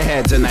tanks on their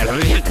heads and they...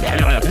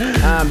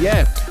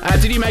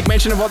 did you make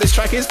mention of what this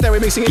track is that we're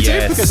mixing it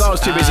to? Because I was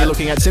too busy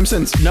looking at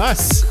Simpsons.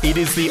 Nice. It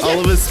is the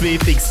Oliver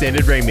Smith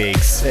extended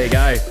remix. There you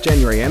go.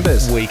 January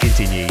Embers. We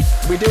continue.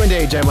 We do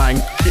indeed, Jem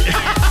Lang.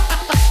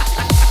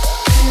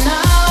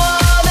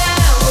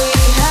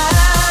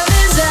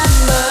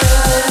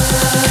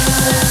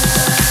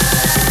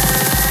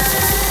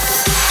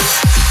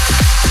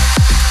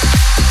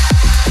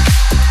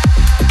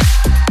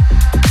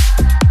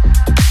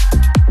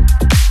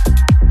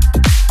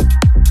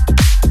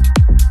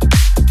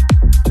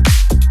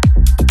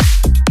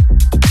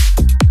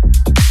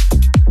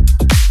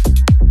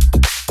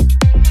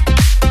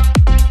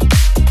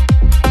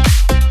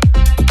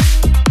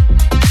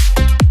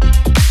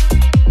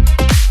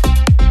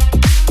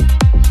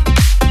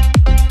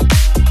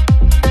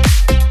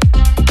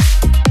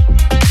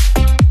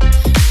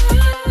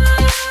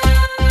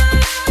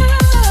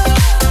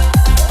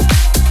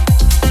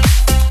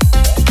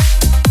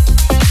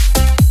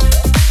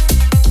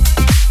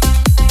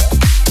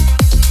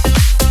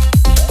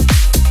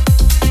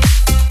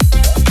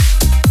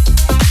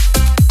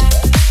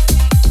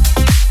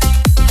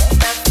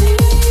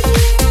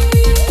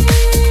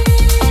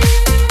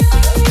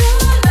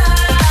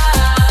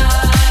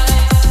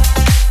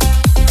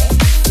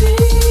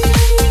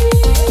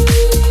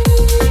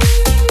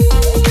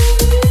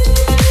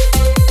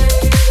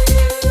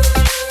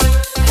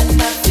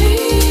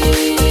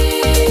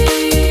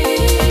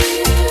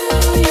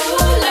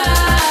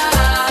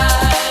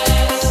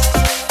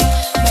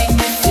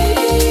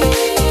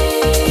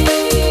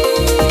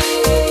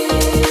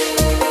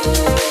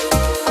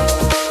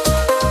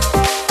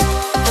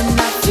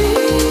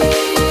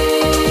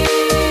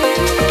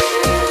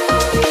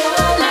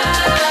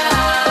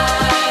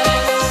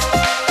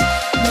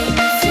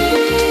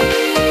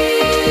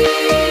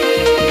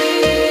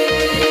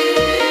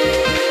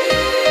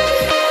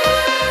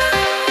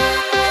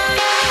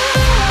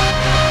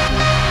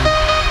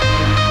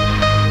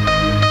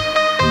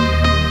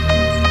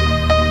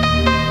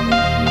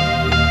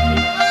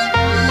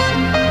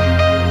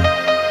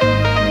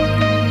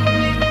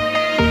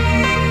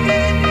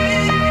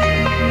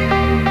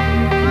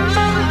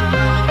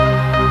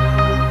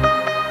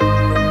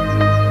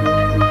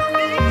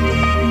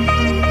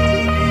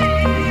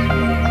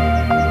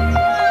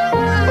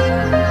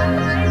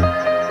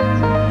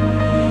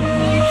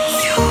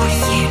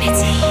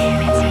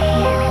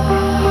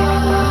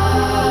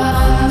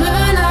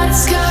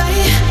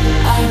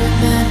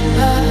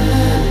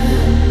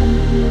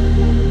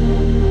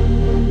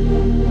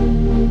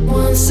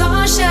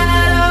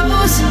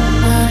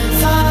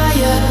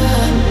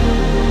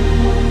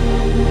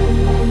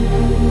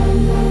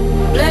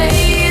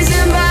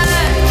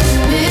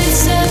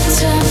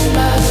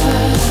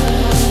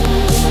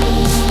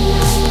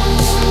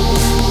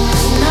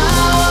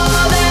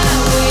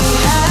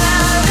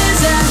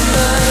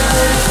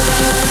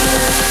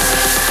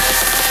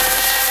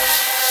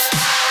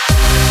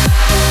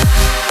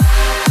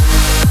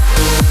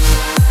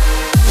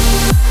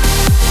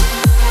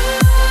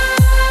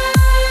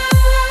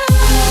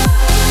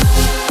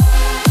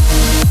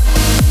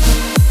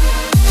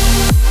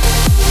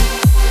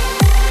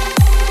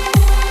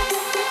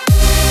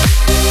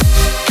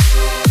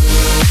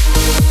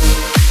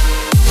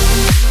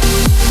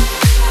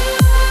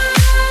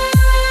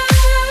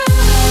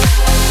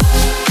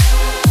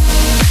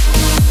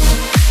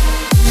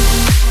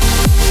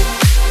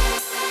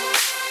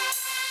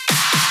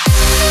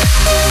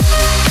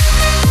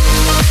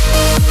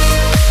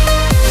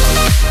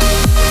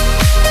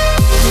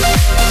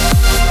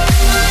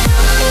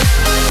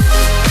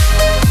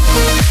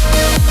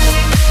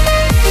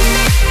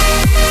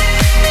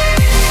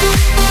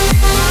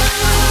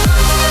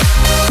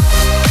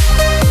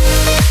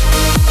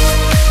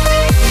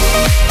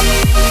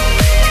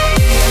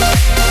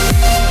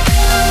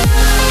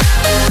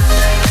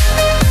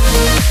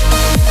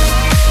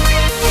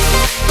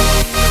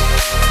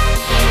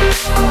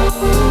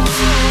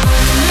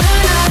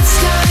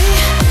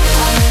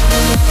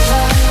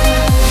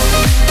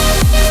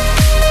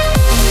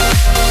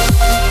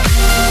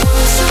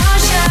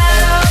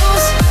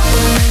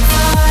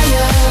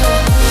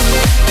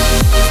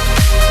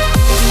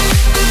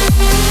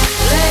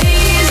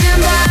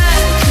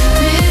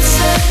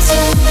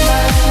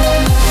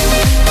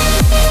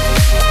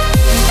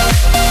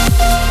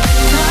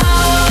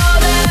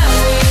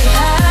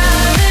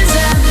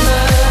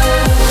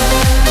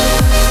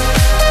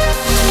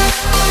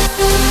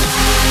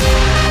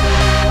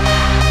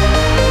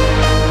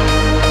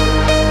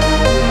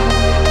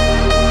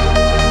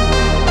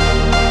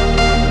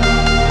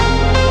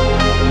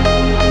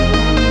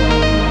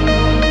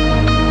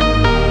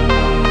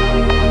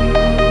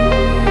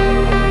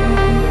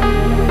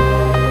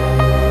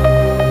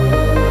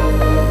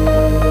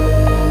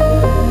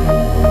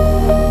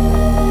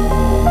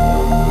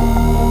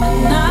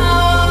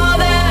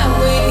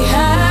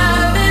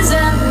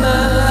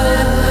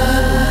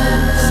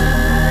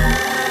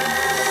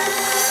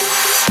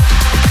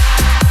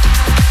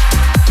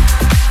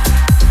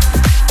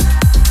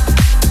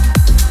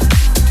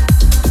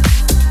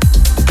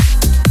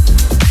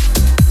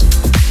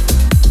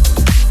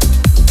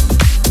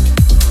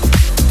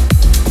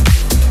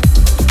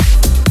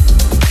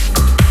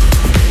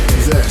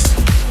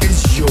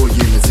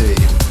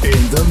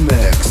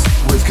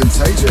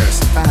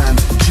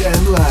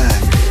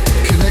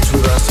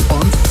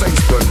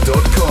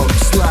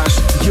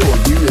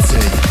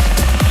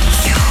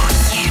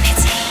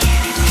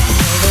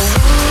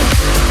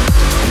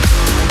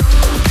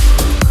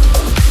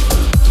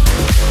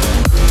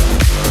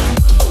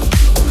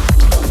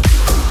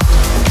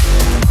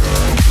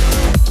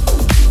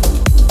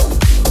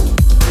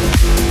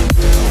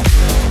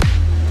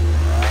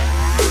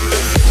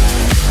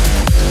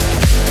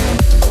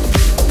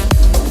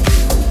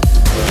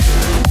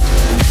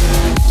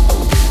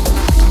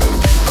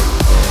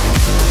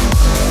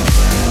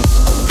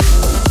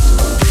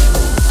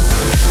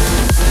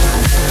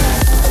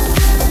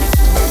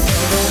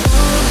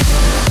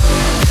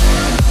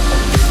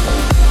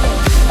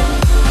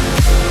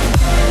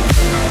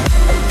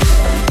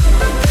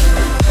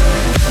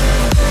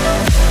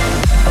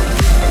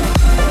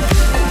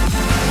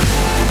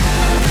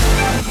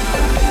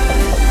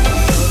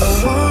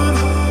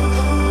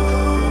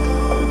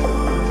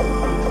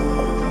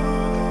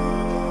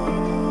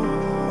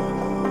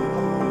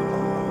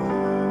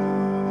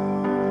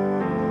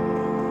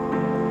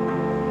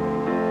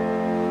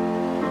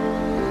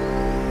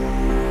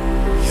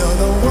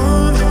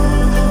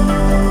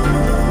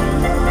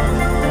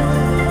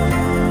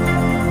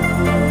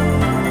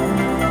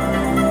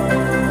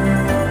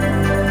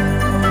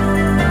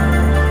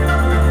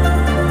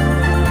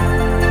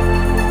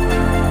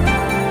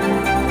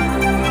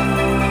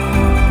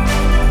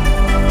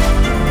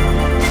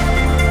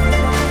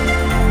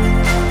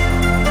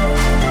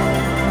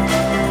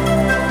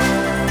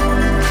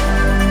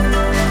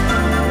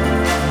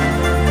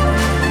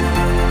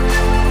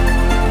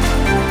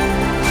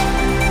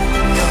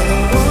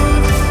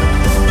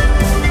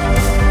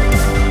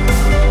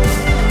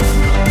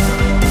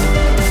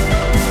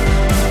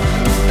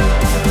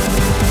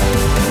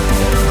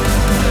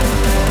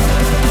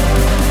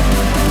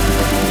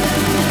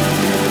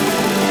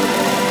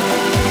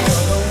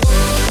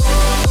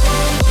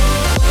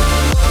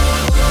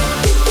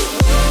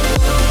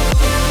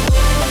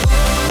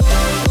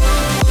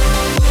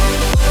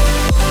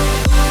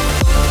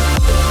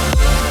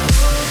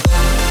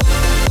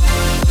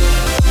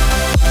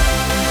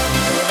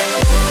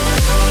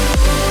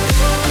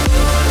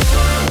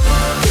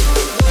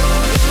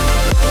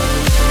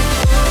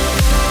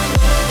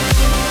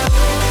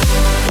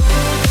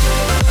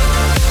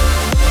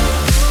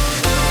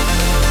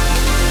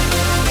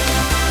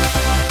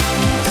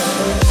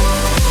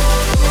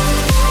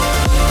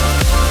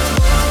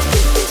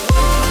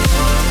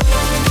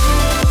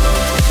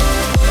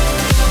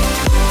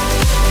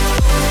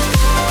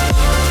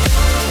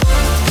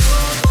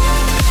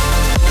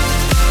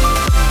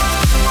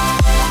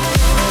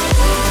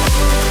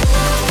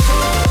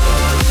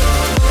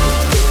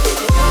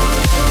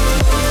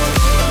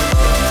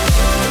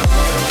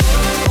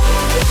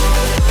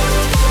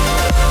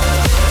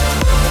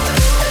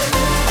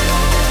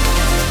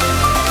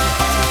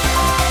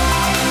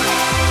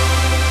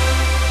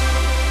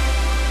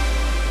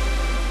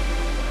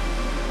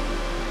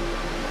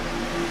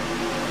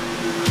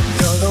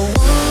 the one.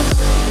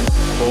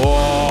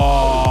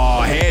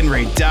 Oh,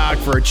 Henry Dark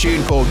for a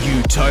tune called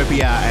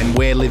Utopia, and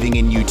we're living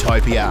in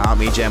Utopia, aren't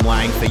we, Jem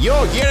Lang, for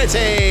your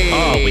Unity?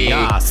 Oh, we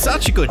are.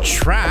 Such a good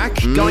track.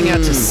 Going out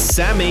to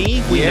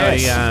Sammy. We know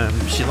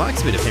she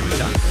likes a bit of Henry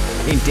Dark.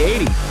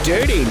 Indeedy,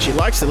 dirty, and she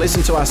likes to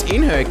listen to us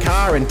in her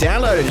car and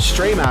download it to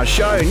stream our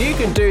show. And you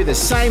can do the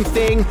same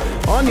thing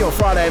on your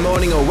Friday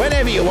morning or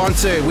whenever you want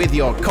to with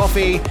your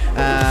coffee.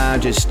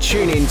 Just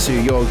tune into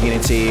your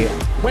Unity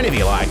whenever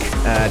you like.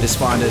 Just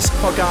find us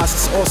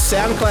podcasts or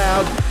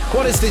SoundCloud.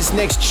 What is this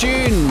next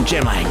tune,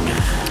 Jem Lang?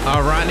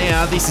 Right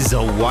now, this is a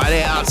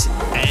Whiteout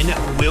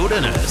and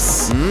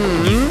Wilderness.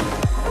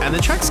 And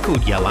the track's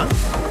called Yellow.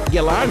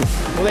 Yellow.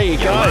 Well, there you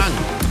go.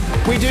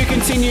 We do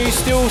continue,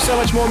 still so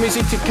much more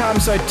music to come,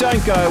 so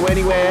don't go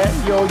anywhere.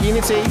 Your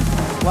Unity,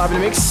 live in a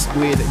mix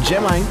with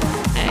Jem Lang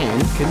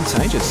and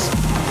Contagious.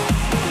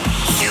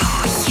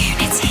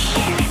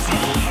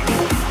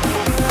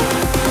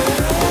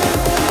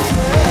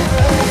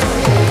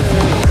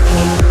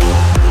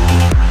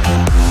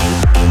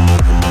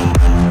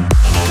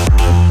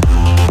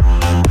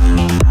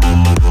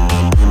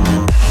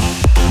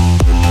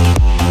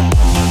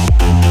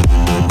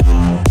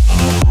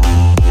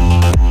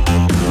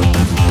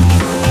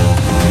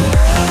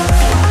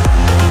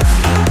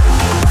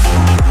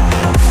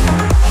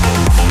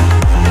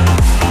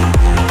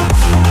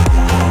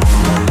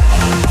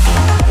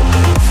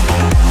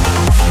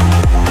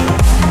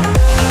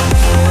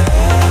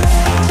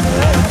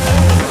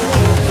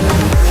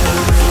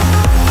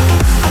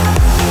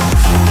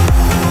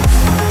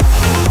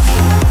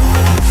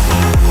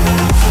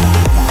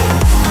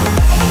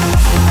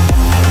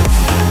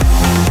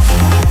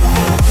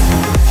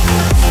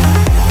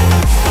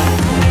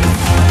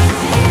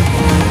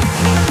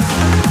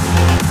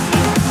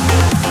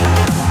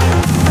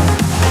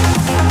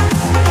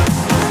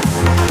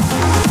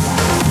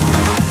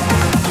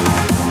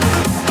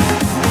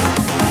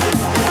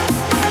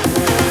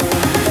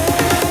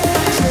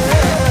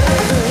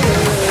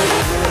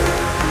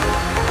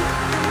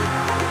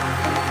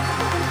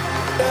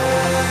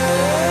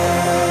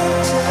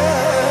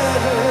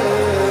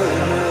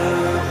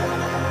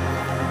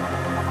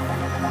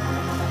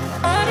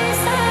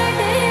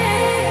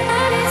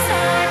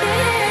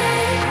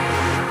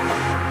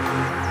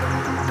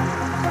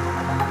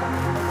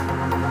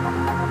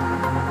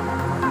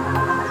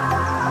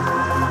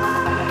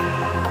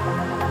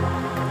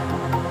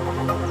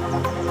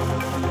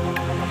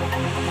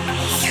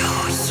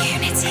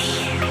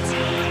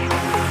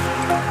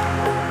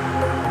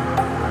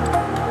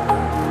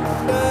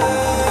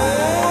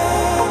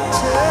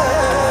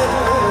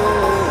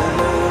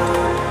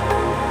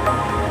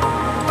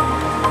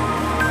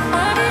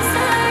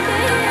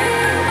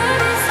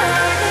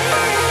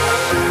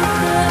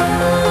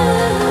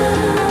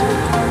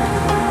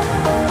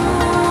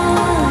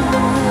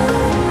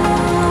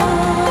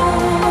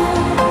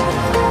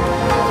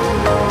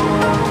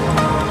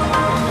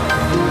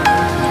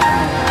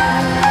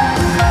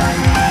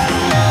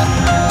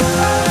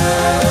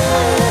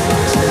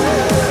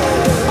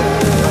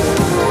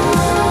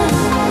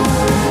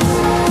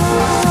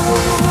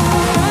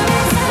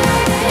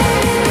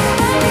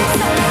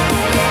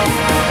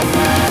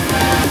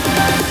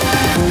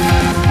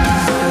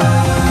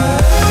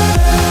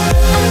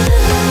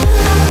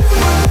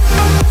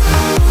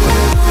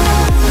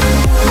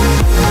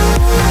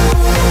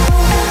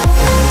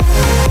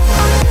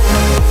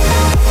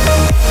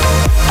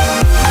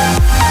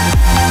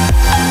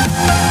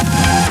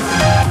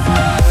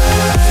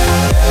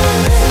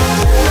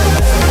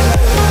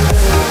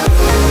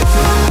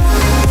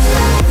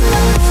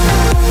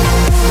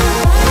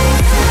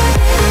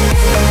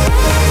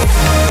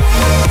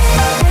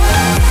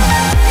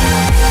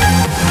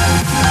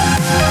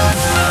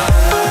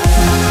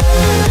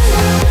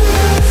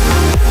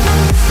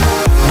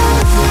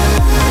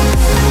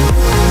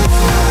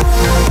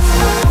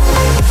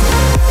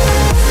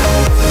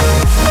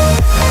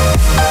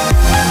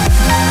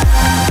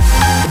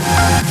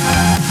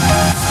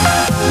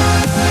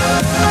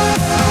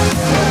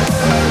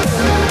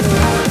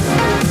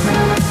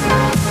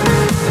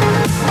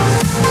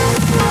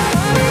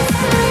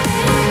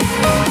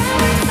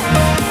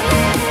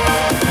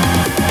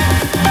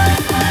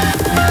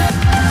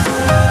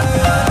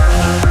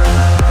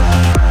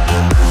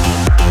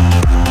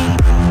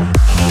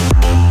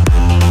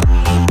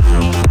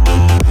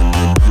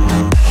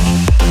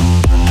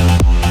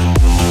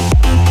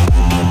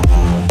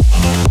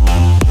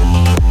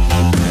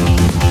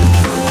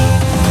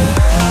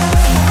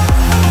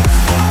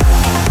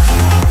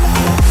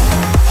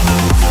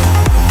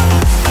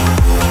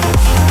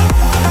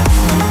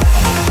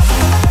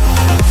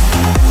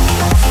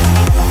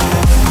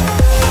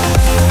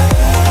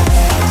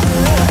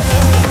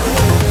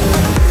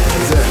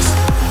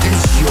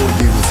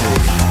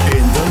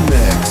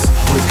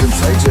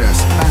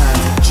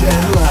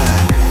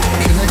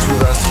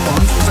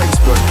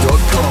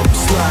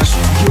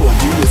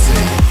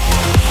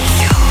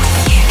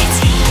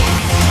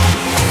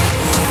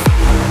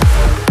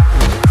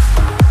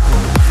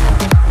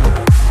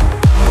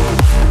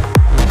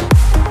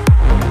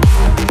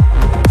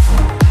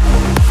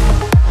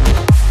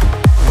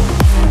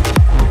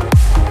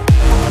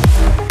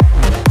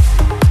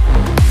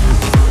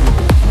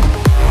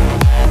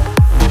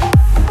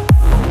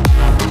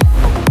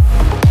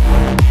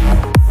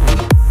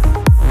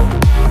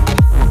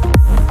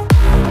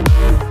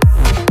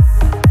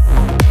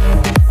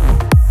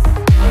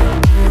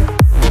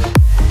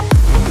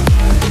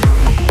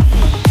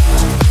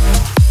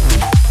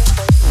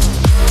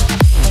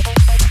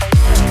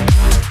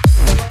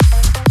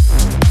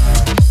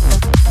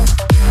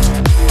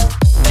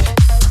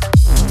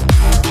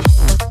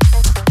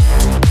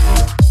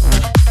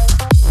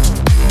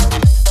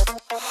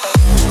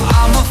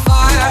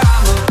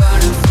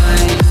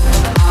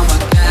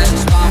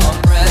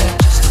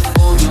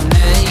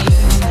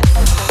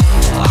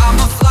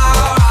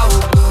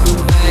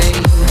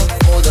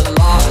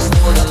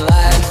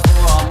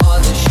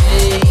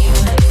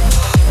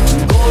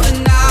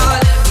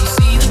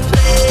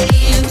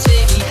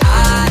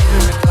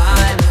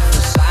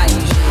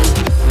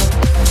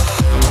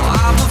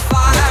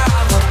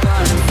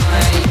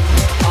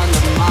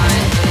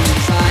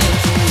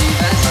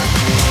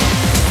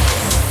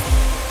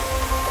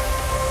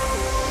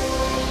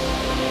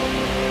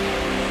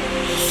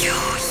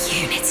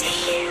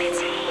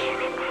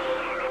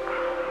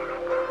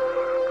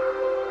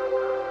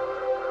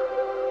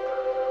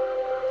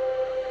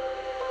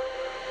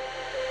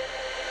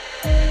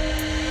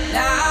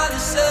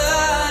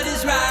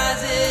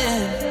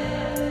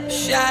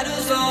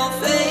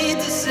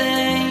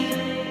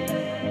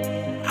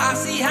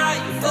 how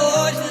you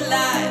forged the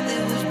light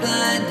that was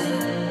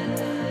blinding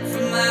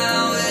from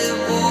how it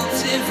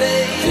warps and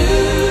fades. Do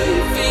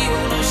you feel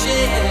no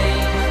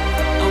shame?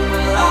 And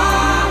will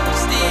I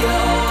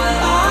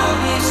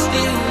be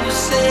still the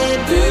same?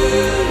 Do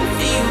you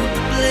feel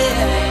the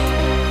blame?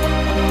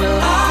 And will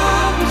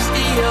I be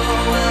still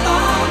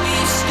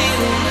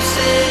the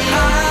same?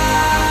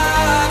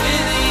 I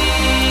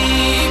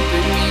believe,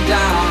 bring me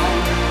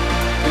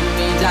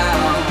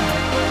down.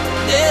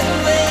 There's a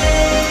way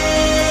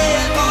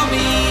for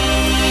me,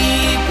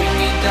 bring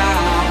me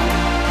down.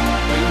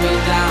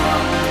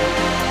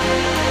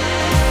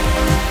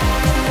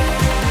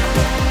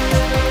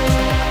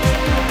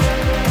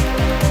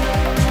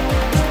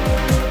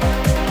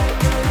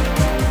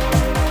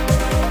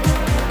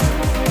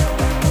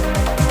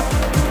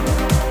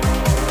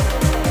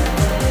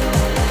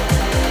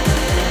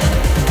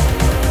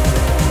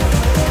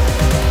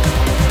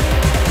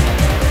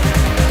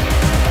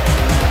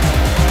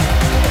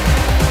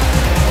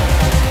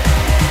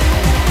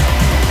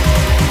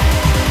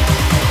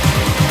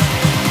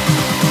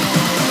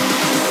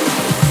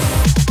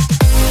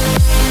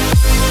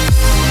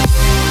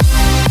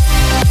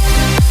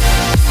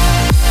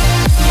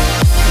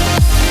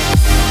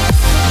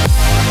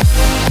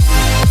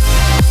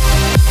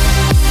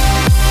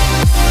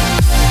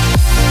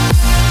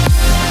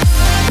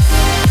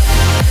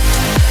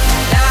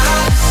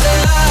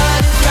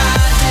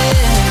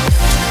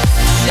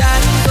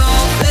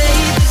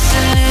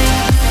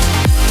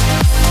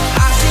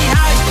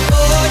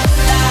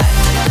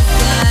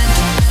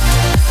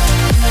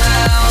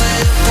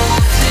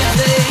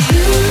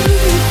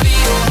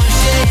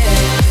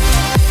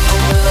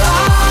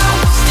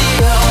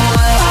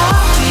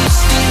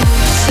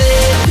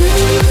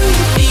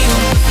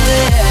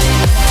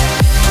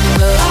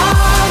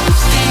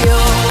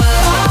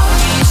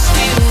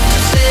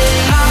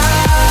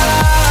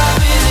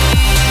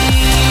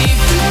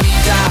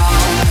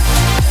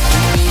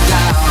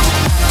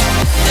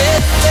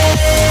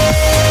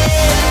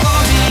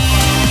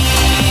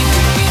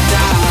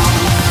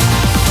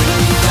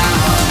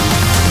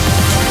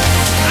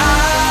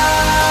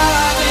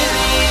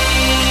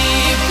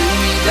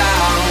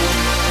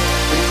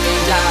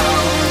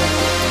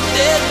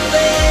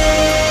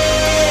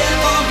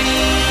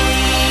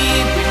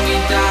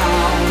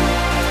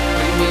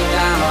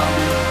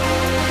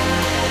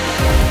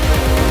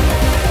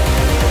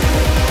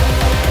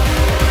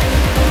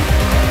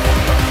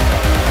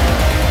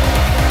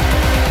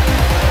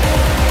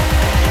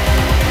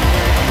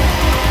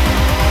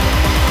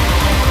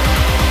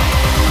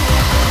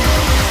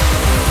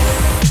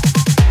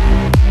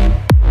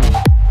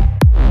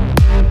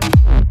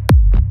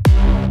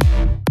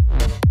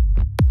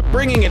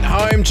 Bringing it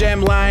home,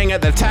 Jem Lang,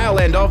 at the tail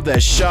end of the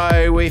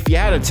show. If you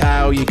had a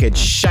tail, you could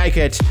shake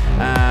it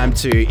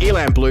to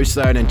Ilan,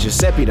 Bluestone and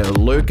Giuseppe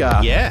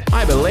Tinlicker. Yeah.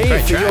 I believe,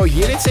 Great for track. your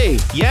Unity.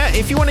 Yeah,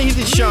 if you want to hear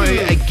the show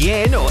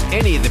again or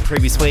any of the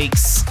previous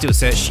weeks, do a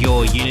search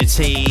Your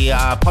Unity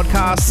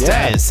podcast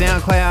and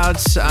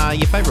SoundCloud,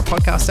 your favourite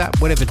podcast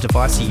app, whatever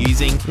device you're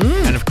using.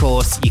 And of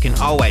course, you can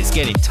always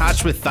get in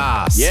touch with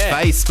us.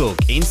 Yeah. Facebook,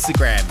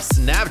 Instagram,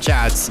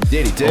 Snapchats.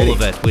 Dirty. All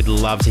of it. We'd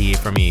love to hear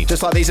from you.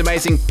 Just like these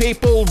amazing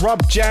people,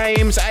 Rob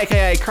James,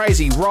 aka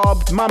Crazy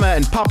Rob, Mama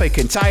and Papa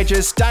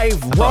Contagious,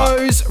 Dave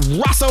Rose,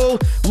 Russell,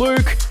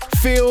 Luke,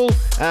 Phil,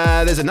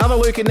 there's another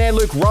Luke in there,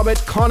 Luke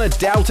Robert, Connor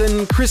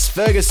Dalton, Chris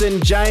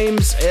Ferguson,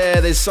 James.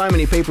 There's so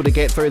many people to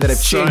get through that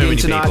have tuned in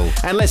tonight. People.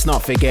 And let's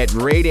not forget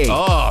Reedy.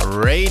 Oh,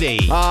 Reedy.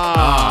 He's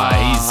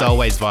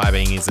always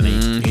vibing, isn't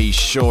he? He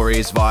sure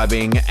is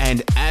vibing,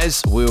 and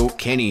as will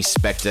Kenny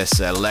Spectre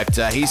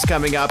Selector. He's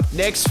coming up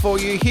next for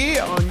you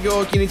here on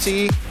Your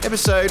Unity,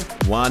 episode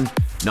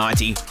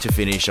 190, to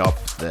finish up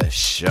the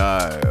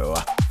show.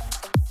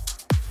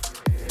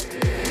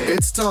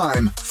 It's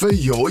time for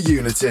Your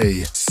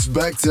Unity,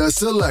 Spectre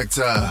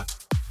Selector.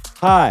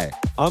 Hi,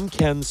 I'm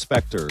Ken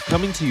Spectre,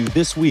 coming to you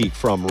this week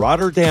from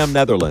Rotterdam,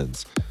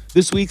 Netherlands.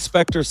 This week's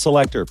Spectre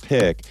Selector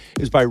pick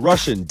is by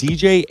Russian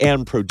DJ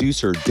and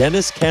producer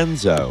Denis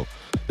Kenzo.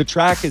 The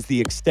track is the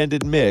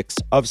extended mix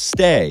of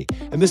Stay,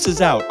 and this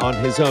is out on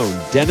his own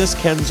Denis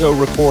Kenzo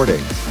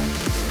recordings.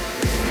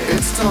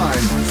 It's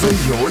time for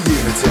Your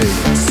Unity,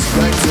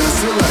 Spectre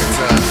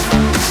Selector.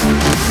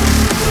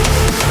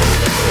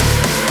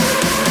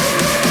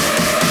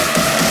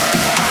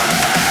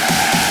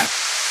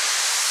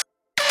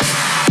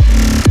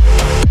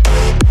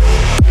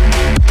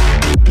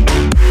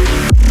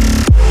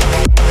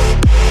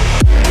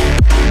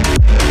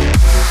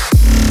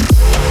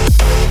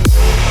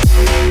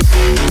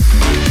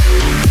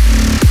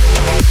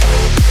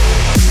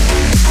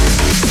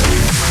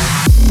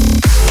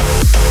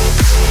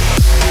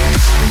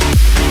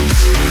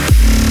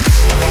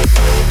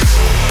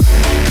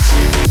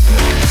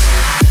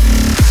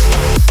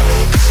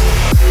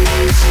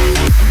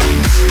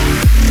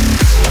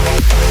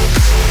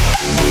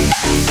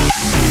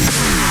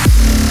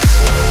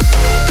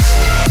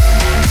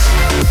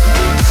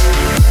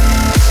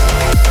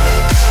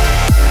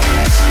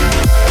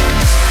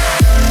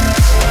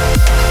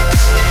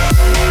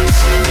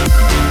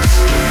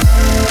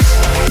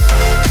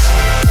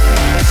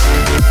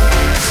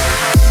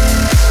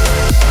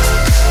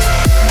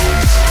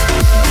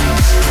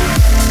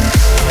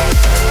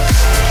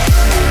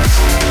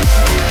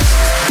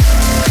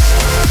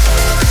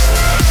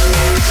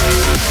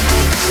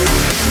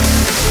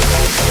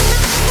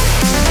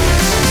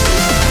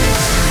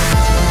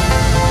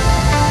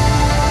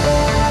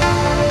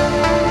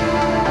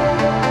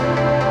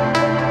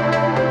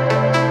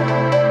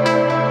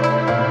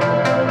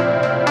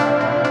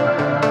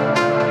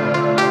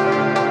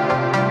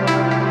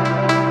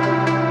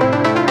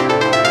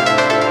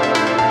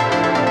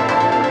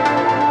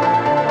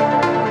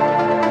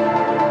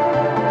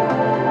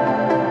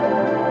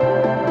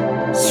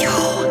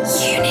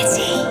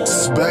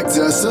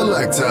 Spectre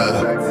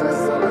Selector.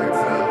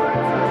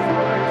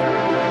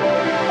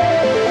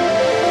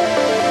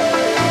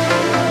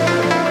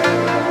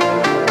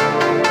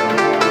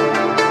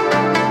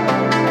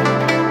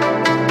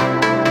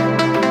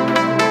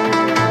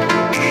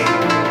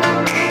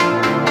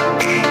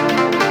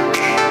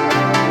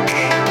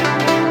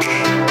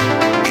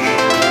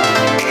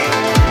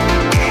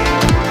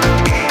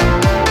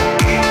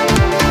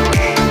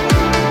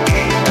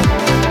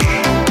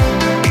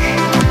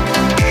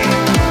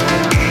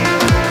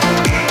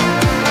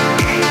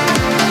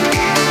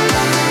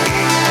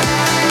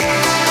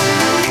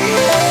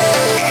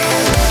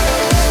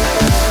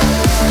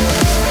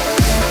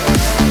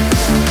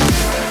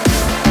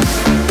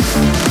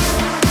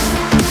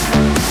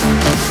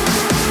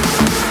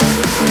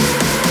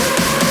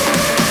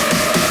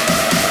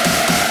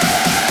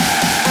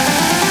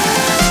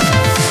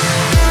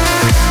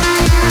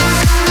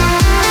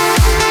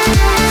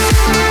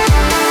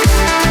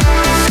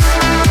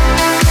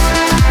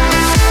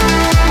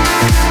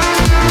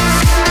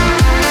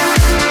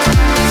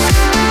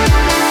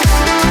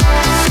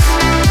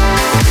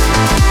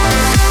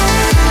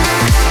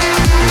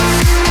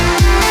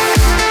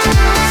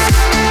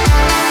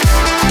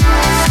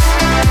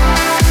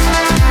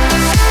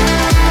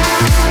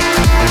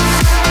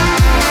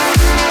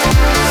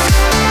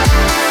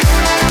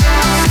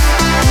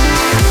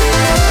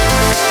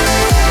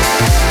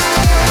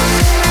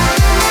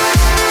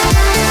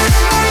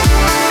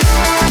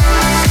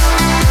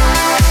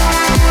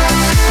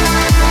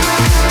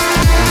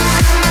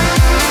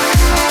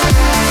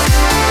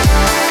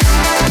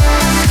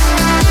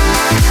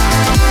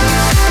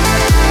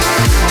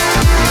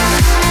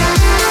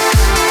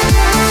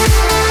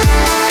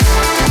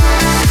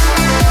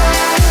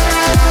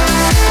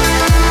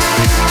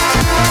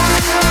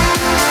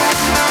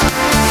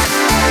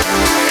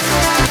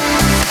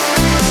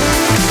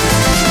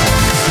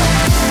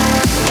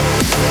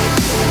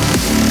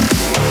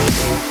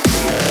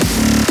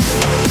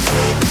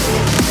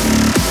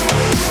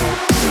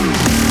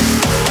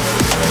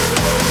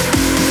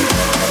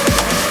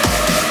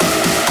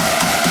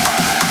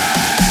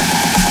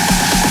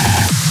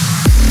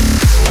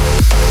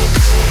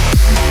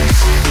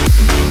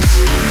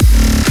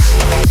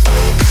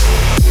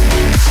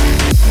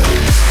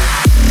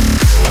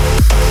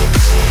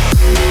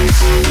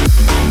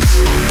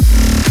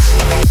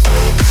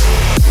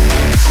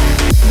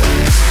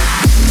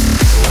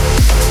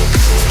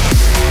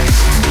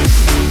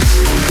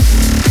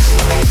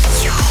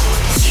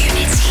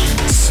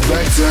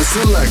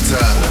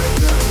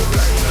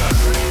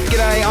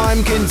 G'day,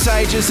 I'm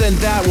Contagious, and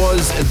that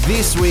was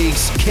this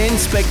week's Ken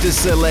Spector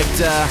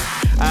Selector.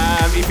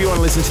 If you want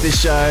to listen to this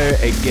show,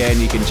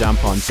 again, you can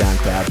jump on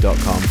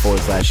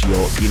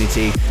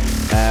soundcloud.com/YourUnity.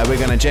 We're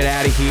going to jet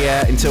out of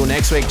here until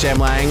next week, Jem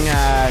Lang.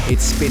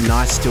 It's been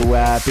nice to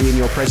be in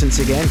your presence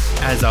again.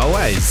 As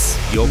always,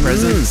 your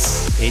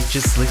presence, it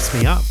just lifts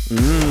me up.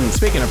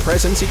 Speaking of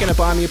presents, you going to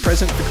buy me a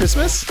present for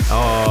Christmas?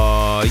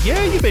 Oh,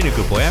 yeah, you've been a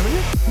good boy, haven't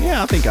you?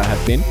 Yeah, I think I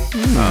have been.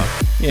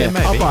 Yeah,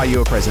 maybe. I'll buy you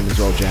a present as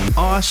well, Jem.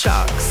 Oh,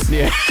 shucks.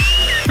 Yeah.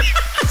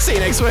 See you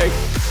next week.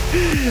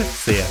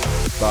 See ya.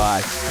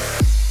 Bye.